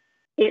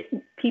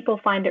people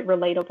find it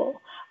relatable,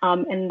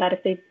 and that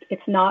if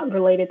it's not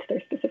related to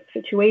their specific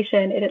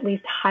situation, it at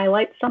least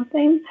highlights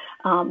something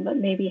that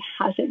maybe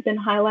hasn't been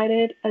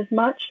highlighted as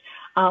much.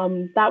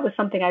 That was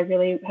something I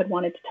really had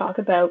wanted to talk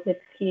about with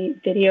the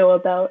video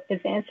about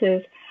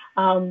advances,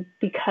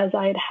 because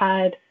I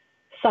had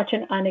such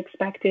an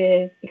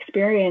unexpected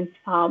experience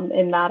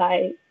in that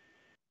I,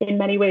 in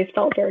many ways,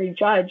 felt very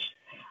judged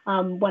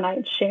when I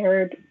had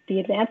shared the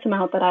advance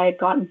amount that I had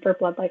gotten for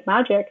Blood Like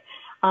Magic.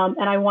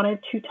 And I wanted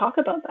to talk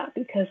about that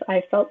because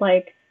I felt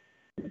like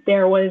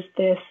there was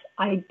this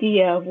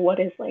idea of what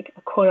is like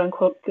a quote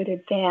unquote good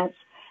advance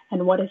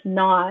and what is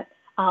not.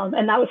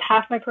 And that was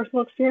half my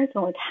personal experience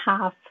and like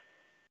half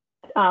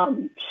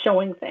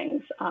showing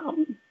things.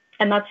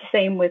 And that's the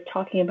same with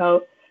talking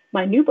about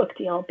my new book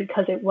deal,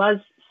 because it was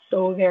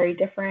so very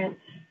different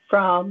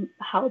from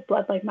how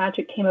Blood Like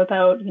Magic came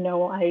about. You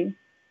know, I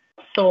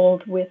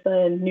sold with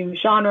a new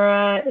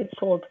genre. It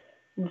sold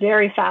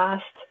very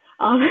fast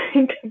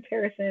in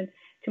comparison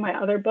to my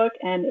other book,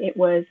 and it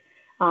was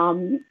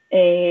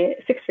a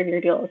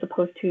six-figure deal as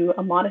opposed to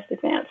a modest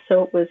advance.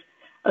 So it was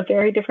a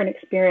very different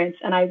experience,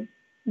 and I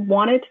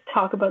wanted to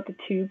talk about the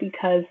two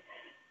because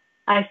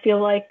I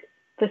feel like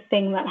the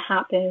thing that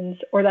happens,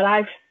 or that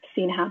I've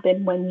seen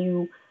happen when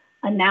you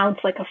announce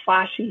like a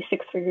flashy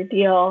six-figure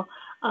deal,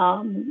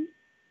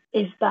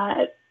 is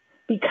that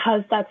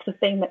because that's the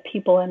thing that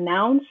people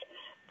announce,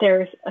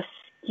 there's a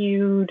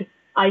skewed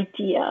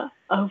idea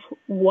of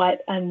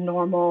what a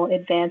normal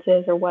advance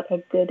is or what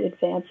a good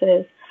advance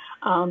is.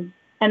 And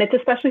it's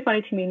especially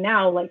funny to me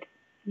now, like,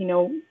 you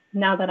know,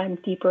 now that I'm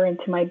deeper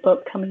into my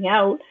book coming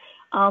out,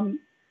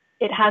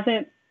 it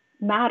hasn't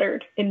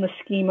mattered in the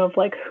scheme of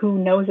like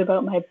who knows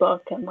about my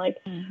book and like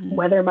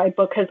whether my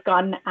book has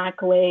gotten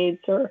accolades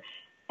or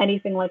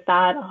anything like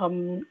that.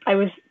 I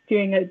was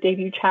doing a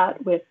debut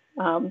chat with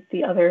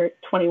the other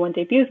 21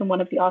 debuts, and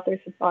one of the authors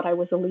had thought I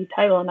was a lead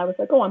title, and I was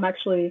like, oh, I'm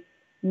actually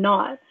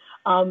not.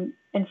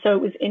 And so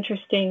it was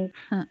interesting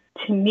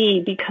to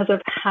me because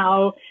of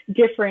how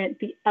different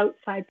the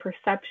outside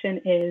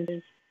perception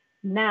is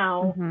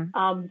now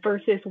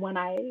versus when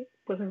I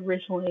was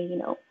originally, you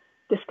know,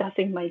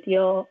 discussing my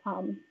deal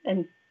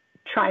and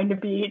trying to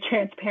be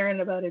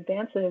transparent about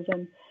advances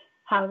and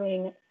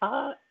having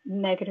a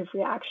negative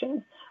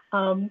reaction.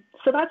 So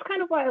that's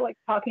kind of why I like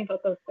talking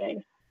about those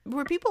things.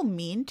 Were people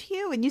mean to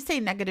you? When you say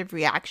negative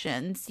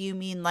reactions, you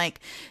mean like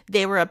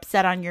they were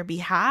upset on your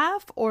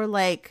behalf, or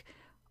like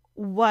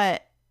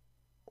what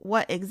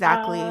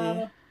exactly?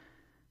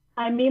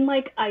 I mean,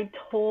 like I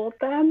told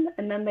them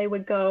and then they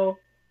would go,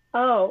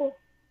 oh,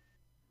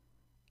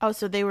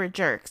 so they were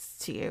jerks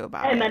to you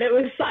about it. And then it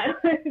was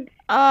silent.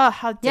 Oh,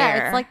 how dare.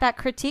 Yeah, it's like that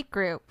critique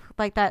group,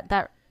 like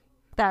that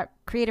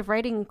creative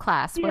writing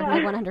class where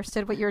no one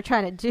understood what you were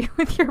trying to do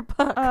with your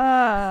book.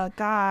 Oh,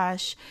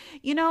 gosh.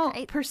 You know,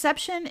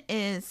 perception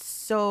is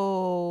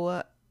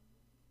so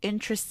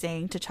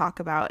interesting to talk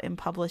about in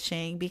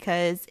publishing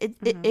because it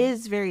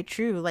is very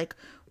true. Like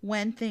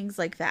when things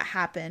like that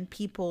happen,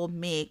 people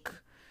make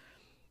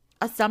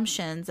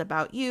assumptions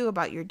about you,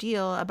 about your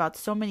deal, about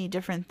so many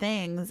different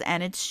things,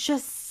 and it's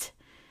just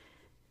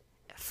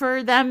for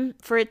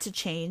it to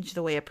change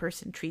the way a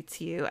person treats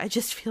you, I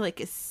just feel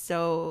like it's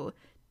so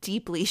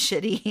deeply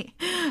shitty.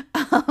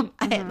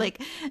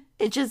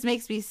 It just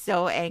makes me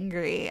so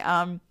angry.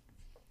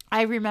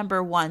 I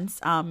remember once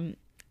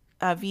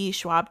V.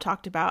 Schwab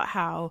talked about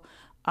how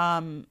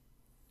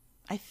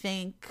I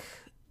think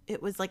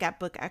it was like at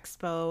Book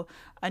Expo,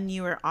 a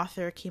newer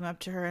author came up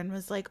to her and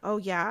was like, oh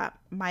yeah,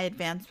 my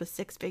advance was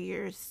 6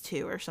 figures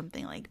too, or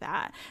something like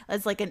that.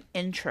 As like an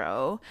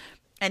intro.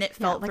 And it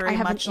felt very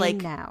much like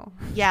now.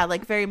 Yeah,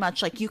 like very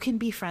much like you can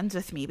be friends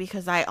with me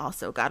because I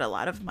also got a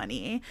lot of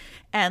money.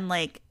 And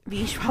like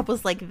V. Schwab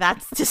was like,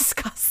 that's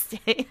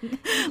disgusting.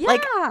 Yeah.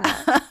 Like,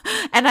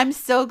 and I'm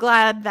so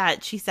glad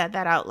that she said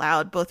that out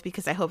loud, both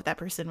because I hope that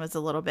person was a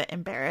little bit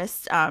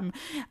embarrassed.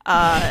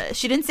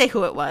 She didn't say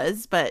who it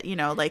was, but you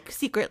know, like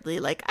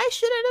secretly, like I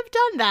shouldn't have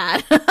done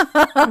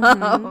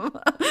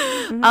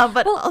that.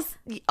 But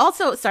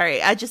also,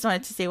 sorry, I just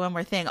wanted to say one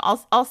more thing.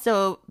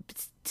 Also,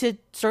 to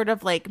sort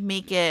of like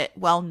make it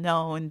well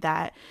known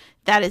that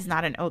that is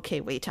not an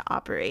okay way to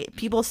operate.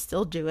 People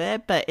still do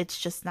it, but it's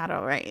just not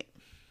all right.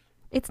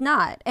 It's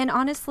not. And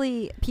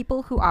honestly,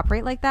 people who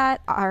operate like that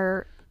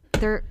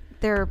they're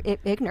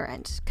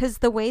ignorant, because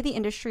the way the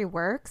industry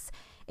works,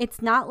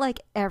 it's not like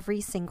every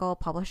single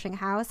publishing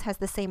house has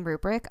the same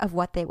rubric of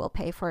what they will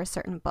pay for a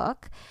certain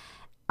book.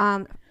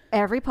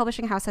 Every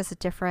publishing house has a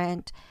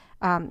different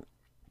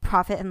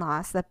profit and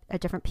loss, a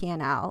different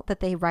P&L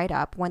that they write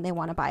up when they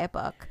want to buy a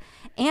book.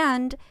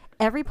 And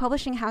every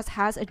publishing house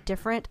has a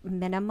different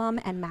minimum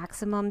and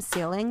maximum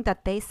ceiling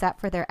that they set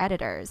for their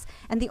editors.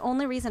 And the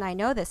only reason I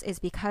know this is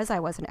because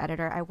I was an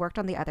editor. I worked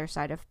on the other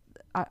side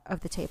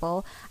of the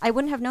table. I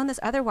wouldn't have known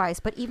this otherwise.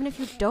 But even if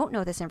you don't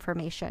know this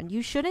information,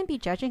 you shouldn't be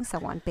judging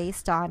someone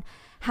based on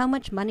how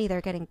much money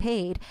they're getting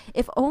paid,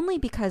 if only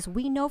because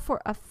we know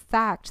for a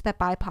fact that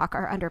BIPOC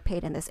are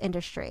underpaid in this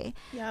industry.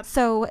 Yep.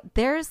 So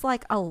there's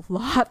like a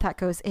lot that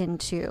goes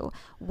into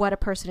what a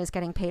person is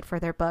getting paid for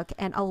their book,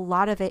 and a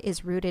lot of it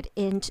is rooted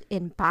in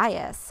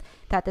bias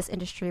that this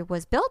industry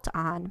was built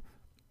on.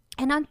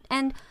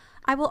 And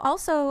I will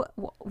also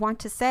want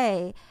to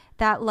say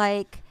that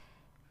like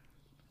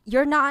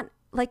you're not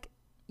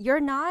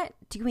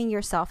doing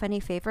yourself any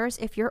favors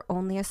if you're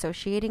only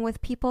associating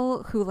with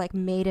people who like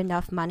made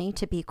enough money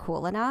to be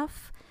cool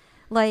enough.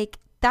 Like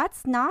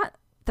that's not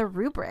the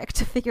rubric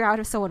to figure out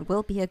if someone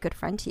will be a good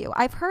friend to you.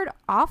 I've heard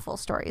awful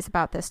stories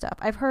about this stuff.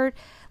 I've heard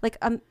like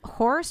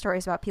horror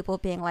stories about people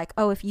being like,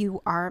 oh, if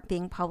you aren't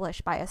being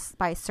published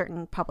by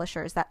certain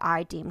publishers that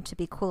I deem to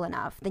be cool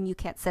enough, then you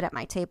can't sit at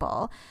my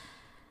table.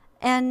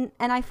 And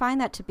I find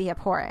that to be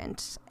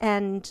abhorrent.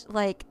 And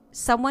like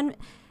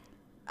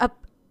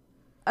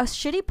a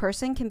shitty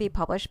person can be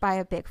published by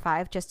a big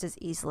five just as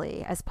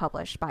easily as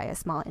published by a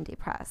small indie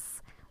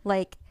press.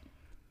 Like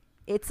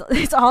it's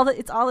all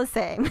the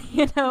same,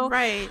 you know?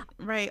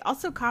 Right.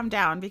 Also calm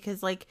down,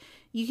 because like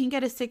you can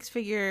get a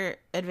 6-figure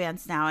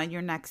advance now and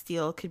your next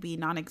deal could be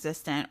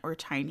non-existent or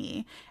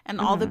tiny. And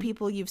all the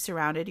people you've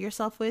surrounded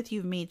yourself with,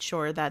 you've made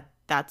sure that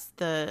that's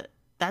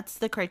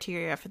the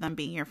criteria for them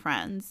being your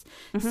friends.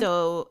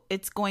 So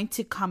it's going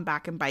to come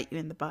back and bite you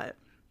in the butt.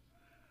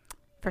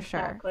 For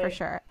sure.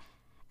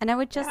 And I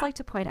would just like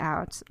to point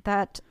out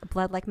that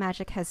Blood Like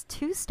Magic has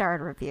 2-star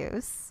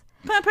reviews.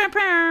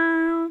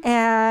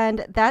 And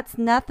and that's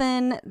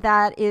nothing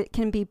that it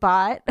can be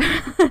bought.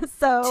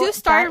 So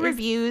 2-star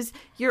reviews.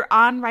 You're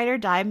on Ride or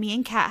Die. Me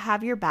and Kat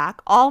have your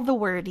back. All the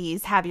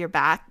wordies have your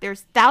back.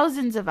 There's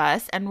thousands of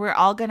us, and we're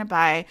all going to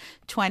buy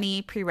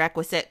 20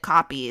 prerequisite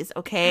copies.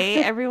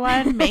 Okay,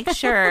 everyone? Make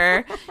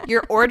sure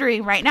you're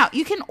ordering right now.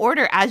 You can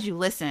order as you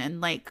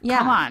listen. Like,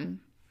 come on.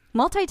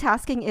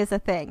 Multitasking is a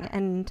thing,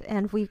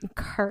 and we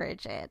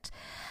encourage it.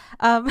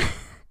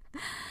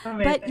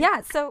 But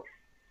yeah,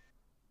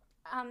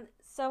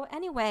 so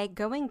anyway,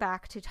 going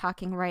back to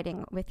talking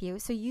writing with you,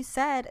 so you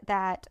said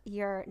that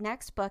your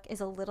next book is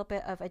a little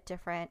bit of a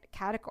different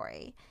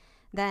category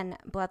than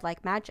Blood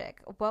Like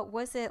Magic. What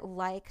was it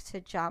like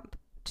to jump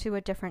to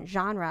a different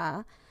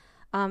genre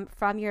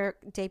from your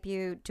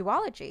debut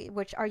duology?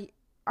 Which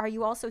are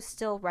you also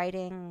still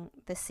writing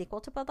the sequel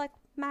to Blood Like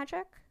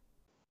Magic?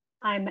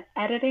 I'm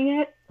editing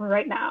it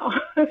right now.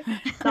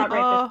 Not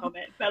right this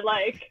moment, but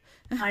like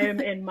I am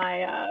in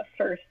my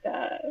first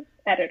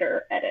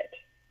editor edit.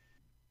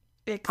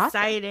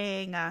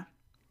 Exciting. Awesome.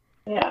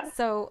 Yeah.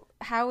 So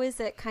how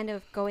is it kind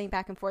of going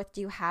back and forth?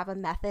 Do you have a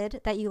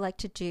method that you like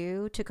to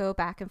do to go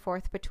back and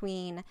forth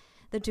between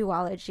the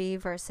duology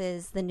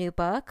versus the new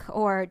book?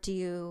 Or do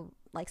you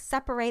like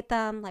separate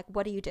them? Like,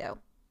 what do you do?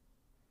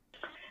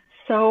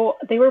 So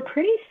they were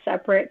pretty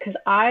separate because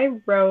I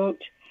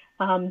wrote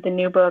the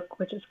new book,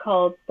 which is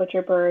called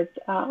Butcher Birds.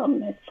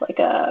 It's like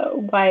a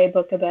YA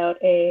book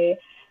about a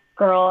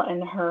girl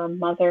and her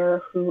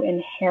mother who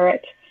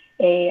inherit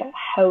a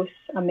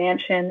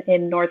mansion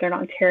in Northern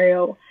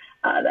Ontario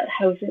that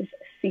houses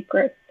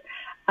secrets.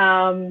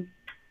 And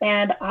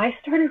I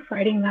started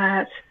writing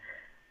that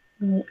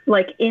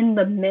like in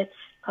the midst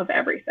of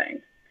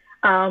everything.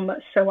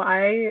 So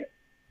I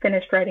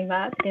finished writing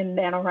that in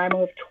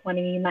NaNoWriMo of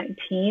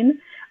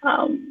 2019,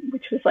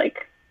 which was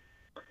like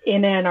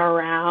in and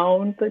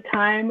around the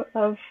time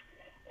of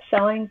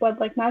selling Blood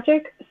Like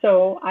Magic.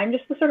 So I'm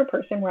just the sort of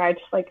person where I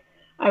just like,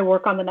 I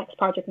work on the next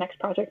project, because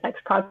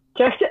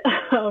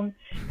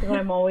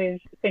I'm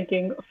always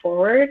thinking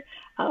forward.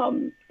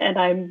 And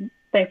I'm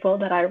thankful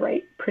that I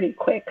write pretty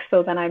quick,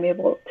 so then I'm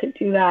able to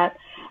do that.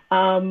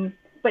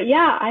 But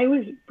yeah, I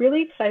was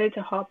really excited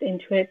to hop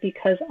into it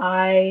because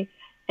I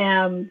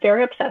am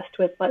very obsessed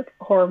with like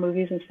horror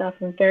movies and stuff.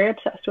 I'm very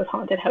obsessed with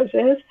haunted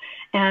houses,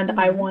 and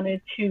I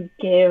wanted to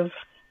give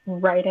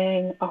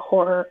writing a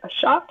horror a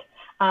shot.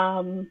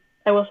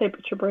 I will say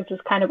Butcher Birds is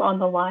kind of on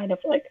the line of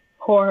like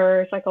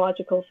horror,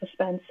 psychological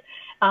suspense.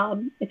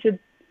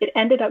 It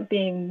ended up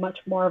being much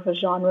more of a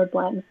genre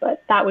blend,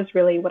 but that was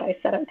really what I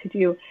set out to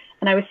do.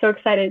 And I was so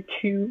excited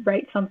to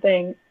write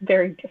something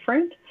very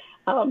different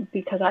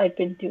because I had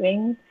been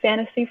doing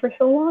fantasy for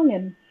so long,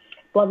 and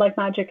Blood Like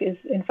Magic is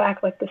in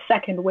fact like the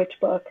second witch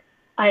book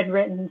I had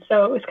written.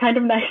 So it was kind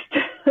of nice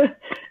to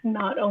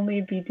not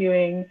only be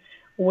doing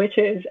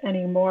witches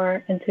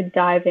anymore and to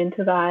dive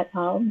into that.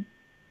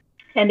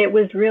 And it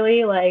was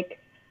really like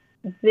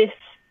this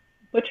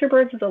Butcher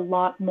Birds is a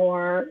lot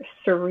more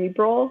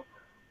cerebral,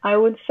 I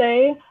would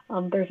say.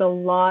 There's a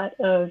lot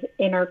of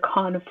inner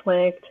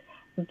conflict,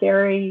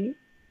 very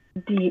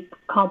deep,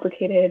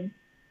 complicated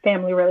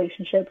family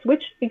relationships,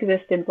 which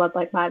exist in Blood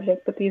Like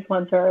Magic, but these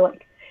ones are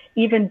like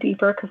even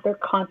deeper because they're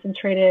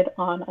concentrated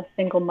on a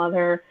single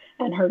mother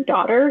and her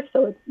daughter.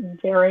 So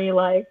it's very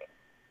like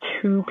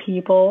two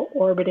people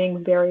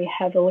orbiting very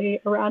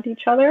heavily around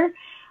each other.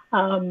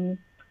 And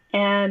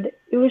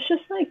it was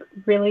just like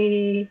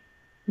really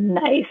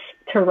nice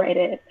to write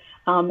it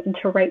and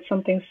to write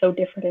something so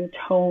different in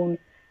tone,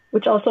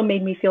 which also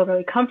made me feel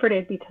really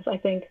comforted because I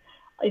think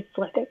it's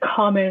like a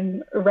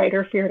common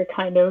writer fear to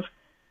kind of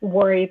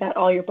worry that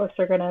all your books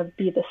are going to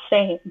be the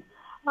same.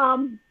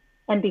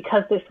 And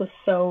because this was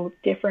so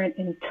different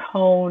in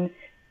tone,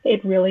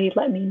 it really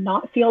let me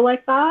not feel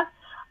like that.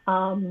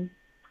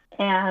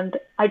 And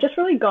I just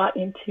really got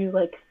into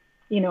like,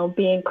 you know,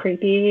 being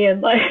creepy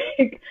and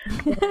like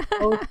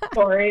those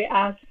story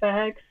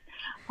aspects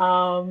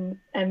and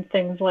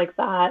things like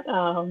that.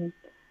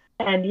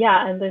 And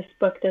yeah, and this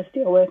book does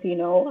deal with, you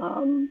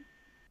know,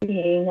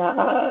 being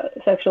a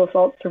sexual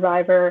assault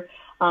survivor.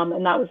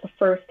 And that was the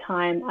first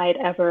time I'd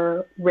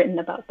ever written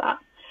about that.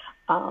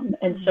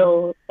 And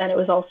so then it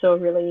was also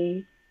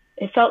really,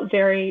 it felt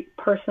very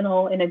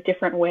personal in a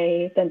different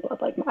way than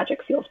Blood Like Magic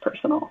feels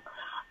personal,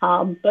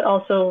 but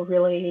also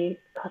really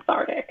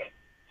cathartic.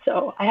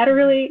 So I had a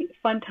really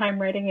fun time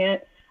writing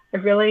it. I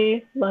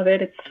really love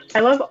it. I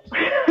love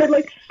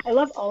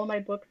all of my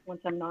books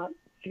once I'm not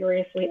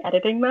furiously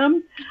editing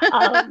them.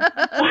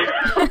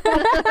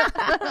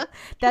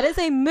 That is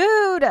a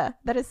mood.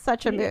 That is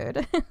such a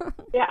mood.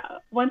 Yeah.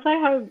 Once I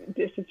have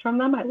distance from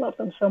them, I love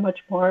them so much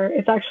more.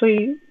 It's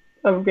actually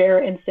a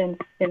rare instance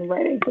in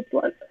writing the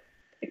Blood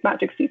Like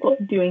Magic sequel,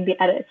 doing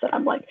the edits, that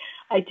I'm like,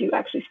 I do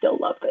actually still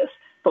love this,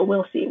 but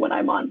we'll see when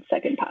I'm on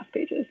second pass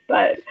pages.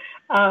 But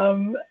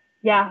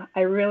yeah,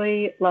 I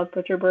really love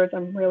Butcher Birds.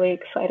 I'm really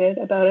excited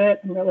about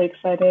it. I'm really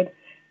excited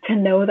to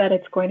know that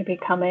it's going to be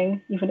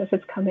coming, even if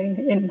it's coming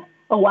in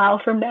a while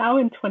from now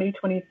in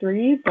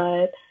 2023.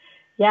 But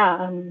yeah,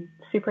 I'm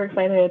super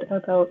excited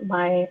about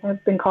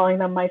I've been calling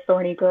them my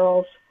thorny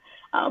girls,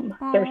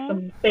 There's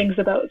some things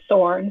about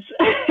thorns,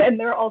 and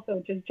they're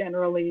also just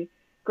generally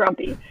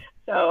grumpy.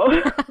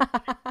 So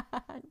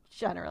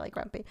generally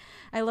grumpy.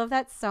 I love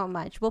that so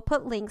much. We'll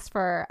put links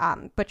for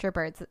Butcher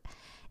Birds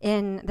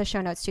in the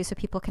show notes too, so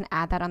people can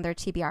add that on their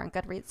TBR and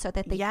Goodreads, so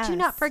that they do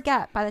not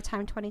forget by the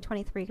time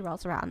 2023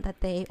 rolls around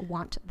that they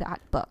want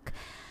that book.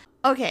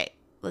 Okay,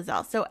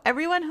 Lizelle. So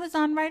everyone who's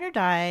on Ride or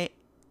Die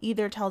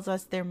either tells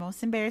us their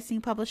most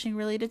embarrassing publishing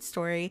related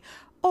story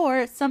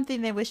or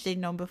something they wish they'd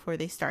known before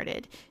they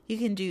started. You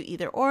can do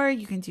either or,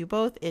 you can do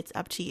both. It's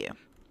up to you.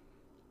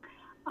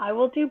 I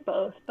will do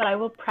both, but I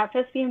will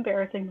preface the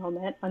embarrassing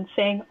moment on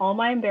saying all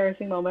my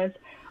embarrassing moments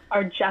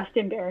are just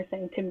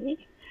embarrassing to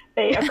me.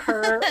 They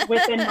occur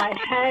within my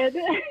head.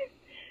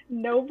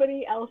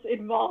 Nobody else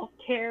involved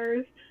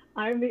cares.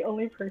 I'm the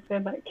only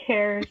person that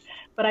cares.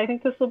 But I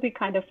think this will be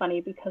kind of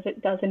funny because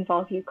it does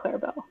involve you,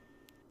 Clarabelle.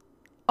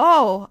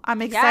 Oh,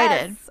 I'm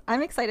excited. Yes,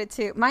 I'm excited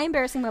too. My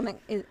embarrassing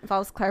moment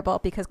involves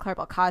Clarabelle because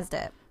Clarabelle caused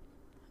it.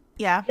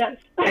 Yeah, yes.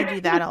 I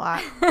do that a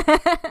lot.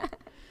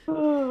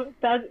 Oh,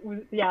 that's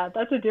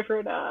a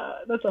different,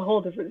 that's a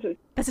whole different.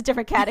 That's a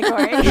different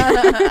category. And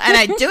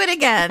I do it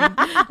again.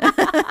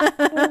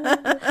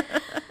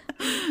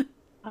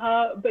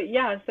 But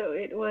yeah, so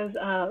it was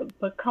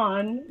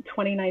BookCon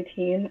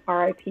 2019,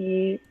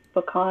 RIP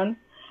BookCon.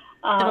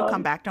 It'll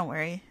come back, don't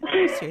worry.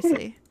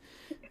 Seriously.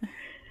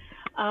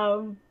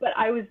 But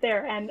I was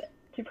there, and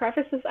to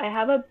preface this, I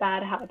have a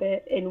bad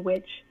habit in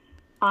which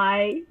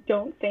I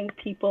don't think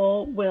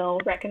people will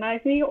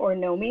recognize me or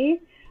know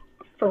me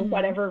for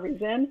whatever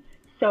reason.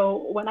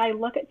 So when I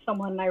look at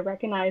someone and I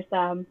recognize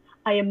them,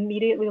 I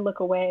immediately look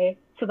away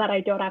so that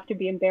I don't have to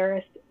be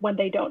embarrassed when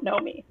they don't know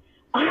me.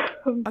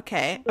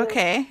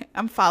 Okay,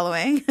 I'm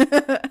following.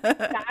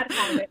 Bad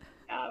habit.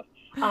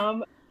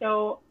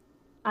 So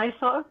I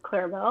saw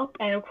Clarabelle,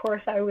 and of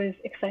course I was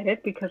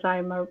excited because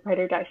I'm a Ride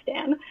or Die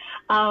stan.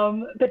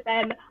 But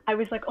then I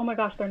was like, oh my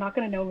gosh, they're not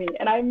going to know me.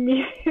 And I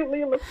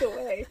immediately looked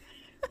away.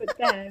 But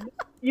then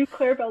you,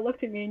 Clarabelle,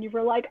 looked at me and you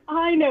were like,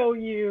 I know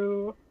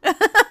you. Of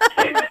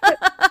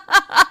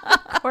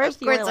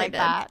course you were like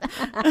that.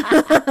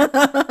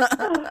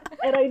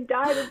 And I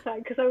died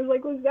inside because I was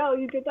like, Lizelle,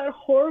 you did that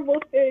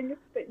horrible thing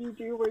that you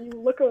do where you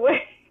look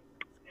away.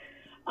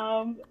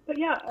 But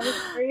yeah, I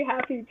was very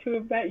happy to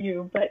have met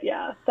you. But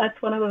yeah, that's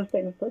one of those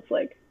things that's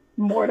like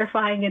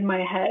mortifying in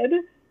my head.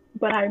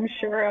 But I'm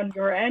sure on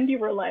your end, you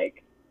were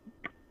like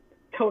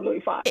totally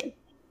fine.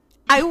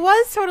 I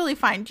was totally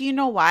fine. Do you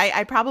know why?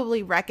 I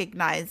probably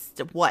recognized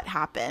what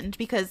happened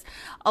because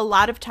a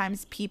lot of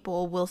times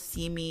people will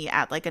see me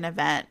at like an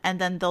event and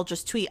then they'll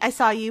just tweet, I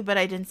saw you, but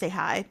I didn't say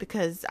hi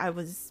because I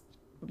was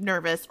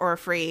nervous or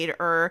afraid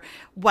or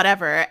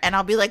whatever. And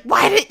I'll be like,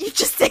 why didn't you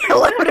just say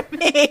hello to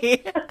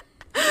me?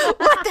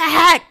 What the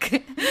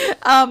heck?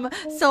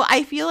 So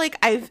I feel like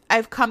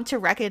I've come to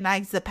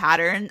recognize the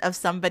pattern of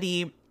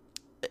somebody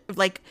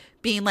like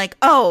being like,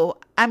 oh,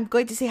 I'm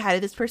going to say hi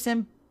to this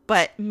person,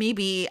 but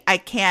maybe I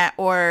can't,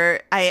 or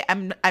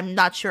I'm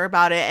not sure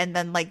about it, and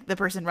then like the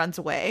person runs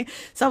away.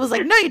 So I was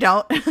like, no, you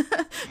don't.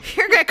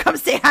 You're gonna come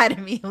say hi to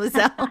me,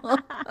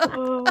 Lizelle.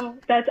 Oh,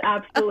 that's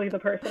absolutely the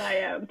person I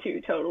am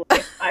too. Totally,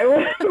 I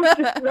would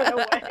just run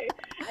away,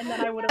 and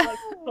then I would have like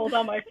told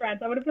all my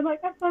friends. I would have been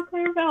like, I saw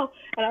Clarabelle,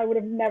 and I would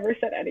have never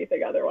said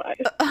anything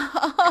otherwise.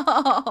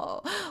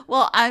 Oh,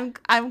 well, I'm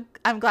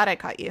glad I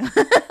caught you.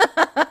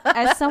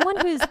 As someone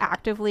who's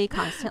actively,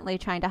 constantly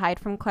trying to hide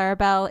from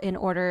Clarabelle in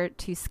order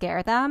to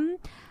scare them,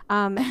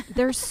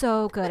 they're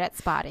so good at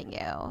spotting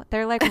you.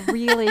 They're like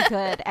really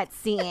good at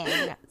seeing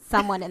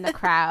someone in the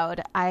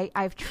crowd.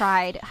 I've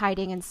tried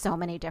hiding in so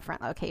many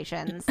different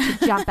locations to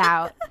jump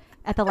out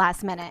at the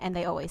last minute, and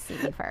they always see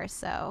me first.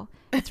 So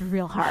it's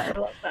real hard.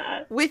 I love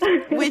that.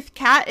 With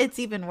Kat, it's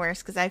even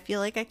worse because I feel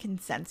like I can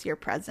sense your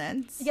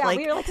presence. Yeah, like,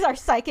 we're like our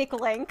psychic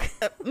link.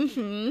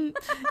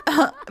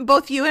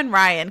 Both you and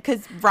Ryan,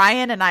 because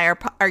Ryan and I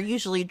are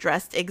usually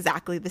dressed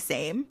exactly the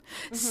same.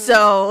 Mm-hmm.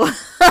 So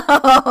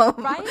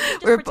Ryan can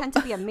just pretend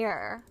to be a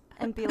mirror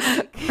and be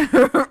like,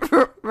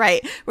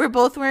 right, we're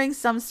both wearing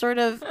some sort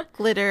of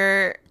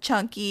glitter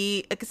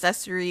chunky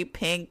accessory,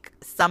 pink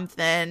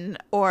something,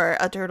 or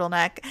a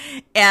turtleneck,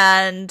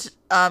 and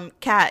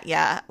Kat,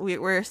 yeah,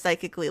 we're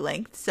psychically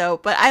linked.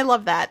 So, but I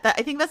love that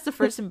I think that's the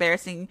first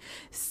embarrassing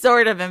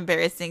story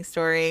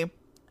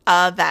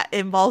that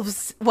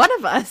involves one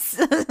of us.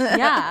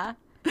 Yeah.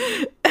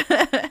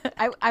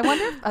 I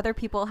wonder if other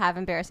people have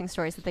embarrassing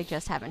stories that they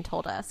just haven't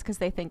told us because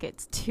they think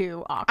it's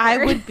too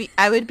awkward.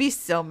 I would be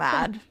so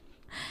mad.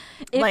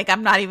 Like,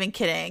 I'm not even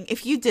kidding.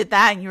 If you did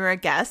that and you were a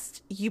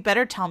guest, you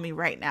better tell me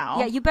right now.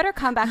 Yeah, you better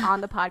come back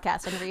on the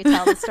podcast and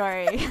retell the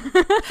story.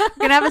 We're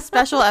gonna have a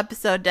special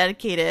episode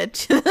dedicated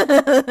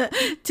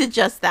to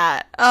just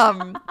that.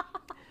 Bonus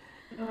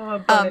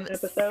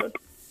episode.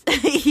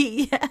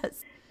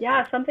 Yes.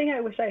 Yeah, something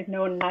I wish I'd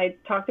known, and I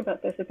talked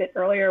about this a bit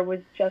earlier,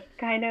 was just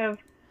kind of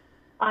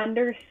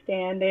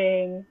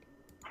understanding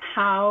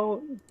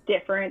how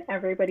different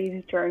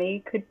everybody's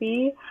journey could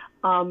be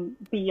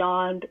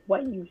beyond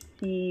what you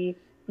see,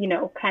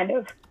 kind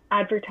of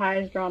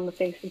advertised or on the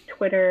face of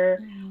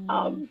Twitter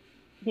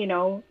You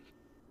know,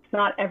 it's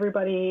not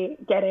everybody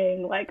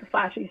getting like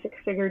flashy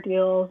 6-figure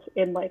deals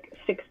in like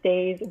 6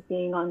 days of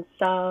being on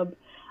sub.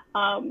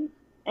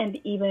 And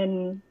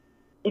even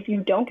if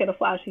you don't get a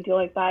flashy deal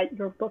like that,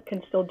 your book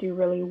can still do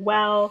really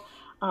well.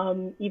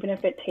 Even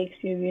if it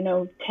takes you, you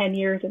know, 10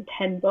 years and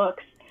 10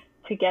 books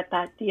to get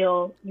that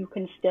deal, you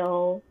can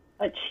still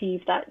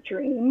achieve that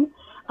dream.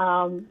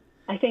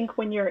 I think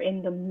when you're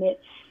in the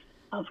midst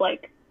of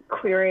like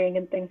querying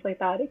and things like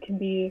that, it can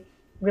be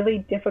really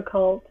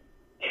difficult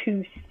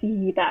to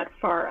see that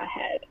far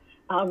ahead.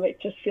 It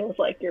just feels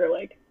like you're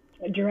like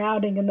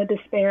drowning in the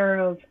despair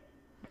of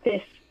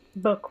this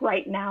book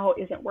right now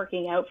isn't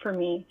working out for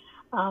me.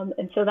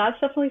 And so that's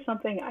definitely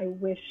something I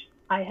wish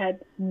I had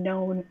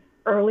known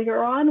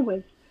earlier on,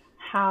 was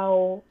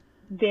how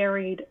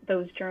varied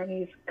those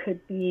journeys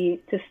could be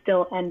to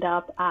still end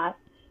up at,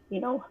 you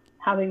know,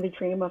 having the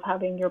dream of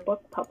having your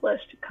book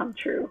published come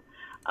true.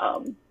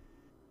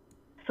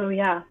 So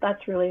yeah,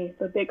 that's really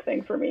the big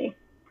thing for me.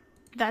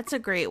 That's a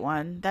great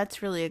one.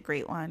 That's really a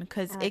great one,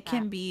 because it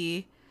can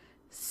be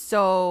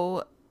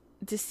so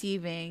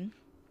deceiving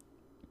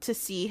to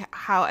see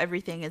how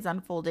everything is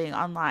unfolding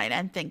online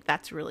and think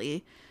that's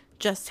really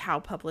just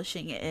how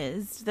publishing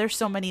is. There's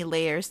so many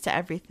layers to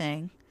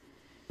everything.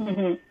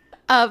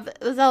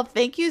 Lizelle,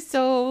 thank you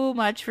so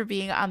much for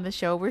being on the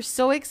show. We're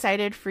so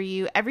excited for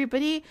you.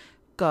 Everybody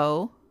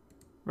go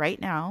right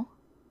now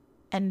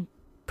and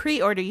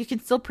pre-order. You can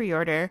still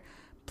pre-order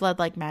Blood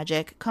Like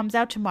Magic. Comes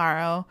out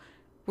tomorrow.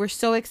 We're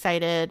so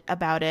excited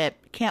about it.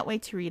 Can't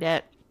wait to read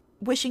it.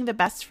 Wishing the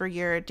best for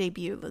your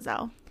debut,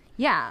 Lizelle.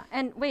 Yeah.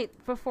 And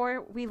wait,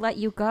 before we let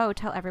you go,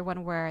 tell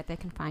everyone where they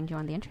can find you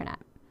on the internet.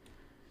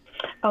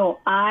 Oh,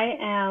 I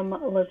am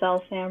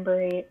Lizelle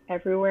Sambury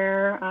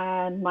everywhere.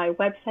 And my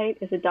website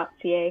is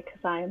 .ca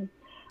because I'm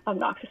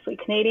obnoxiously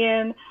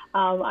Canadian.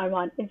 I'm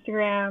on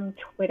Instagram,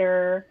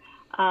 Twitter.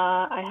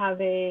 I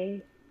have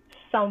a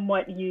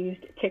somewhat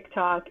used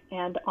TikTok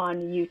and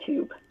on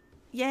YouTube.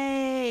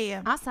 Yay!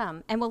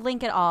 Awesome. And we'll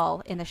link it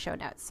all in the show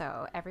notes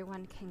so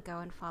everyone can go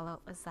and follow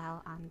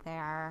Lizelle on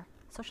their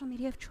social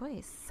media of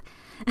choice.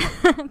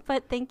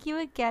 But thank you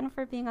again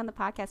for being on the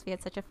podcast. We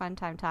had such a fun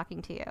time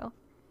talking to you.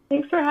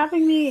 Thanks for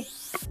having me.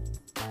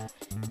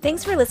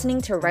 Thanks for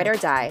listening to Write or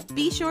Die.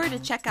 Be sure to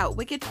check out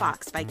Wicked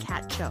Fox by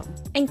Kat Cho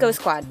and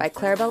Ghost Squad by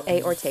Claribel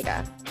A.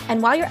 Ortega.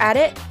 And while you're at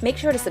it, make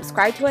sure to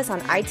subscribe to us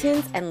on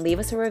iTunes and leave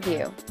us a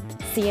review.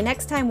 See you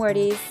next time,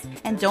 wordies.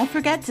 And don't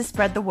forget to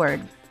spread the word.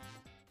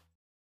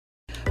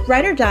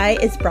 Write or Die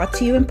is brought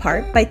to you in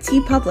part by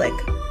TeePublic.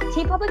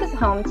 TeePublic is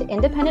home to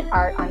independent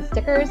art on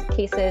stickers,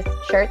 cases,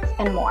 shirts,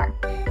 and more.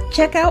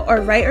 Check out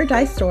our Write or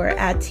Die store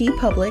at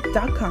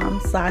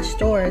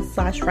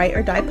teepublic.com/stores/Write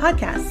or Die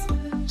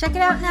podcast. Check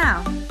it out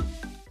now.